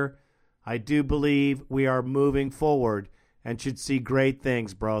next year. I do believe we are moving forward and should see great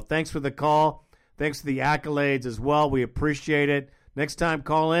things, bro. Thanks for the call. Thanks for the accolades as well. We appreciate it. Next time,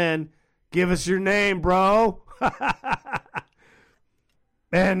 call in. Give us your name, bro.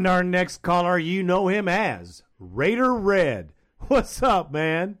 And our next caller, you know him as Raider Red. What's up,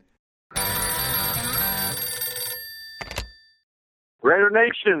 man? Raider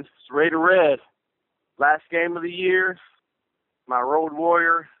Nation, it's Raider Red. Last game of the year. My Road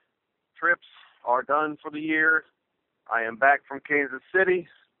Warrior trips are done for the year. I am back from Kansas City.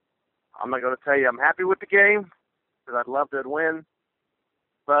 I'm not going to tell you I'm happy with the game because I'd love to win,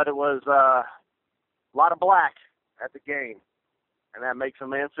 but it was a lot of black at the game, and that makes a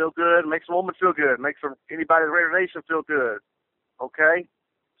man feel good, makes a woman feel good, makes anybody in the Raider Nation feel good. Okay,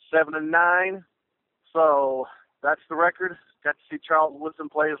 7-9. So that's the record. Got to see Charles Woodson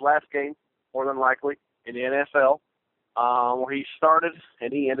play his last game, more than likely, in the NFL, where he started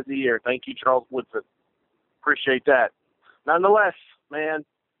and he ended the year. Thank you, Charles Woodson. Appreciate that. Nonetheless, man,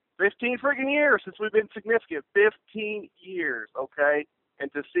 15 freaking years since we've been significant. 15 years, okay?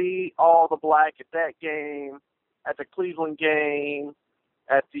 And to see all the black at that game, at the Cleveland game,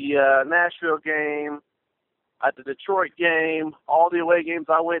 at the Nashville game, at the Detroit game, all the away games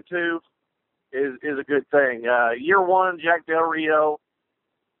I went to is a good thing. Year one, Jack Del Rio,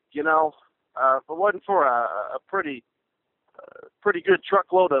 if it wasn't for a pretty good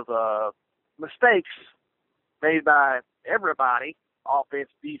truckload of mistakes made by everybody, offense,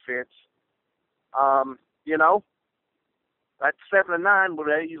 defense, You know, that 7-9 would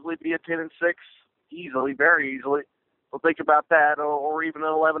easily be a 10-6, easily, very easily. We'll think about that, or even an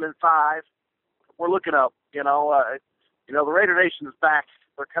 11-5. We're looking up. You know, the Raider Nation is back.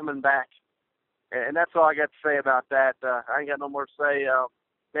 They're coming back, and that's all I got to say about that. I ain't got no more to say.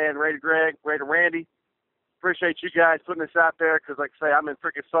 Man, Raider Greg, Raider Randy, appreciate you guys putting this out there because, like I say, I'm in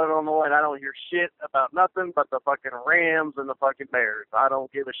freaking Southern Illinois and I don't hear shit about nothing but the fucking Rams and the fucking Bears. I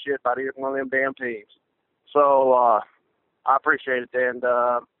don't give a shit about either one of them damn teams. So I appreciate it. And,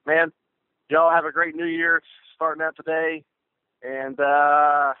 man, y'all have a great New Year. It's starting out today. And,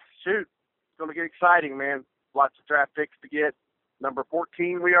 shoot, it's going to get exciting, man. Lots of draft picks to get. Number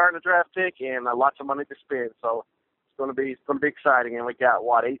 14 we are in the draft pick, and lots of money to spend. So it's going to be exciting. And we got,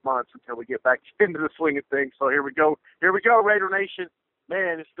 8 months until we get back into the swing of things. So here we go, Raider Nation.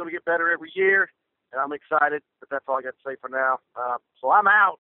 Man, it's going to get better every year, and I'm excited. But that's all I got to say for now. So I'm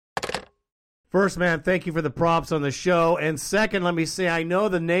out. First, man, thank you for the props on the show. And second, let me say, I know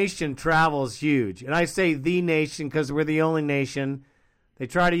the nation travels huge. And I say the nation because we're the only nation. They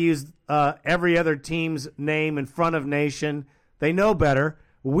try to use every other team's name in front of nation. They know better.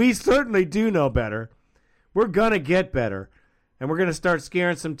 We certainly do know better. We're going to get better. And we're going to start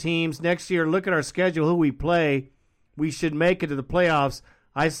scaring some teams. Next year, look at our schedule, who we play. We should make it to the playoffs.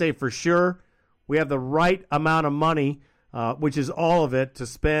 I say for sure. We have the right amount of money, which is all of it, to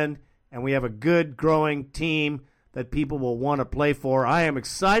spend. And we have a good, growing team that people will want to play for. I am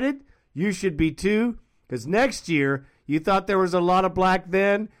excited. You should be too. Because next year, you thought there was a lot of black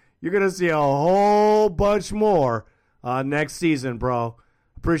then. You're going to see a whole bunch more next season, bro.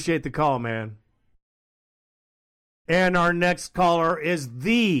 Appreciate the call, man. And our next caller is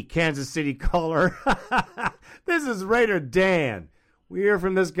the Kansas City caller. This is Raider Dan. We hear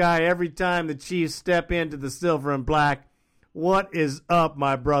from this guy every time the Chiefs step into the silver and black. What is up,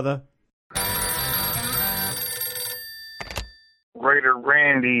 my brother? Raider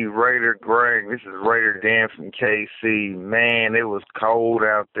Randy, Raider Greg, this is Raider Dan from KC. Man, it was cold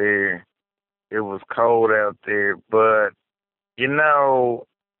out there. But, you know,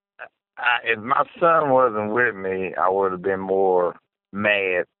 if my son wasn't with me, I would have been more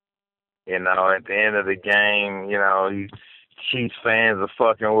mad. You know, at the end of the game, you know, Chiefs fans are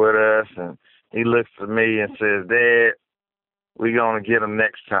fucking with us, and he looks at me and says, Dad, we're going to get them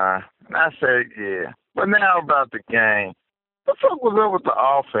next time. And I said, yeah. But now about the game. What the fuck was up with the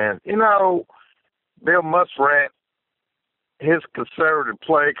offense? You know, Bill Muskrat, his conservative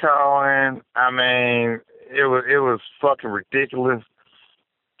play calling, I mean, it was fucking ridiculous.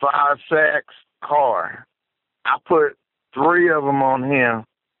 5 sacks, hard. I put 3 of them on him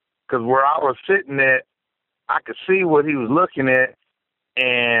because where I was sitting at, I could see what he was looking at,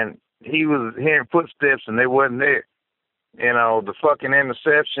 and he was hearing footsteps, and they wasn't there. You know, the fucking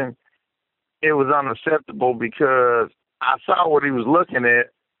interception, it was unacceptable because I saw what he was looking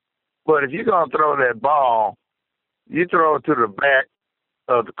at, but if you're going to throw that ball, you throw it to the back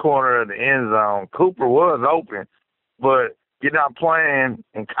of the corner of the end zone. Cooper was open, but you're not playing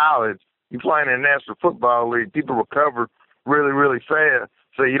in college. You're playing in the National Football League. People recover really, really fast,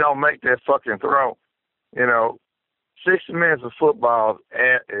 so you don't make that fucking throw. You know, 60 minutes of football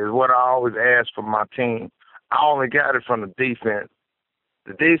is what I always ask for my team. I only got it from the defense.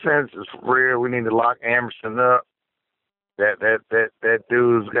 The defense is real. We need to lock Emerson up. That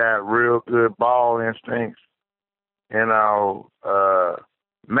dude's got real good ball instincts. You know,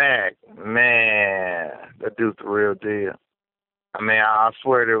 Mac, man, that dude's the real deal. I mean, I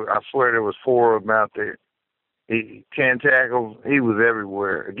swear there was 4 of them out there. 10 tackles. He was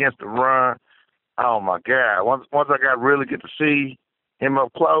everywhere against the run. Oh my God! Once I got really get to see him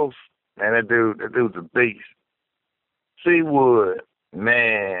up close, man, that dude's a beast. Seawood,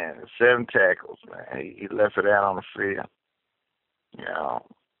 man, 7 tackles, man. He left it out on the field. You know,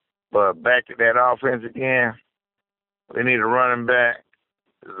 but back to that offense again. We need a running back.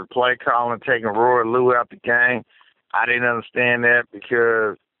 The play calling taking Roy Lou out the game. I didn't understand that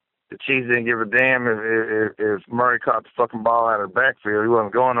because the Chiefs didn't give a damn if Murray caught the fucking ball out of the backfield. He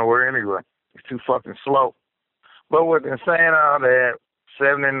wasn't going nowhere anyway. He's too fucking slow. But with them saying all that,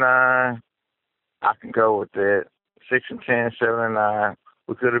 7-9, I can go with that. 6-10, 7-9.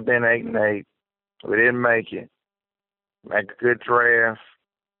 We could have been 8-8. We didn't make it. Make a good draft.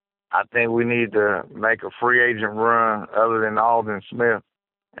 I think we need to make a free agent run other than Aldon Smith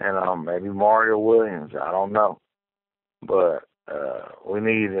and maybe Mario Williams. I don't know. But we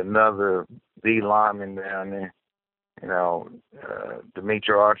need another D lineman down there. You know,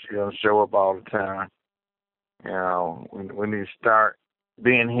 Demetri Archie doesn't show up all the time. You know, we need to start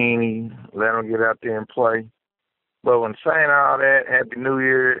being Heaney, let him get out there and play. But when saying all that, Happy New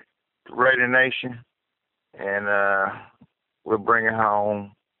Year Raider Nation, and we'll bring it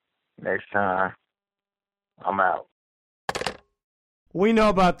home next time. I'm out. We know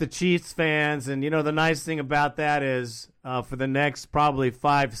about the Chiefs fans, and, the nice thing about that is for the next probably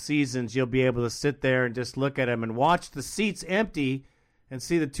 5 seasons, you'll be able to sit there and just look at them and watch the seats empty and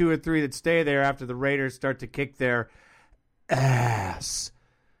see the 2 or 3 that stay there after the Raiders start to kick their ass.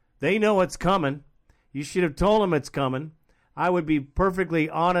 They know it's coming. You should have told them it's coming. I would be perfectly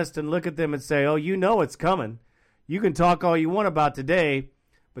honest and look at them and say, oh, you know it's coming. You can talk all you want about today,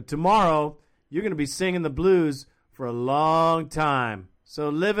 but tomorrow you're going to be singing the blues for a long time. So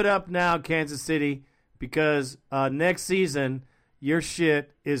live it up now, Kansas City, because next season your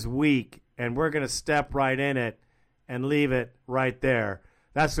shit is weak, and we're going to step right in it and leave it right there.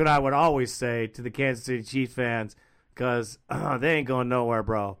 That's what I would always say to the Kansas City Chiefs fans, because they ain't going nowhere,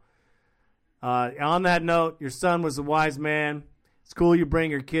 bro. On that note, your son was a wise man. It's cool you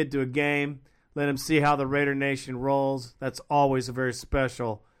bring your kid to a game. Let him see how the Raider Nation rolls. That's always very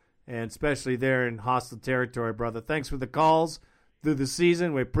special, and especially there in hostile territory, brother. Thanks for the calls through the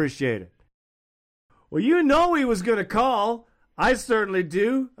season. We appreciate it. Well, you know he was going to call. I certainly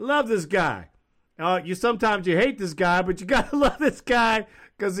do. I love this guy. Sometimes you hate this guy, but you got to love this guy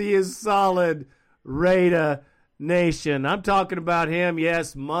because he is solid Raider Nation. I'm talking about him.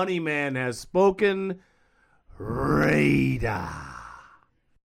 Yes, Money Man has spoken. Raider.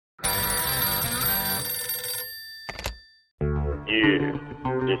 Yeah,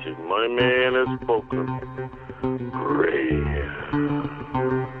 this is Money Man has spoken. Raider.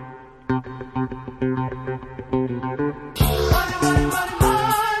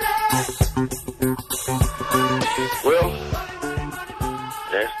 Well,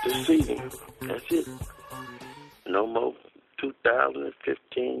 that's the season. That's it. No more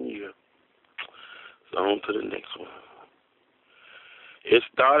 2015 year. So on to the next one. It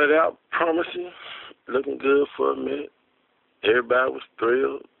started out promising, looking good for a minute. Everybody was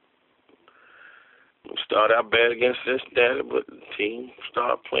thrilled. We started out bad against Cincinnati, but the team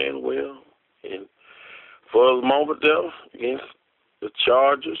started playing well. And for a moment there, against the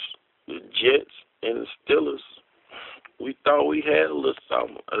Chargers, the Jets, and the Steelers, we thought we had a little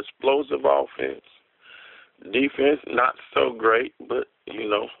something, explosive offense. Defense, not so great, but,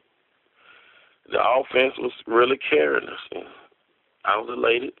 the offense was really carrying us. And I was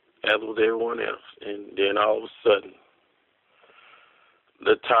elated, as was everyone else. And then all of a sudden,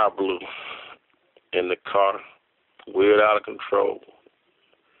 the tire blew, and the car wheeled out of control.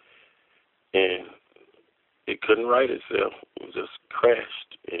 And it couldn't right itself. It just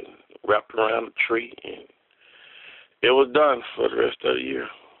crashed and wrapped around a tree, and it was done for the rest of the year.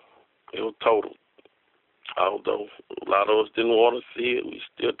 It was totaled. Although a lot of us didn't want to see it, we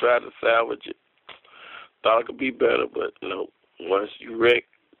still tried to salvage it. Thought it could be better, but once you wreck,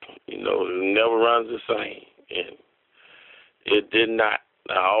 it never runs the same. And it did not.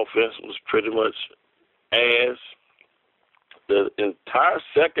 Our offense was pretty much ass. The entire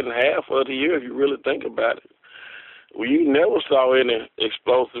second half of the year, if you really think about it, we never saw any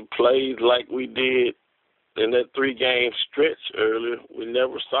explosive plays like we did in that 3-game stretch earlier. We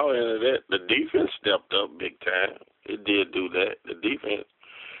never saw any of that. The defense stepped up big time. It did do that. The defense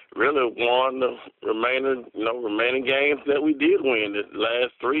really won the remaining games that we did win, the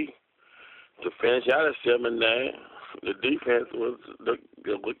last 3, to finish out at 7-9. The defense was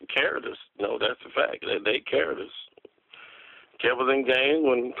carried us. That's a fact. They carried us. Kept us in game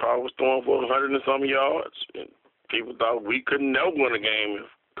when Carr was throwing for 100 and some yards, and people thought we couldn't never win a game if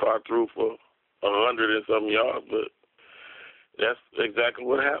Carr threw for 100 and some yards, but that's exactly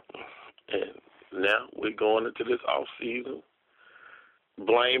what happened. And now we're going into this off season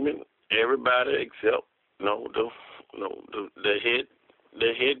blaming everybody except the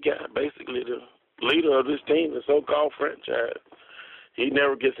head guy, basically the leader of this team, the so-called franchise. He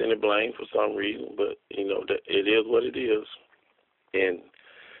never gets any blame for some reason, but that it is what it is. And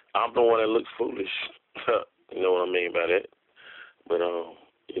I'm the one that looks foolish. You know what I mean by that. But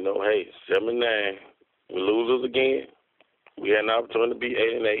hey, 7-9, we losers again. We had an opportunity to be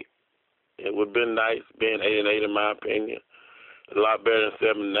 8-8. It would have been nice being 8-8 in my opinion. A lot better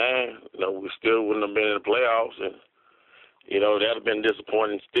than 7-9. We still wouldn't have been in the playoffs, and that'd have been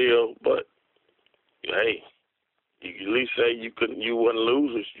disappointing still. But hey, you can at least say you weren't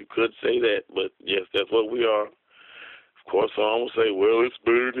losers. You could say that, but yes, that's what we are. Of course, some will say, well, it's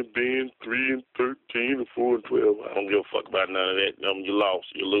better than being 3-13 or 4-12. I don't give a fuck about none of that. You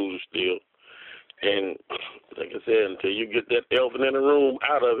lost. You're loser still. And like I said, until you get that elephant in the room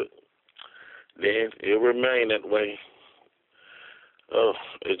out of it, then it'll remain that way. Oh,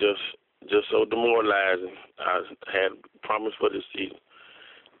 it's just so demoralizing. I had promised for this season.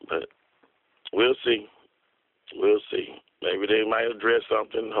 But We'll see. We'll see. Maybe they might address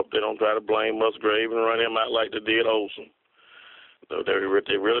something. Hope they don't try to blame Musgrave and run him out like they did Olsen. So they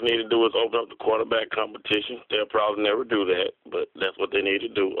really need to do is open up the quarterback competition. They'll probably never do that, but that's what they need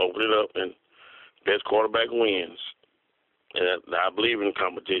to do. Open it up, and best quarterback wins. And I believe in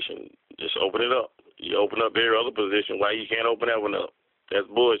competition. Just open it up. You open up every other position. Why you can't open that one up? That's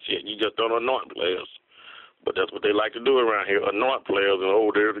bullshit. You just don't anoint players. But that's what they like to do around here, anoint players, and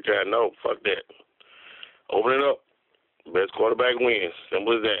they're the kind, no, fuck that. Open it up. Best quarterback wins.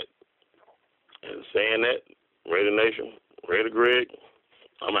 Simple as that. And saying that, Raider Nation, Raider Greg,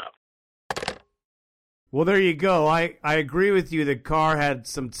 I'm out. Well, there you go. I agree with you that Carr had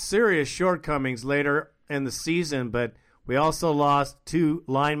some serious shortcomings later in the season, but we also lost 2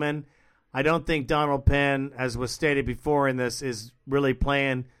 linemen. I don't think Donald Penn, as was stated before in this, is really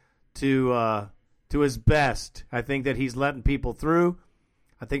playing to his best. I think that he's letting people through.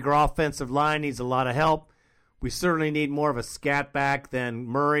 I think our offensive line needs a lot of help. We certainly need more of a scat back than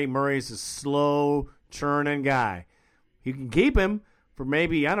Murray. Murray's a slow, churning guy. You can keep him for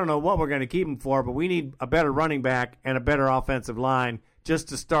maybe, I don't know what we're going to keep him for, but we need a better running back and a better offensive line just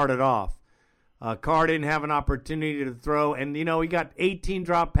to start it off. Carr didn't have an opportunity to throw, and, he got 18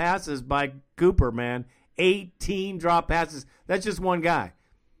 drop passes by Cooper, man. 18 drop passes. That's just one guy.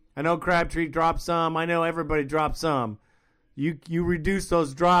 I know Crabtree dropped some. I know everybody dropped some. You reduce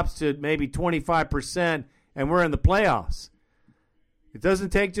those drops to maybe 25%, and we're in the playoffs. It doesn't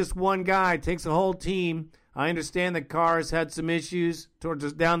take just one guy. It takes a whole team. I understand that Carr has had some issues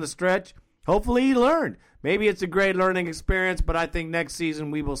down the stretch. Hopefully he learned. Maybe it's a great learning experience, but I think next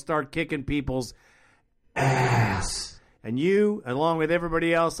season we will start kicking people's ass. And you, along with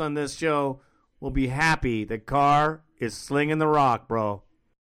everybody else on this show, will be happy that Carr is slinging the rock, bro.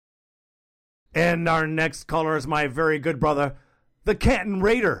 And our next caller is my very good brother, the Canton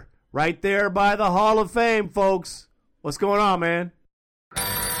Raider, right there by the Hall of Fame, folks. What's going on, man?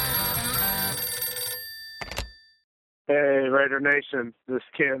 Hey, Raider Nation. This is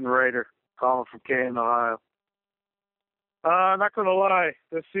Canton Raider, calling from Canton, Ohio. Not going to lie,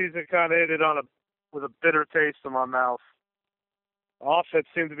 this season kind of ended with a bitter taste in my mouth. Offense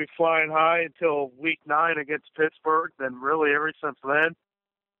seemed to be flying high until week 9 against Pittsburgh. Then really ever since then,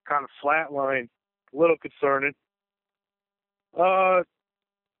 kind of flatlined. A little concerning. I'm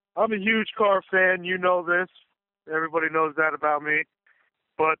a huge Carr fan. You know this. Everybody knows that about me.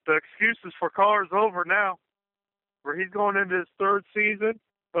 But the excuses for Carr is over now. Where he's going into his 3rd season,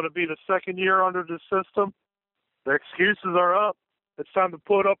 going to be the 2nd year under the system. The excuses are up. It's time to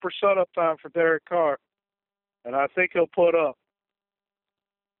put up or shut up time for Derek Carr. And I think he'll put up.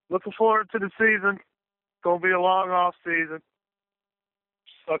 Looking forward to the season. It's going to be a long off season.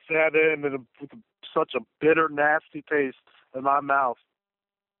 Sucks to have to end with such a bitter, nasty taste in my mouth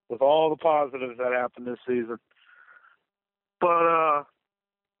with all the positives that happened this season. But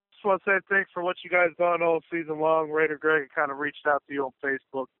just want to say thanks for what you guys done all season long. Raider Greg kind of reached out to you on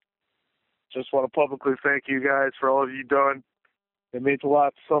Facebook. Just want to publicly thank you guys for all you done. It means a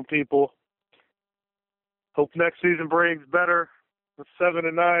lot to some people. Hope next season brings better with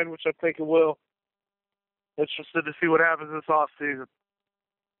 7-9, which I think it will. Interested to see what happens this off season.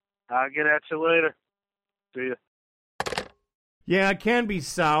 I'll get at you later. See ya. Yeah, it can be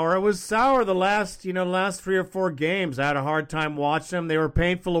sour. It was sour the last 3 or 4 games. I had a hard time watching them. They were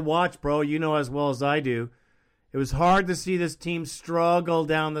painful to watch, bro. You know as well as I do. It was hard to see this team struggle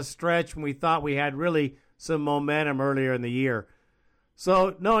down the stretch when we thought we had really some momentum earlier in the year.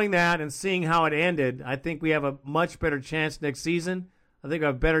 So knowing that and seeing how it ended, I think we have a much better chance next season. I think we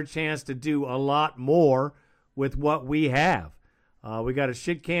have a better chance to do a lot more with what we have. We got to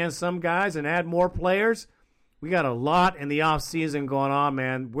shit can some guys and add more players. We got a lot in the offseason going on,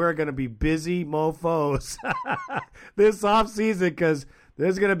 man. We're going to be busy mofos this offseason because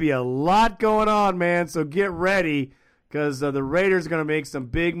there's going to be a lot going on, man. So get ready because the Raiders are going to make some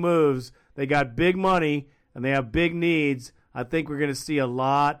big moves. They got big money and they have big needs. I think we're going to see a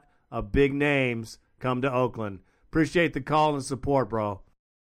lot of big names come to Oakland. Appreciate the call and support, bro.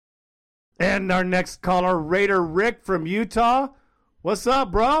 And our next caller, Raider Rick from Utah. What's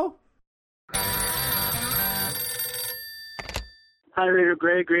up, bro? Hi, Raider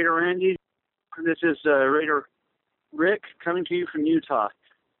Greg, Raider Randy. This is Raider Rick coming to you from Utah.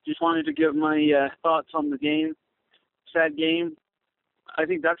 Just wanted to give my thoughts on the game. Sad game. I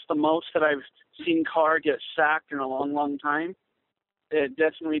think that's the most that I've seen Carr get sacked in a long, long time. It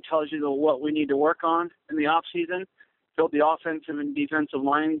definitely tells you what we need to work on in the offseason. Build the offensive and defensive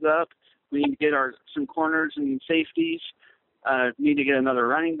lines up. We need to get some corners and safeties. Need to get another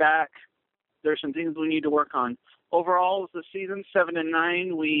running back. There's some things we need to work on. Overall, the season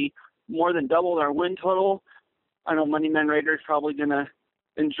 7-9, we more than doubled our win total. I know Moneyman Raider's probably going to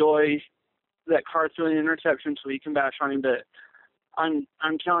enjoy that Carr throwing an interception so he can bash on him, but I'm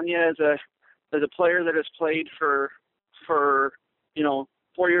telling you, as a player that has played for 4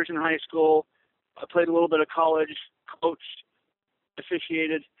 years in high school, I played a little bit of college, coached,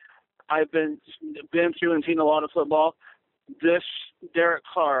 officiated. I've been through and seen a lot of football. This Derek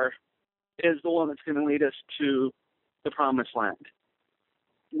Carr is the one that's going to lead us to the promised land.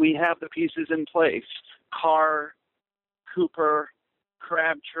 We have the pieces in place. Carr, Cooper,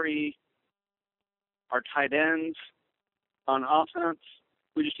 Crabtree, our tight ends on offense.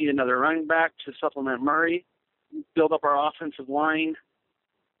 We just need another running back to supplement Murray, build up our offensive line.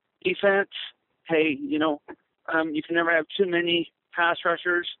 Defense, hey, you can never have too many pass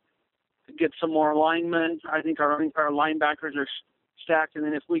rushers. Get some more linemen. I think our linebackers are stacked, and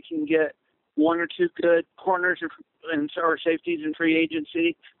then if we can get one or two good corners or safeties in free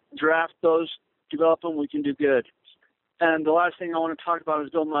agency, draft those, develop them, we can do good. And the last thing I want to talk about is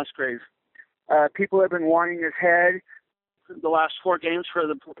Bill Musgrave. People have been wanting his head the last 4 games for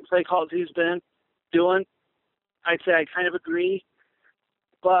the play calls he's been doing. I'd say I kind of agree,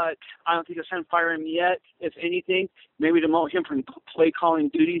 but I don't think it's time to fire him yet. If anything, maybe demote him from play calling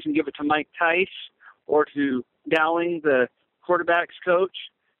duties and give it to Mike Tice or to Dowling, the quarterback's coach,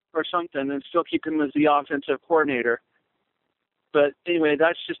 or something, and still keep him as the offensive coordinator. But anyway,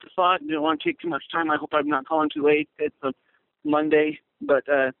 that's just a thought. I don't want to take too much time. I hope I'm not calling too late. It's a Monday, but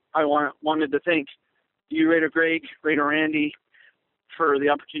I wanted to thank you, Raider Greg, Raider Randy, for the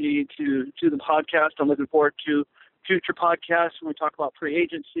opportunity to do the podcast. I'm looking forward to future podcasts when we talk about free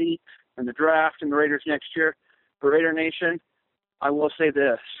agency and the draft and the Raiders next year. For Raider Nation, I will say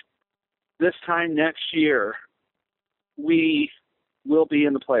this. This time next year, we will be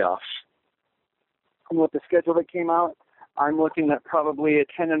in the playoffs. With the schedule that came out, I'm looking at probably a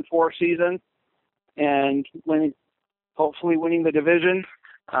 10-4 season, and hopefully winning the division.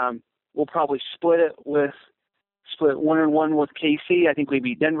 We'll probably split 1-1 with KC. I think we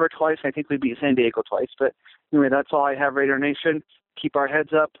beat Denver twice. I think we beat San Diego twice. But anyway, that's all I have, Raider Nation. Keep our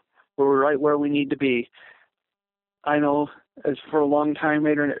heads up. We're right where we need to be. I know as for a long time,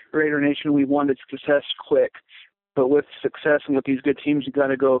 Raider Nation, we wanted success quick. But with success and with these good teams, you got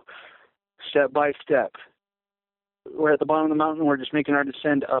to go step by step. We're at the bottom of the mountain. We're just making our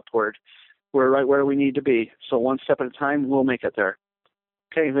descent upward. We're right where we need to be. So one step at a time, we'll make it there.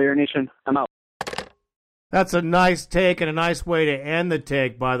 Okay, Raider Nation, I'm out. That's a nice take and a nice way to end the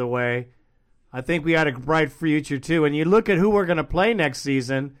take, by the way. I think we had a bright future, too. And you look at who we're going to play next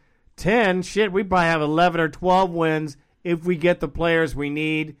season, 10, we probably have 11 or 12 wins if we get the players we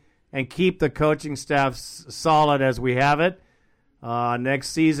need and keep the coaching staff solid as we have it. Next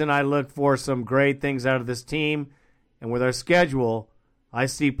season, I look for some great things out of this team. And with our schedule, I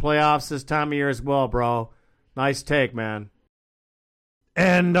see playoffs this time of year as well, bro. Nice take, man.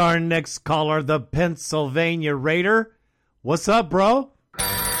 And our next caller, the Pennsylvania Raider. What's up, bro?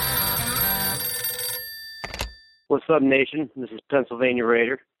 What's up, nation? This is Pennsylvania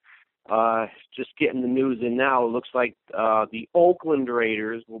Raider. Just getting the news in now. It looks like the Oakland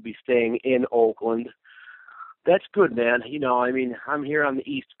Raiders will be staying in Oakland. That's good, man. I'm here on the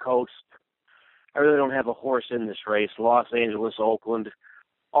East Coast. I really don't have a horse in this race. Los Angeles, Oakland,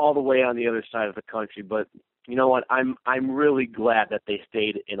 all the way on the other side of the country. But you know what? I'm really glad that they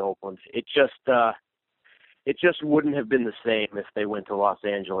stayed in Oakland. It just wouldn't have been the same if they went to Los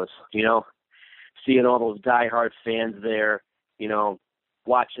Angeles. Seeing all those diehard fans there,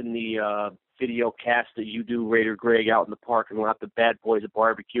 watching the video cast that you do, Raider Greg, out in the parking lot, the Bad Boys of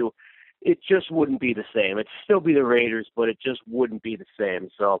Barbecue. It just wouldn't be the same. It'd still be the Raiders, but it just wouldn't be the same.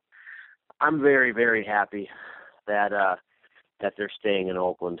 So I'm very, very happy that they're staying in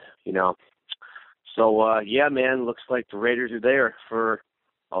Oakland. So yeah, man, looks like the Raiders are there for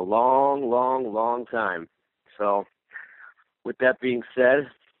a long, long, long time. So with that being said,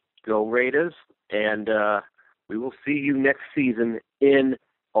 go Raiders, and we will see you next season in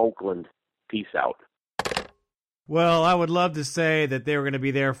Oakland. Peace out. Well, I would love to say that they were going to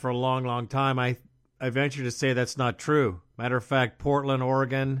be there for a long, long time. I venture to say that's not true. Matter of fact, Portland,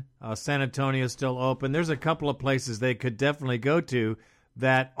 Oregon, San Antonio is still open. There's a couple of places they could definitely go to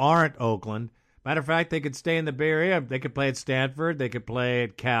that aren't Oakland. Matter of fact, they could stay in the Bay Area. They could play at Stanford. They could play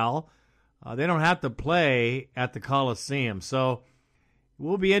at Cal. They don't have to play at the Coliseum. So it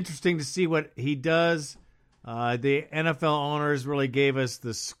will be interesting to see what he does. The NFL owners really gave us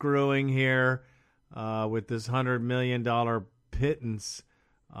the screwing here with this $100 million pittance.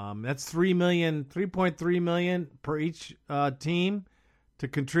 That's $3.3 million per each team to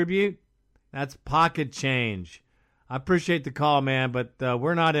contribute. That's pocket change. I appreciate the call, man, but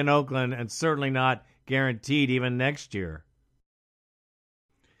we're not in Oakland and certainly not guaranteed even next year.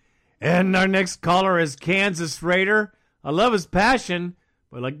 And our next caller is Kansas Raider. I love his passion,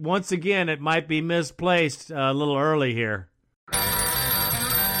 but like once again, it might be misplaced a little early here.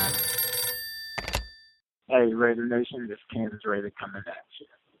 Hey, Raider Nation, this is Kansas Raider coming at you.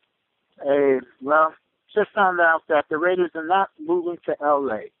 Hey, well, just found out that the Raiders are not moving to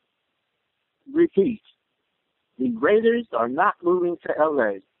L.A. Repeat, the Raiders are not moving to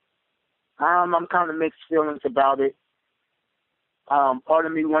L.A. I'm kind of mixed feelings about it. Part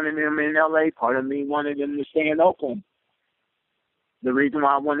of me wanted them in L.A., part of me wanted them to stay in Oakland. The reason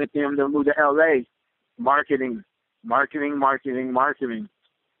why I wanted them to move to L.A., marketing.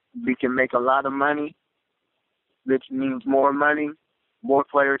 We can make a lot of money, which means more money. More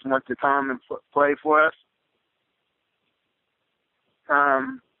players want to come and play for us.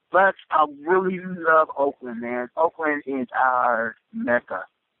 But I really love Oakland, man. Oakland is our mecca.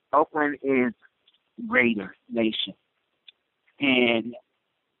 Oakland is Raider Nation. And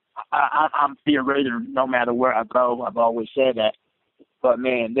I'm a Raider no matter where I go. I've always said that. But,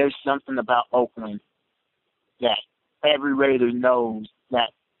 man, there's something about Oakland that every Raider knows, that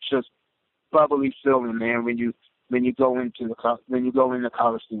just bubbly feeling, man, when you go into the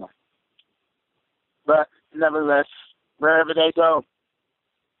Coliseum. But nevertheless, wherever they go,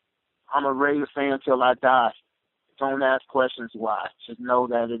 I'm a Raider fan till I die. Don't ask questions why. Just know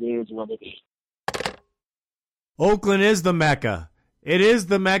that it is what it is. Oakland is the Mecca. It is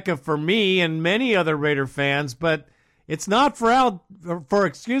the Mecca for me and many other Raider fans, but it's not for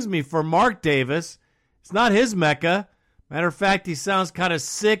Mark Davis. It's not his Mecca. Matter of fact, he sounds kind of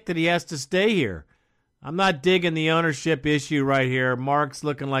sick that he has to stay here. I'm not digging the ownership issue right here. Mark's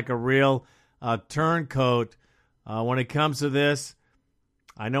looking like a real turncoat when it comes to this.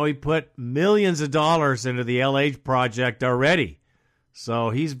 I know he put millions of dollars into the LH project already, so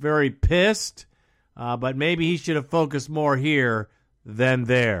he's very pissed, but maybe he should have focused more here than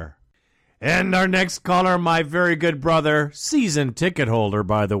there. And our next caller, my very good brother, season ticket holder,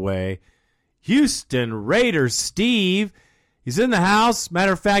 by the way, Houston Raiders Steve. He's in the house.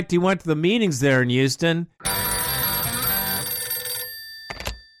 Matter of fact, he went to the meetings there in Houston.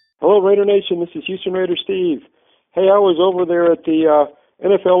 Hello, Raider Nation. This is Houston Raider Steve. Hey, I was over there at the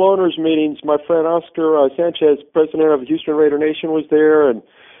NFL owners meetings. My friend Oscar Sanchez, president of Houston Raider Nation, was there, and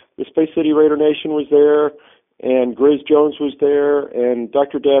the Space City Raider Nation was there, and Grizz Jones was there, and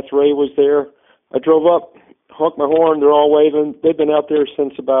Dr. Death Ray was there. I drove up, honked my horn. They're all waving. They've been out there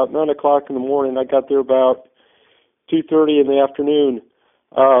since about 9 o'clock in the morning. I got there about 2:30 in the afternoon.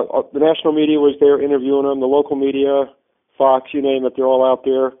 The national media was there interviewing them, the local media, Fox, you name it, they're all out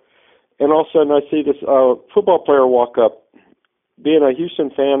there. And all of a sudden I see this football player walk up. Being a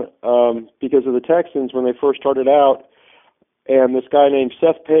Houston fan, because of the Texans when they first started out, and this guy named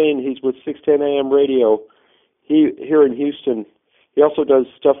Seth Payne, he's with 610 AM radio here in Houston. He also does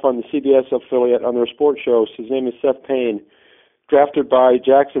stuff on the CBS affiliate on their sports shows. His name is Seth Payne, drafted by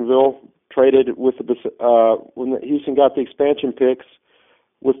Jacksonville, traded with when Houston got the expansion picks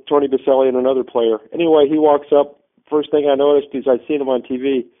with Tony Baselli and another player. Anyway, he walks up. First thing I noticed is I'd seen him on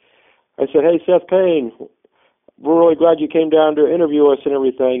TV. I said, "Hey, Seth Payne, we're really glad you came down to interview us and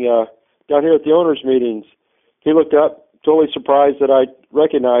everything down here at the owners' meetings." He looked up, totally surprised that I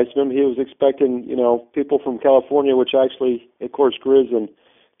recognized him. He was expecting, people from California, which actually, of course, Grizz and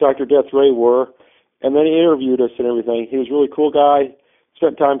Dr. Death Ray were. And then he interviewed us and everything. He was a really cool guy,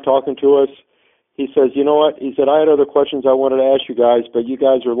 spent time talking to us. He says, "You know what?" He said, "I had other questions I wanted to ask you guys, but you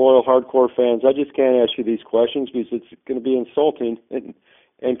guys are loyal, hardcore fans. I just can't ask you these questions because it's going to be insulting and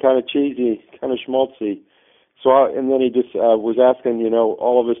kind of cheesy, kind of schmaltzy." And then he just was asking,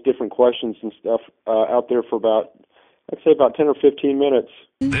 all of us different questions and stuff out there for about 10 or 15 minutes.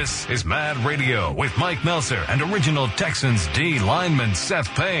 This is Mad Radio with Mike Melser and original Texans D lineman Seth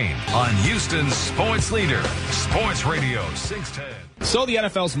Payne on Houston's sports leader, Sports Radio 610. So the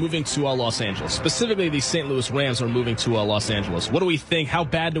NFL's moving to Los Angeles. Specifically, the St. Louis Rams are moving to Los Angeles. What do we think? How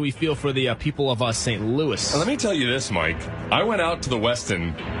bad do we feel for the people of St. Louis? Let me tell you this, Mike. I went out to the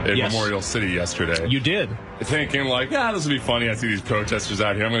Westin in Memorial City yesterday. You did? Thinking this will be funny. I see these protesters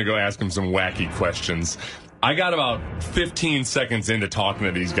out here. I'm going to go ask them some wacky questions. I got about 15 seconds into talking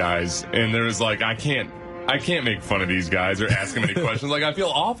to these guys, and there was I can't make fun of these guys or ask them any questions. I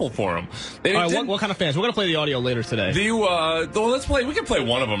feel awful for them. All right, what kind of fans? We're going to play the audio later today. Let's play. We can play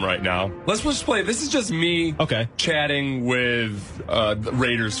one of them right now. Let's just play. This is just me chatting with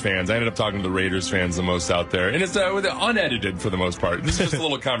Raiders fans. I ended up talking to the Raiders fans the most out there, and it's unedited for the most part. This is just a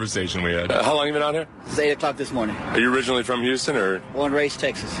little conversation we had. How long have you been out here? It's 8 o'clock this morning. Are you originally from Houston or? Born and raised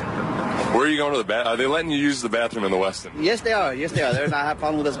Texas. Where are you going to the bath? Are they letting you use the bathroom in the Westin? Yes, they are. Yes, they are. They're not have a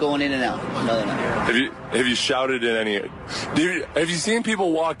problem with us going in and out. No, they're not. Have you shouted at any? Have you seen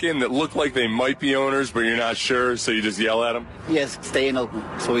people walk in that look like they might be owners, but you're not sure, so you just yell at them? Yes, stay in Oakland.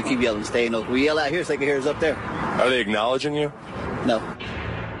 So we keep yelling, stay in Oakland. We yell out here so they can hear us up there. Are they acknowledging you? No.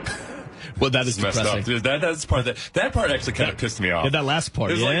 Well, that is messed depressing. up. Dude, that's part that part actually kind of pissed me off. Yeah, that last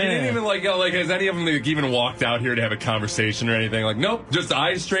part. It's Yeah. like you didn't even like has any of them even walked out here to have a conversation or anything? Like, nope, just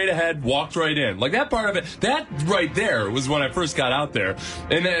eyes straight ahead, walked right in. Like that part of it, that right there was when I first got out there,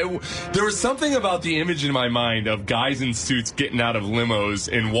 and there was something about the image in my mind of guys in suits getting out of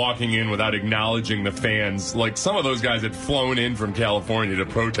limos and walking in without acknowledging the fans. Like some of those guys had flown in from California to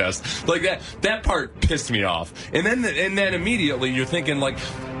protest. Like that part pissed me off. And then immediately you're thinking like,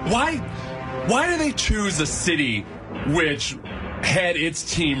 why do they choose a city which had its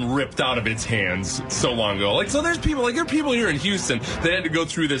team ripped out of its hands so long ago? Like, so there are people here in Houston that had to go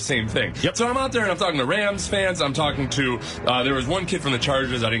through this same thing. Yep. So I'm out there and I'm talking to Rams fans. I'm talking to, there was one kid from the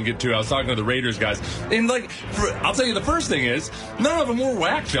Chargers I didn't get to. I was talking to the Raiders guys. And I'll tell you the first thing is, none of them were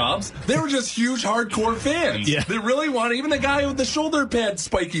whack jobs. They were just huge hardcore fans. Yeah. They really wanted, even the guy with the shoulder pad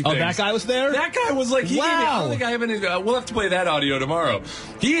spiky things. Oh, that guy was there? That guy was like, wow. I don't think I have any, we'll have to play that audio tomorrow.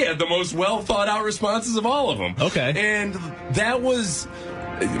 He had the most well thought out responses of all of them. Okay. And that was,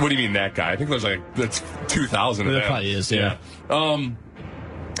 what do you mean that guy? I think there's that's 2,000 of There them. probably is, yeah. And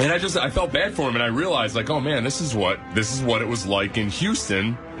I felt bad for him, and I realized, like, oh man, this is what it was like in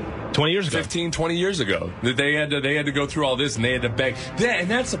Houston 20 years ago. 15, 20 years ago. That they had to go through all this, and they had to beg. And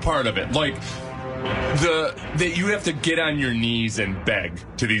that's a part of it. Like, that you have to get on your knees and beg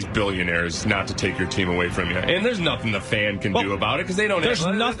to these billionaires not to take your team away from you. And there's nothing the fan can do about it because they don't. There's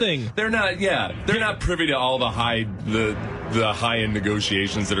nothing. They're not. Yeah, they're not privy to all the high-end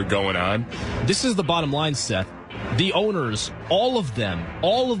negotiations that are going on. This is the bottom line, Seth. The owners, all of them,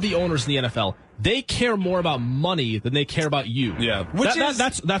 all of the owners in the NFL, they care more about money than they care about you. Yeah,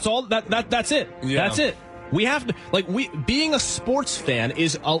 that's all. That's it. Yeah. That's it. We have to being a sports fan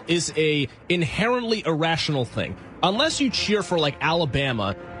is a inherently irrational thing. Unless you cheer for like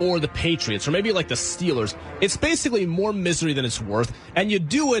Alabama or the Patriots or maybe like the Steelers, it's basically more misery than it's worth, and you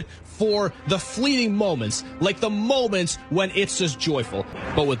do it for the fleeting moments, like the moments when it's just joyful.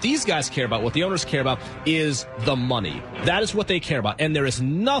 But what these guys care about, what the owners care about, is the money. That is what they care about, and there is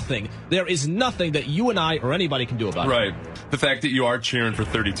nothing that you and I or anybody can do about it. Right. The fact that you are cheering for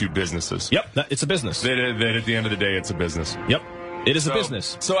 32 businesses. Yep, it's a business. That at the end of the day, it's a business. Yep. It is a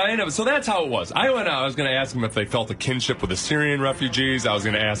business. So that's how it was. I went out. I was going to ask them if they felt a kinship with the Syrian refugees. I was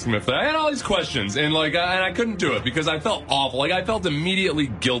going to ask them if I had all these questions, and I couldn't do it because I felt awful. Like I felt immediately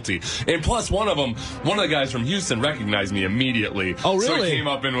guilty. And plus, one of the guys from Houston recognized me immediately. Oh, really? So he came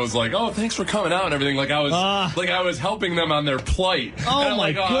up and was like, "Oh, thanks for coming out and everything." Like I was helping them on their plight. Oh, and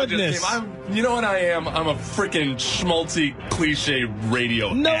my goodness! You know what I am? I'm a freaking schmaltzy cliche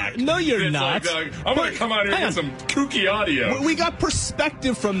radio act. No, you're not. I'm going to come out here and get some kooky audio. We got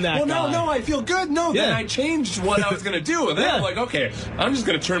perspective from that guy. No, I feel good. Then I changed what I was going to do. And then I'm like, okay, I'm just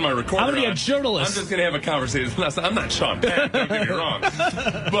going to turn my recorder on. I'm going to be a journalist. I'm just going to have a conversation. I'm not Sean Penn, don't get me wrong.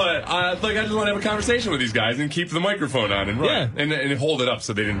 But I just want to have a conversation with these guys and keep the microphone on and run. And hold it up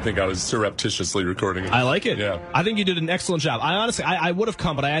so they didn't think I was surreptitiously recording it. I like it. Yeah. I think you did an excellent job. I would have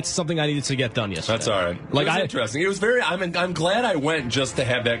come, but I had something I needed to get done yesterday. That's all right. It was interesting. It was very. I'm glad I went just to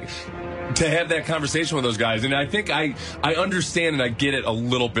have that conversation with those guys, and I think I understand and I get it a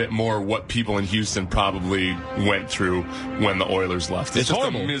little bit more what people in Houston probably went through when the Oilers left. It's just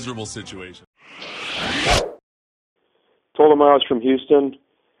horrible. A miserable situation. Told him I was from Houston.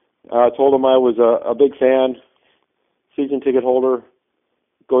 Told him I was a big fan, season ticket holder,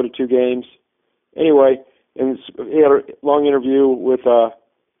 go to 2 games. Anyway, and he had a long interview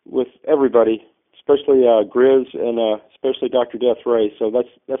with everybody, especially Grizz and especially Dr. Death Ray. So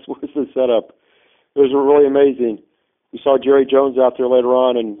that's what was the setup. It was really amazing. We saw Jerry Jones out there later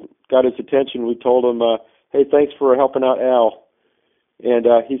on and got his attention. We told him, hey, thanks for helping out Al. And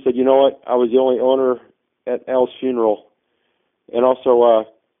he said, you know what? I was the only owner at Al's funeral. And also,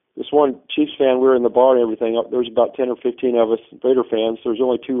 this one Chiefs fan, we were in the bar and everything. There was about 10 or 15 of us Raider fans. There was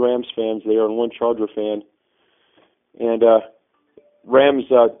only 2 Rams fans there and 1 Charger fan. And Rams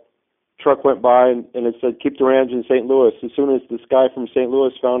truck went by and it said, keep the Rams in St. Louis. As soon as this guy from St.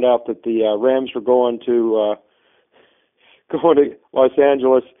 Louis found out that the Rams were going to Los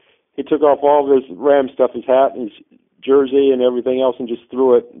Angeles, he took off all of his Ram stuff, his hat and his jersey and everything else, and just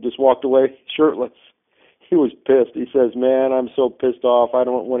threw it and just walked away shirtless. He was pissed. He says, man, I'm so pissed off. I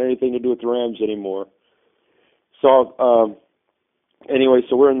don't want anything to do with the Rams anymore. So anyway,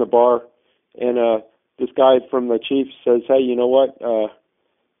 so we're in the bar, and this guy from the Chiefs says, hey, you know what?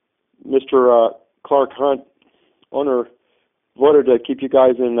 Mr. Clark Hunt, owner, voted to keep you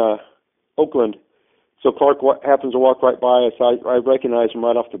guys in Oakland. So Clark happens to walk right by us. I recognized him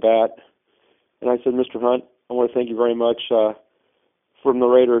right off the bat. And I said, Mr. Hunt, I want to thank you very much from the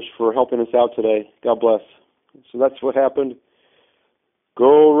Raiders for helping us out today. God bless. So that's what happened.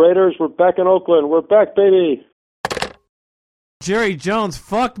 Go Raiders. We're back in Oakland. We're back, baby. Jerry Jones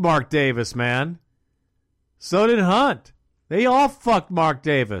fucked Mark Davis, man. So did Hunt. They all fucked Mark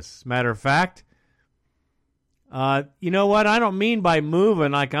Davis, matter of fact. You know what? I don't mean by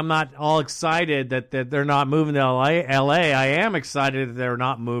moving, like I'm not all excited that they're not moving to LA. I am excited that they're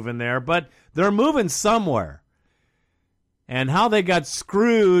not moving there, but they're moving somewhere. And how they got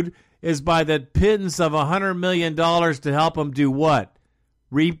screwed is by the pittance of $100 million to help them do what?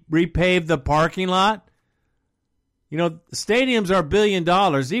 Repave the parking lot? You know, stadiums are $1 billion.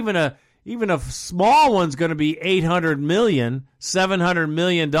 Even a small one's going to be $800 million, $700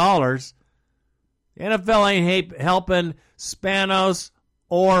 million. The NFL ain't helping Spanos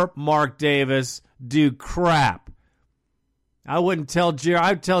or Mark Davis do crap. I'd tell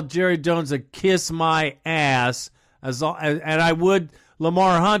Jerry Jones to kiss my ass, and I would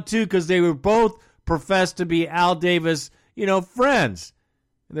Lamar Hunt too, because they were both professed to be Al Davis, friends.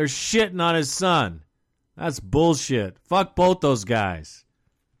 And they're shitting on his son. That's bullshit. Fuck both those guys.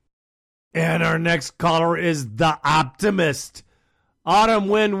 And our next caller is the Optimist, Autumn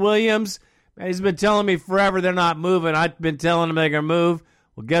Wynn Williams. Man, he's been telling me forever they're not moving. I've been telling him they're going to move.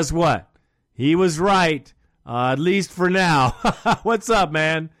 Well, guess what? He was right, at least for now. What's up,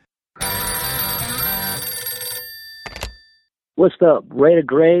 man? What's up? Raider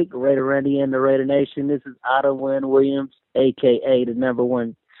Greg, Raider Randy, and the Raider Nation. This is Autumn Wynn Williams, a.k.a. the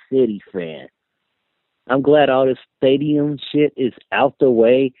 #1 City fan. I'm glad all this stadium shit is out the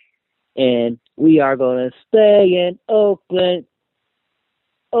way, and we are going to stay in Oakland.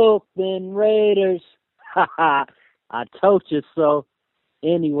 Oakland Raiders. I told you so.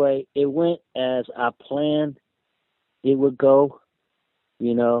 Anyway, it went as I planned it would go.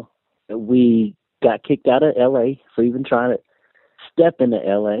 We got kicked out of L.A. for even trying to step into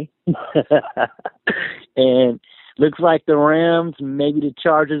L.A. And looks like the Rams, maybe the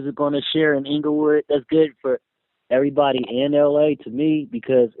Chargers are going to share in Inglewood. That's good for everybody in L.A. to me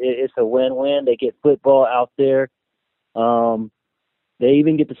because it's a win-win. They get football out there. They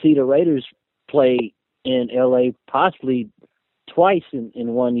even get to see the Raiders play in L.A. possibly twice in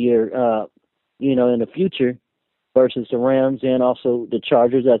 1 year, in the future versus the Rams and also the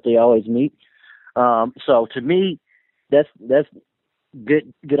Chargers that they always meet. So to me, that's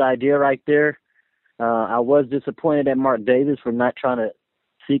good idea right there. I was disappointed at Mark Davis for not trying to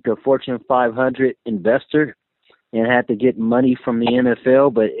seek a Fortune 500 investor and had to get money from the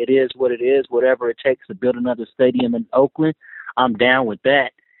NFL, but it is what it is. Whatever it takes to build another stadium in Oakland, I'm down with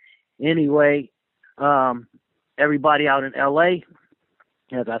that. Anyway, everybody out in L.A.,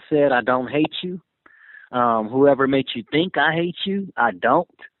 as I said, I don't hate you. Whoever makes you think I hate you, I don't.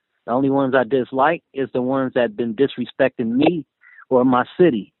 The only ones I dislike is the ones that have been disrespecting me or my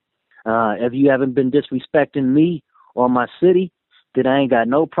city. If you haven't been disrespecting me or my city, then I ain't got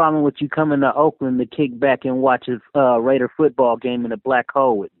no problem with you coming to Oakland to kick back and watch a Raider football game in a black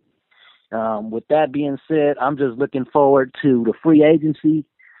hole with me. With that being said, I'm just looking forward to the free agency,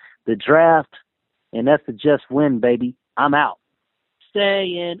 the draft, and that's a just win, baby. I'm out.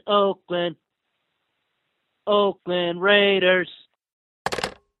 Stay in Oakland. Oakland Raiders.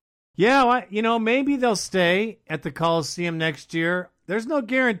 Yeah, maybe they'll stay at the Coliseum next year. There's no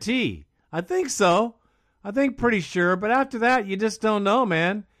guarantee. I think so. I think pretty sure. But after that, you just don't know,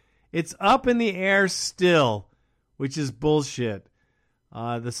 man. It's up in the air still, which is bullshit.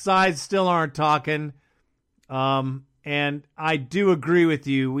 The sides still aren't talking. And I do agree with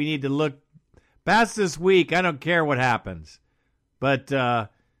you. We need to look past this week. I don't care what happens. But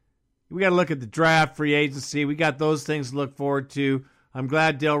we got to look at the draft, free agency. We got those things to look forward to. I'm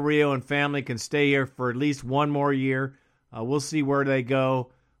glad Del Rio and family can stay here for at least one more year. We'll see where they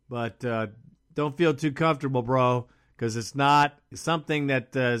go. But don't feel too comfortable, bro, because it's not something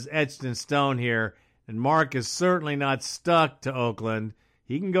that is etched in stone here. And Mark is certainly not stuck to Oakland.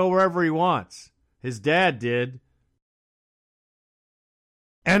 He can go wherever he wants. His dad did.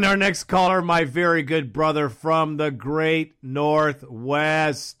 And our next caller, my very good brother from the great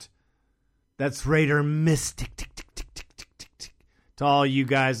Northwest. That's Raider Mystic. To all you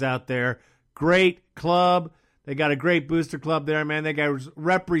guys out there. Great club. They got a great booster club there, man. That guy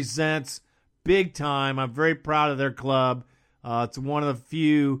represents big time. I'm very proud of their club. It's one of the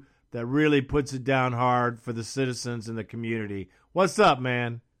few that really puts it down hard for the citizens in the community. What's up,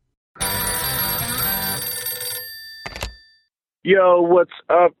 man? Yo, what's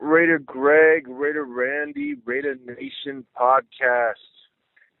up, Raider Greg, Raider Randy, Raider Nation podcast.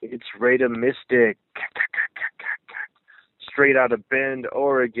 It's Raider Mystic, straight out of Bend,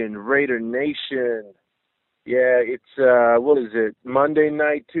 Oregon, Raider Nation. Yeah, it's, what is it, Monday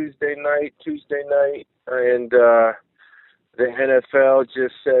night, Tuesday night, and the NFL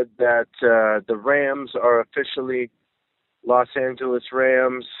just said that the Rams are officially Los Angeles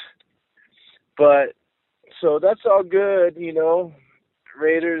Rams. But so that's all good, you know.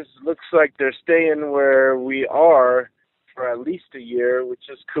 Raiders looks like they're staying where we are for at least a year, which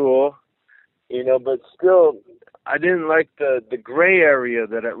is cool, you know. But still, I didn't like the gray area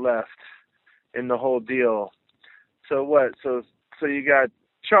that it left in the whole deal. So what? So you got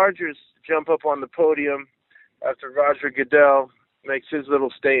Chargers jump up on the podium after Roger Goodell makes his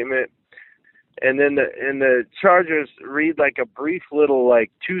little statement, and then the Chargers read like a brief little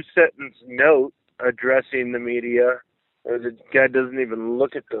like 2-sentence note addressing the media, or the guy doesn't even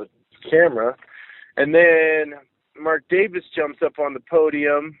look at the camera. And then Mark Davis jumps up on the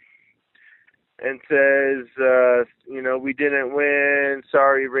podium and says, you know, we didn't win.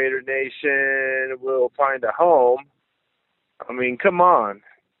 Sorry, Raider Nation. We'll find a home. I mean, come on.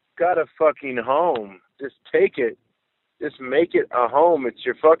 Got a fucking home. Just take it. Just make it a home. It's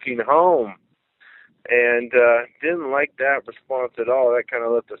your fucking home. And didn't like that response at all. That kind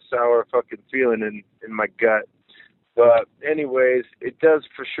of left a sour fucking feeling in my gut. But anyways, it does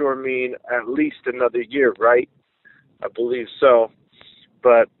for sure mean at least another year, right? I believe so.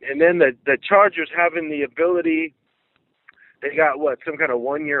 But and then the Chargers having the ability, they got what, some kind of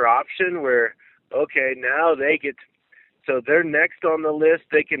 1-year option where, okay, now they get, so they're next on the list.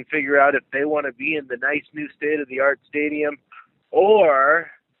 They can figure out if they want to be in the nice new state-of-the-art stadium or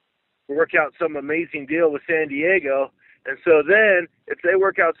work out some amazing deal with San Diego. And so then, if they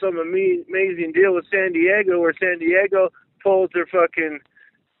work out some amazing deal with San Diego, where San Diego pulls their fucking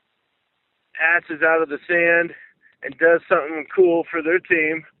asses out of the sand and does something cool for their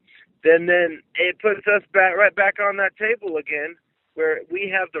team, then it puts us right back on that table again, where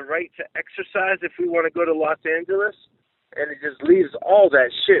we have the right to exercise if we want to go to Los Angeles, and it just leaves all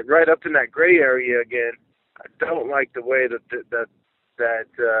that shit right up in that gray area again. I don't like the way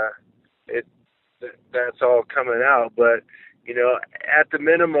that's all coming out, but you know, at the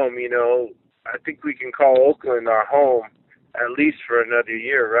minimum, you know, I think we can call Oakland our home at least for another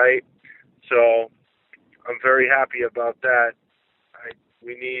year, right? So I'm very happy about that.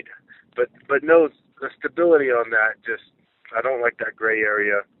 We need, but no, the stability on that. Just I don't like that gray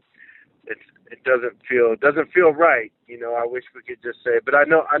area. It doesn't feel right. You know, I wish we could just say, but I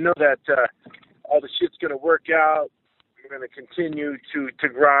know that all the shit's gonna work out. We're going to continue to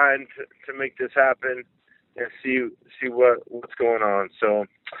grind to make this happen and see what's going on. So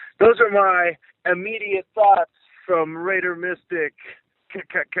those are my immediate thoughts from Raider Mystic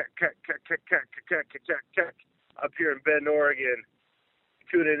up here in Bend, Oregon,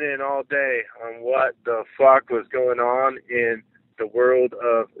 tuning in all day on what the fuck was going on in the world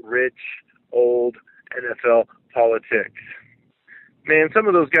of rich, old NFL politics. Man, some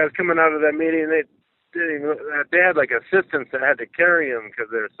of those guys coming out of that meeting, they had like assistants that had to carry them because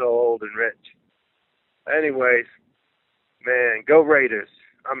they're so old and rich. Anyways, man, go Raiders.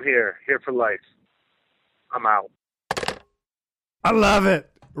 I'm here for life. I'm out. I love it.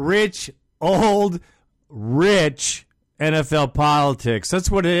 Rich, old, rich NFL politics.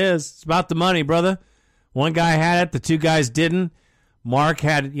 That's what it is. It's about the money, brother. One guy had it, the two guys didn't. Mark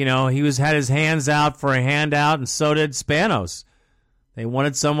had, you know, had his hands out for a handout, and so did Spanos. They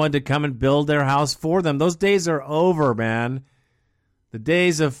wanted someone to come and build their house for them. Those days are over, man. The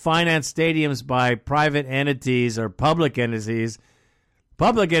days of finance stadiums by private entities or public entities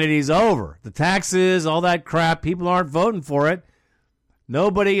over. The taxes, all that crap, people aren't voting for it.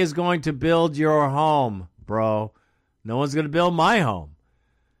 Nobody is going to build your home, bro. No one's going to build my home.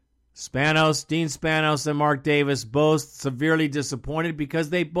 Dean Spanos and Mark Davis both severely disappointed because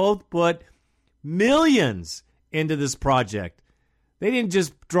they both put millions into this project. They didn't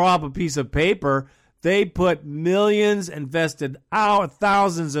just draw up a piece of paper. They put millions, invested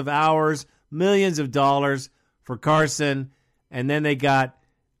thousands of hours, millions of dollars for Carson, and then they got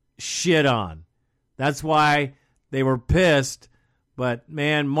shit on. That's why they were pissed. But,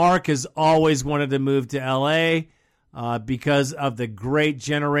 man, Mark has always wanted to move to L.A. Because of the great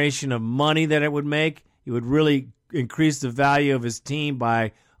generation of money that it would make. It would really increase the value of his team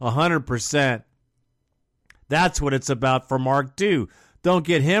by 100%. That's what it's about for Mark, too. Don't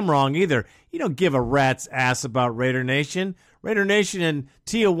get him wrong either. He don't give a rat's ass about Raider Nation. Raider Nation in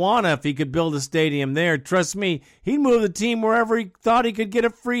Tijuana, if he could build a stadium there, trust me, he'd move the team wherever he thought he could get a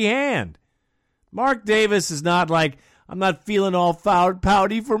free hand. Mark Davis is not like, I'm not feeling all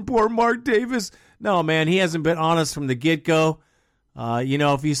pouty from poor Mark Davis. No, man, he hasn't been honest from the get-go.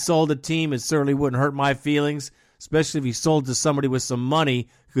 If he sold a team, it certainly wouldn't hurt my feelings, especially if he sold to somebody with some money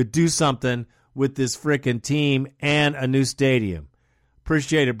who could do something with this frickin' team and a new stadium.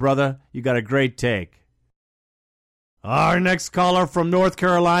 Appreciate it, brother. You got a great take. Our next caller from North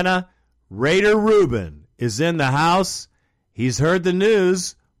Carolina, Raider Ruben, is in the house. He's heard the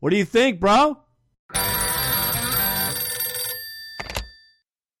news. What do you think, bro?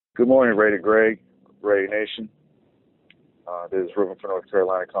 Good morning, Raider Greg, Raider Nation. This is Ruben from North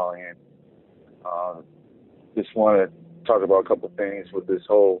Carolina calling in. Just want to talk about a couple of things with this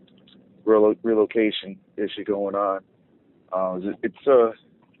whole relocation issue going on.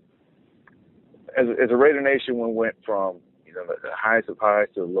 As a Raider Nation, we went from the highest of highs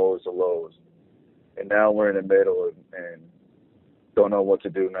to the lowest of lows, and now we're in the middle and don't know what to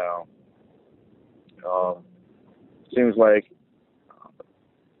do now. Seems like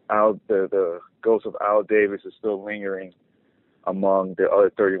the ghost of Al Davis is still lingering among the other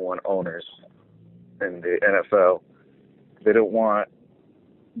 31 owners in the NFL. They don't want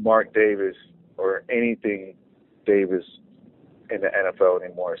Mark Davis or anything Davis in the NFL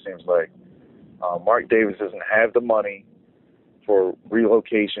anymore, it seems like. Mark Davis doesn't have the money for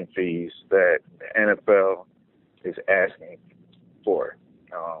relocation fees that the NFL is asking for.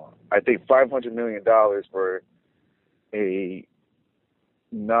 I think $500 million for a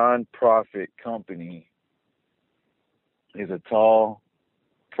non-profit company is a tall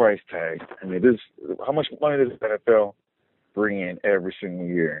price tag. I mean, how much money does the NFL bring in every single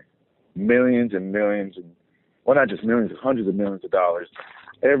year? Millions and millions, well, not just millions, hundreds of millions of dollars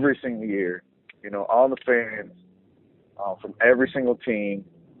every single year. All the fans from every single team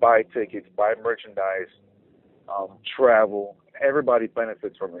buy tickets, buy merchandise, travel. Everybody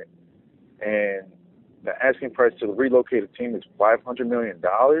benefits from it. And the asking price to relocate a team is $500 million.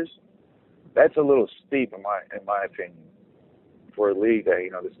 That's a little steep in my opinion for a league that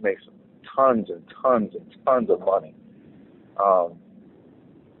this makes tons and tons and tons of money. That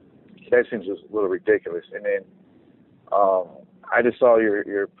seems just a little ridiculous. And then I just saw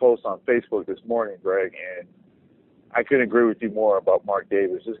your post on Facebook this morning, Greg, and I couldn't agree with you more about Mark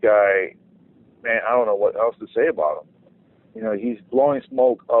Davis. This guy, man, I don't know what else to say about him. He's blowing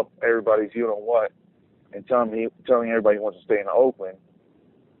smoke up everybody's you-know-what and telling everybody he wants to stay in Oakland.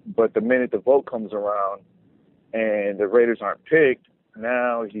 But the minute the vote comes around and the Raiders aren't picked,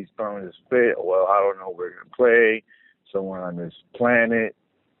 now he's throwing his fit. Well, I don't know where we're going to play, somewhere on this planet.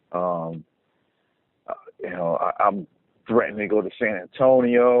 I'm threatening to go to San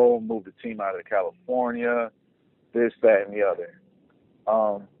Antonio, move the team out of California, this, that, and the other.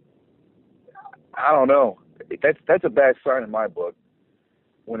 I don't know. That's a bad sign in my book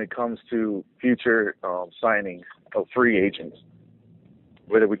when it comes to future signings of free agents.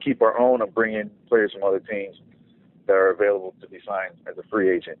 Whether we keep our own or bring in players from other teams that are available to be signed as a free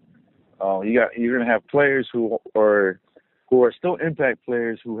agent. You're going to have players who are still impact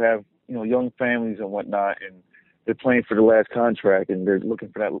players who have young families and whatnot, and they're playing for the last contract and they're looking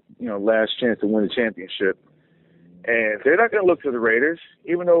for that last chance to win the championship. And they're not going to look to the Raiders,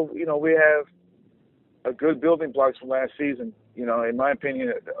 even though we have a good building blocks from last season. In my opinion,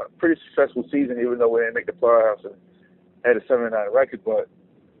 a pretty successful season, even though we didn't make the playoffs and had a 7-9 record. But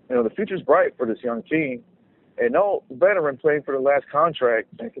the future's bright for this young team. And no veteran playing for the last contract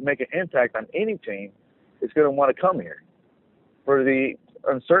and can make an impact on any team is going to want to come here for the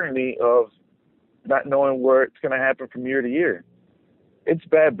uncertainty of not knowing where it's going to happen from year to year. It's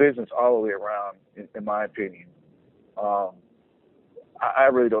bad business all the way around, in my opinion. I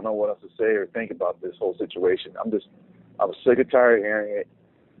really don't know what else to say or think about this whole situation. I'm sick and tired of hearing it.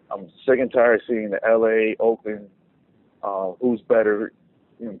 I'm sick and tired of seeing the LA, Oakland, who's better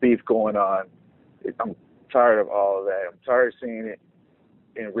beef going on. I'm tired of all of that. I'm tired of seeing it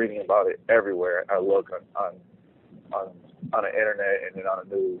and reading about it everywhere I look on the internet and then on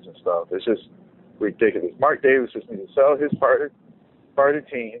the news and stuff. It's just ridiculous. Mark Davis just needs to sell his part of the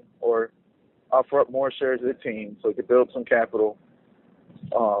team or offer up more shares of the team so he can build some capital,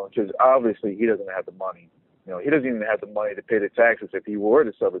 because obviously he doesn't have the money. He doesn't even have the money to pay the taxes if he were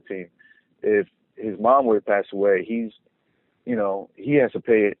to sell the team. If his mom were to pass away, he has to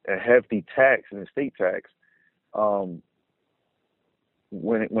pay a hefty tax, an estate tax,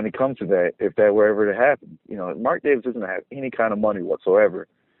 when it comes to that, if that were ever to happen. Mark Davis doesn't have any kind of money whatsoever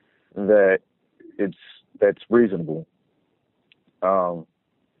that's reasonable.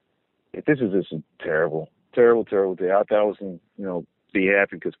 This is just a terrible, terrible, terrible day. I thought I was going to be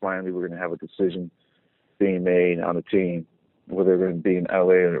happy because finally we're going to have a decision being made on the team, whether they're going to be in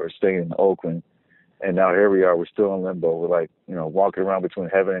LA or staying in Oakland. And now here we are. We're still in limbo. We're like, walking around between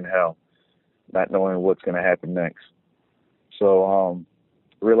heaven and hell, not knowing what's going to happen next. So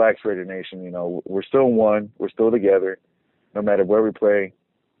relax, Raider Nation. We're still one. We're still together, no matter where we play.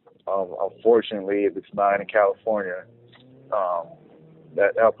 Unfortunately, if it's not in California,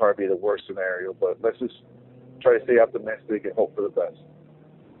 that'll probably be the worst scenario. But let's just try to stay optimistic and hope for the best.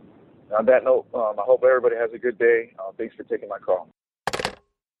 On that note, I hope everybody has a good day. Thanks for taking my call.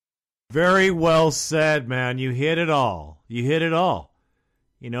 Very well said, man. You hit it all. The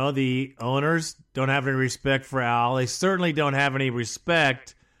owners don't have any respect for Al. They certainly don't have any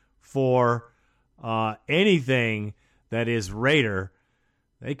respect for anything that is Raider.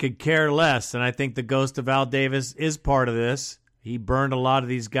 They could care less, and I think the ghost of Al Davis is part of this. He burned a lot of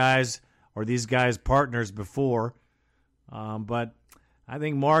these guys or these guys' partners before, but I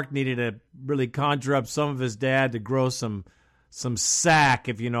think Mark needed to really conjure up some of his dad to grow some sack,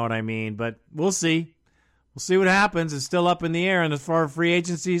 if you know what I mean. But we'll see. We'll see what happens. It's still up in the air, and as far as free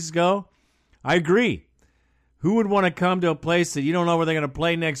agencies go, I agree. Who would want to come to a place that you don't know where they're going to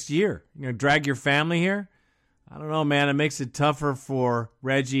play next year? You're going to drag your family here? I don't know, man. It makes it tougher for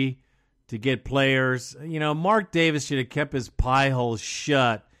Reggie to get players. Mark Davis should have kept his pie hole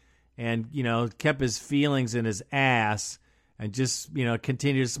shut and, kept his feelings in his ass and just,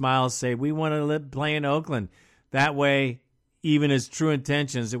 continue to smile and say, we want to play in Oakland. That way, even his true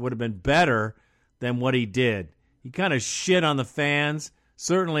intentions, it would have been better than what he did. He kind of shit on the fans,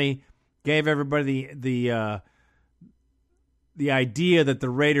 certainly gave everybody the idea that the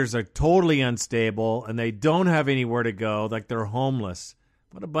Raiders are totally unstable and they don't have anywhere to go, like they're homeless.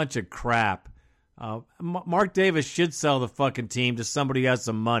 What a bunch of crap. Mark Davis should sell the fucking team to somebody who has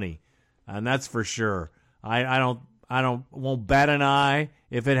some money, and that's for sure. I won't bat an eye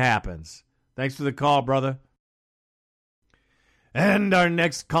if it happens. Thanks for the call, brother. And our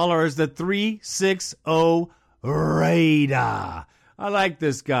next caller is the 360 Raider. I like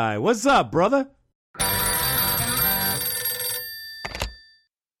this guy. What's up, brother?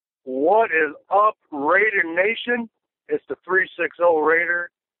 What is up, Raider Nation? It's the 360 Raider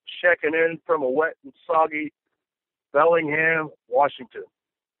checking in from a wet and soggy Bellingham, Washington.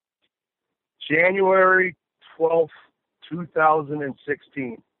 January 12th,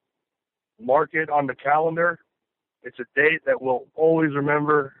 2016. Mark it on the calendar. It's a date that we'll always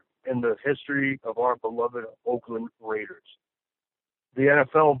remember in the history of our beloved Oakland Raiders. The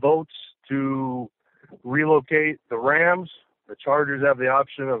NFL votes to relocate the Rams. The Chargers have the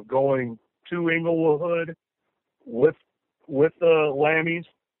option of going to Inglewood with the Lammies.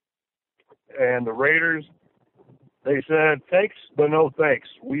 And the Raiders, they said, thanks, but no thanks.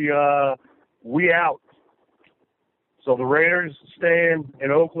 We out. So the Raiders staying in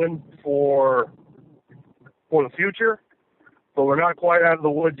Oakland for the future, but we're not quite out of the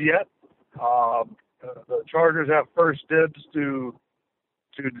woods yet. The Chargers have first dibs to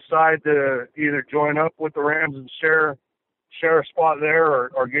decide to either join up with the Rams and share a spot there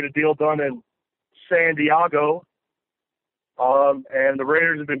or get a deal done in San Diego. And the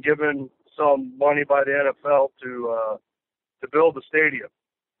Raiders have been given some money by the NFL to build the stadium.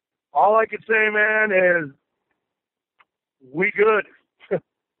 All I can say, man, is we good.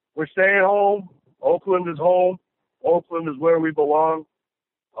 We're staying home. Oakland is home. Oakland is where we belong.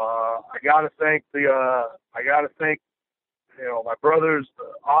 I gotta thank my brothers,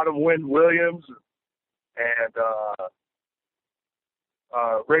 Autumn Wind Williams and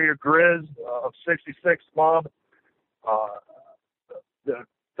Raider Grizz of 66 Mob. The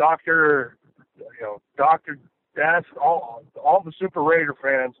Dr. Dash, all the Super Raider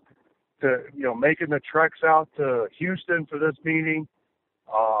fans to making the treks out to Houston for this meeting.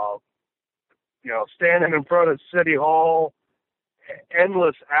 Standing in front of City Hall,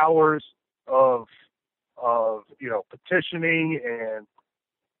 endless hours of petitioning and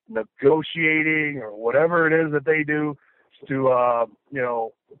negotiating or whatever it is that they do to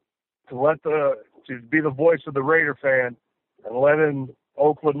be the voice of the Raider fan and letting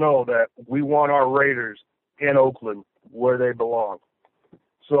Oakland know that we want our Raiders in Oakland where they belong.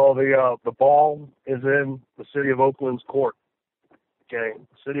 So the ball is in the city of Oakland's court. Okay,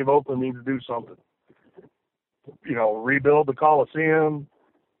 the city of Oakland needs to do something. Rebuild the Coliseum,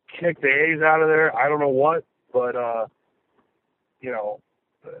 kick the A's out of there. I don't know what, but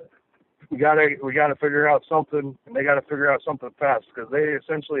we gotta figure out something, and they gotta figure out something fast because they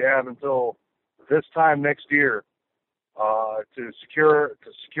essentially have until this time next year to secure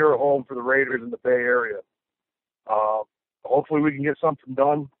a home for the Raiders in the Bay Area. Hopefully, we can get something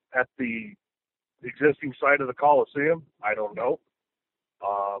done at the existing site of the Coliseum. I don't know.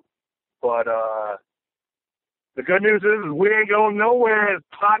 But the good news is we ain't going nowhere,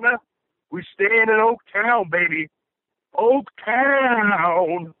 partner. We staying in Oaktown, baby.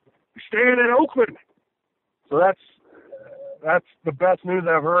 Oaktown. We staying in Oakland. So that's the best news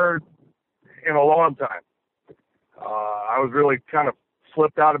I've heard in a long time. I was really kind of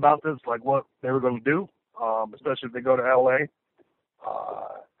flipped out about this, like what they were going to do, especially if they go to L.A.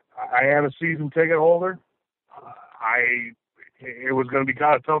 I am a season ticket holder. It was going to be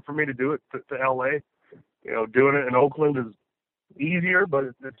kind of tough for me to do it to L.A. You know, doing it in Oakland is easier, but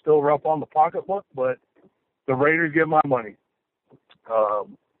it's still rough on the pocketbook. But the Raiders get my money.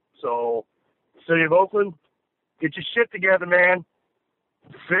 So, City of Oakland, get your shit together, man.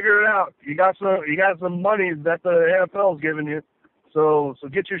 Figure it out. You got some money that the NFL is giving you. So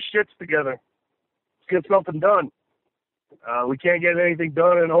get your shits together. Let's get something done. We can't get anything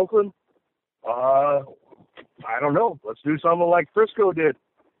done in Oakland. I don't know. Let's do something like Frisco did.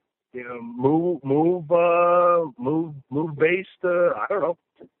 You know, move base to, I don't know,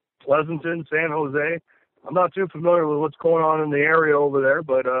 Pleasanton, San Jose. I'm not too familiar with what's going on in the area over there,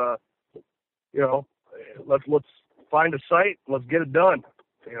 but you know, let's find a site. Let's get it done.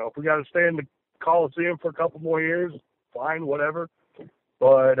 You know, if we got to stay in the Coliseum for a couple more years, fine, whatever.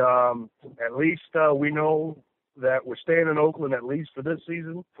 But at least we know that we're staying in Oakland at least for this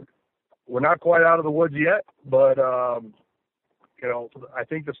season. We're not quite out of the woods yet, but you know, I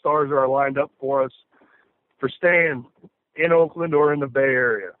think the stars are lined up for us for staying in Oakland or in the Bay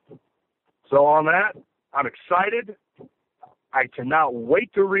Area. So on that, I'm excited. I cannot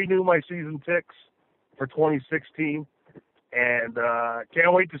wait to renew my season tickets for 2016, and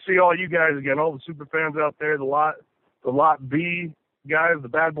can't wait to see all you guys again, all the super fans out there, the lot B guys, the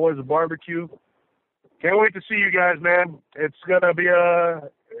bad boys of barbecue. Can't wait to see you guys, man. It's gonna be a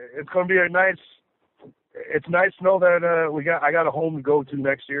nice. It's nice to know that I got a home to go to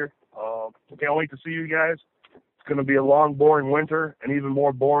next year. Can't wait to see you guys. It's gonna be a long, boring winter, and even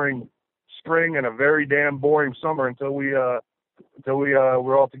more boring spring, and a very damn boring summer until we're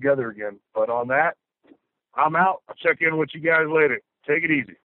all together again. But on that, I'm out. I'll check in with you guys later. Take it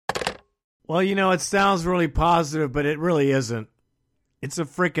easy. Well, you know, it sounds really positive, but it really isn't. It's a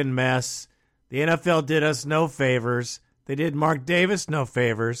freaking mess. The NFL did us no favors. They did Mark Davis no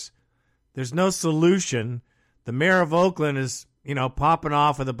favors. There's no solution. The mayor of Oakland is, you know, popping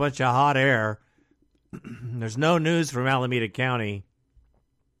off with a bunch of hot air. There's no news from Alameda County.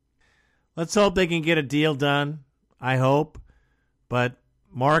 Let's hope they can get a deal done. I hope. But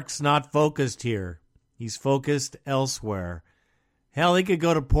Mark's not focused here. He's focused elsewhere. Hell, he could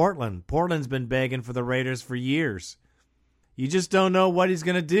go to Portland. Portland's been begging for the Raiders for years. You just don't know what he's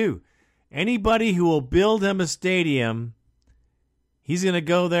going to do. Anybody who will build him a stadium, he's going to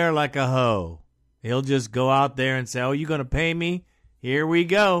go there like a hoe. He'll just go out there and say, oh, you going to pay me? Here we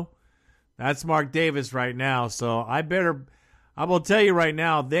go. That's Mark Davis right now. So I will tell you right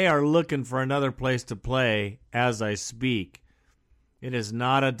now, they are looking for another place to play as I speak. It is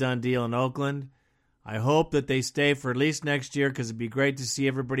not a done deal in Oakland. I hope that they stay for at least next year, because it'd be great to see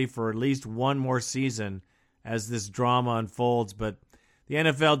everybody for at least one more season as this drama unfolds. But the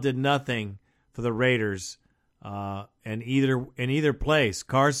NFL did nothing for the Raiders in either place,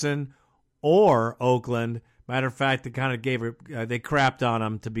 Carson or Oakland. Matter of fact, they kind of they crapped on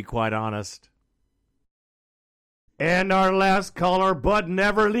them, to be quite honest. And our last caller, but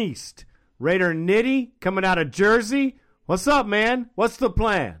never least, Raider Nitty coming out of Jersey. What's up, man? What's the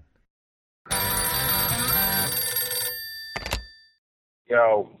plan?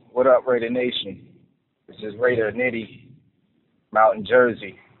 Yo, what up, Raider Nation? This is Raider Nitty, I'm out in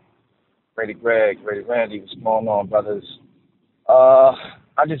Jersey. Raider Greg, Raider Randy, what's going on, brothers? I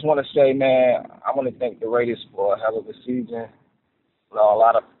just want to say, man, I want to thank the Raiders for a hell of a season. You know, a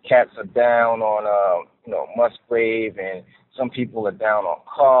lot of cats are down on, Musgrave, and some people are down on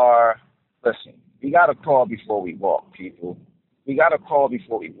Carr. Listen, we got to crawl before we walk, people. We got to crawl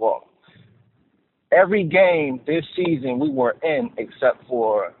before we walk. Every game this season we were in except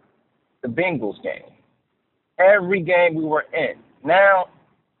for the Bengals game. Every game we were in. Now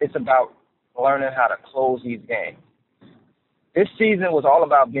it's about learning how to close these games. This season was all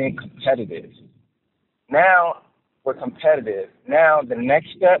about being competitive. Now we're competitive. Now the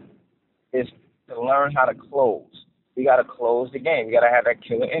next step is to learn how to close. We got to close the game. We got to have that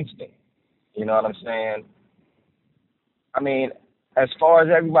killer instinct. You know what I'm saying? I mean, as far as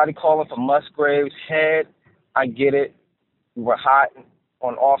everybody calling for Musgrave's head, I get it. We were hot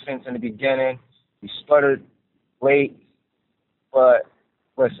on offense in the beginning. We sputtered late. But,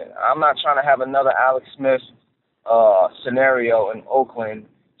 listen, I'm not trying to have another Alex Smith scenario in Oakland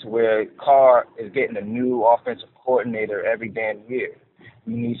to where Carr is getting a new offensive coordinator every damn year.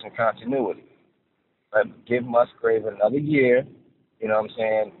 We need some continuity. But give Musgrave another year, you know what I'm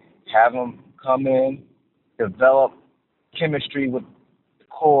saying? have them come in, develop chemistry with the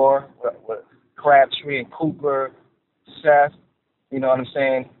core, with Crabtree and Cooper, Seth, you know what I'm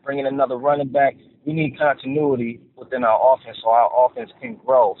saying, bringing another running back. We need continuity within our offense so our offense can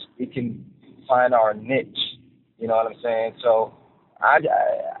grow. We can find our niche, you know what I'm saying? So,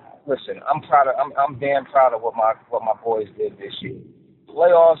 listen, I'm damn proud of what my boys did this year.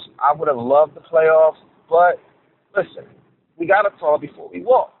 Playoffs, I would have loved the playoffs, but listen, we got to crawl before we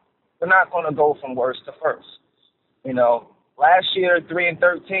walk. We're not going to go from worst to first. You know, last year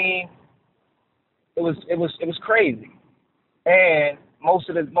 3-13, it was crazy, and most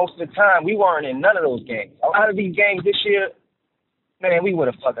of the time we weren't in none of those games. A lot of these games this year, man, we would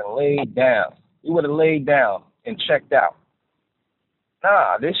have fucking laid down. We would have laid down and checked out.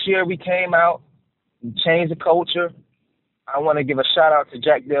 Nah, this year we came out, we changed the culture. I want to give a shout out to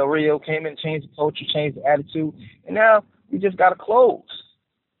Jack Del Rio. Came in, changed the culture, changed the attitude, and now we just got to close.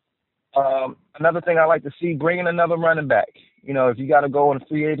 Another thing I like to see, bringing another running back. You know, if you got to go on a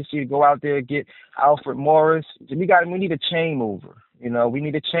free agency, go out there, get Alfred Morris. We need a chain mover. You know, we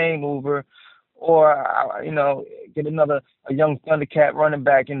need a chain mover, or you know, get a young Thundercat running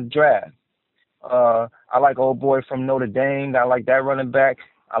back in the draft. I like old boy from Notre Dame. I like that running back.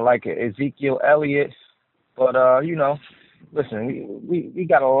 I like Ezekiel Elliott. But you know, listen, we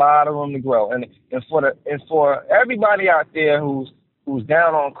got a lot of room to grow, and for everybody out there who's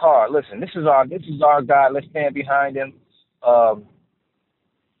down on Carr, listen, this is our guy. Let's stand behind him.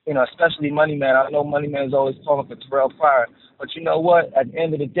 You know, especially Moneyman. I know Moneyman is always calling for Terrell Pryor, but you know what? At the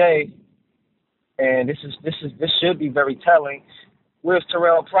end of the day, and this should be very telling. Where's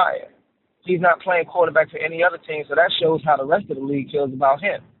Terrell Pryor? He's not playing quarterback for any other team, so that shows how the rest of the league feels about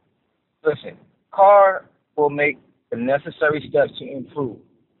him. Listen, Carr will make the necessary steps to improve.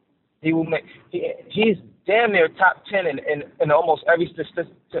 He's damn near top 10 in almost every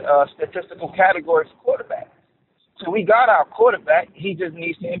statistical category for quarterback. So we got our quarterback. He just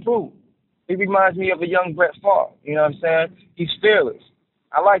needs to improve. He reminds me of a young Brett Favre. You know what I'm saying? He's fearless.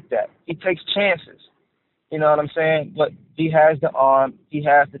 I like that. He takes chances. You know what I'm saying? But he has the arm. He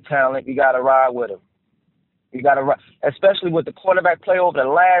has the talent. We got to ride with him. We got to ride. Especially with the quarterback play over the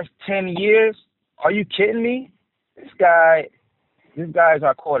last 10 years. Are you kidding me? This guy is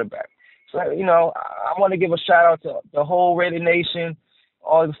our quarterback. So, you know, I want to give a shout-out to the whole Raider Nation,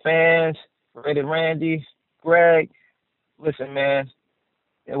 all the fans, Raider Randy, Greg. Listen, man,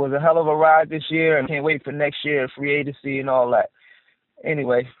 it was a hell of a ride this year, and can't wait for next year, free agency and all that.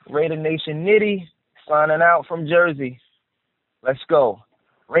 Anyway, Raider Nation Nitty signing out from Jersey. Let's go.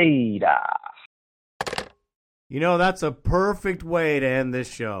 Raider. You know, that's a perfect way to end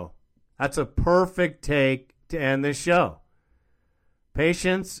this show. That's a perfect take to end this show.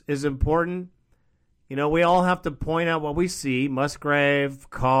 Patience is important. You know, we all have to point out what we see. Musgrave,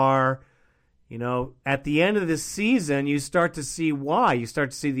 Carr. You know, at the end of the season, you start to see why. You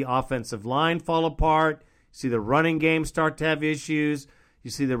start to see the offensive line fall apart. You see the running game start to have issues. You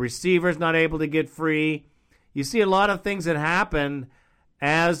see the receivers not able to get free. You see a lot of things that happen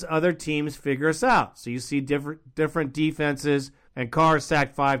as other teams figure us out. So you see different defenses, and Carr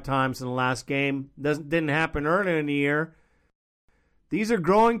sacked 5 times in the last game. Didn't happen earlier in the year. These are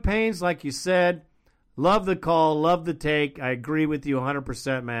growing pains, like you said. Love the call, love the take. I agree with you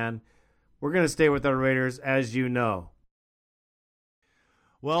 100%, man. We're going to stay with our Raiders, as you know.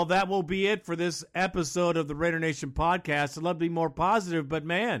 Well, that will be it for this episode of the Raider Nation podcast. I'd love to be more positive, but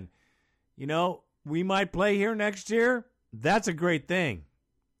man, you know, we might play here next year. That's a great thing.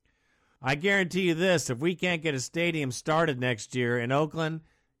 I guarantee you this, if we can't get a stadium started next year in Oakland,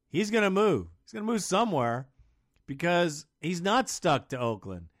 he's going to move. He's going to move somewhere because he's not stuck to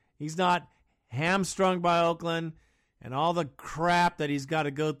Oakland. He's not hamstrung by Oakland and all the crap that he's got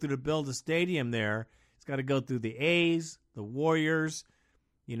to go through to build a stadium there. He's got to go through the A's, the Warriors,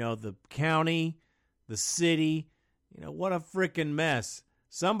 you know, the county, the city. You know, what a freaking mess.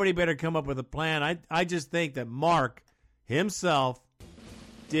 Somebody better come up with a plan. I just think that Mark himself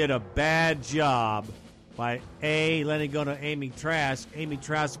did a bad job by, letting go to Amy Trask. Amy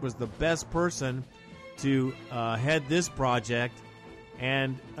Trask was the best person to head this project,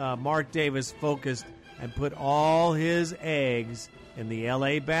 and Mark Davis focused and put all his eggs in the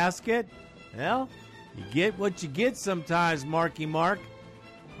L.A. basket. Well, you get what you get sometimes, Marky Mark.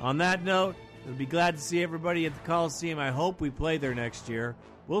 On that note, I'll be glad to see everybody at the Coliseum. I hope we play there next year.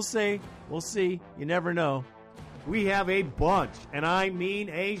 We'll see. We'll see. You never know. We have a bunch, and I mean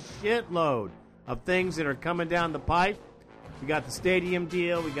a shitload, of things that are coming down the pipe. We got the stadium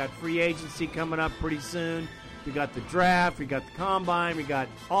deal. We got free agency coming up pretty soon. We got the draft. We got the combine. We got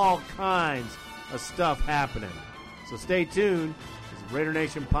all kinds of stuff happening. So stay tuned. It's Raider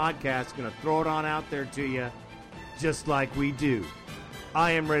Nation podcast. Going to throw it on out there to you just like we do.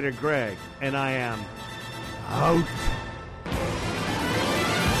 I am Raider Greg, and I am out.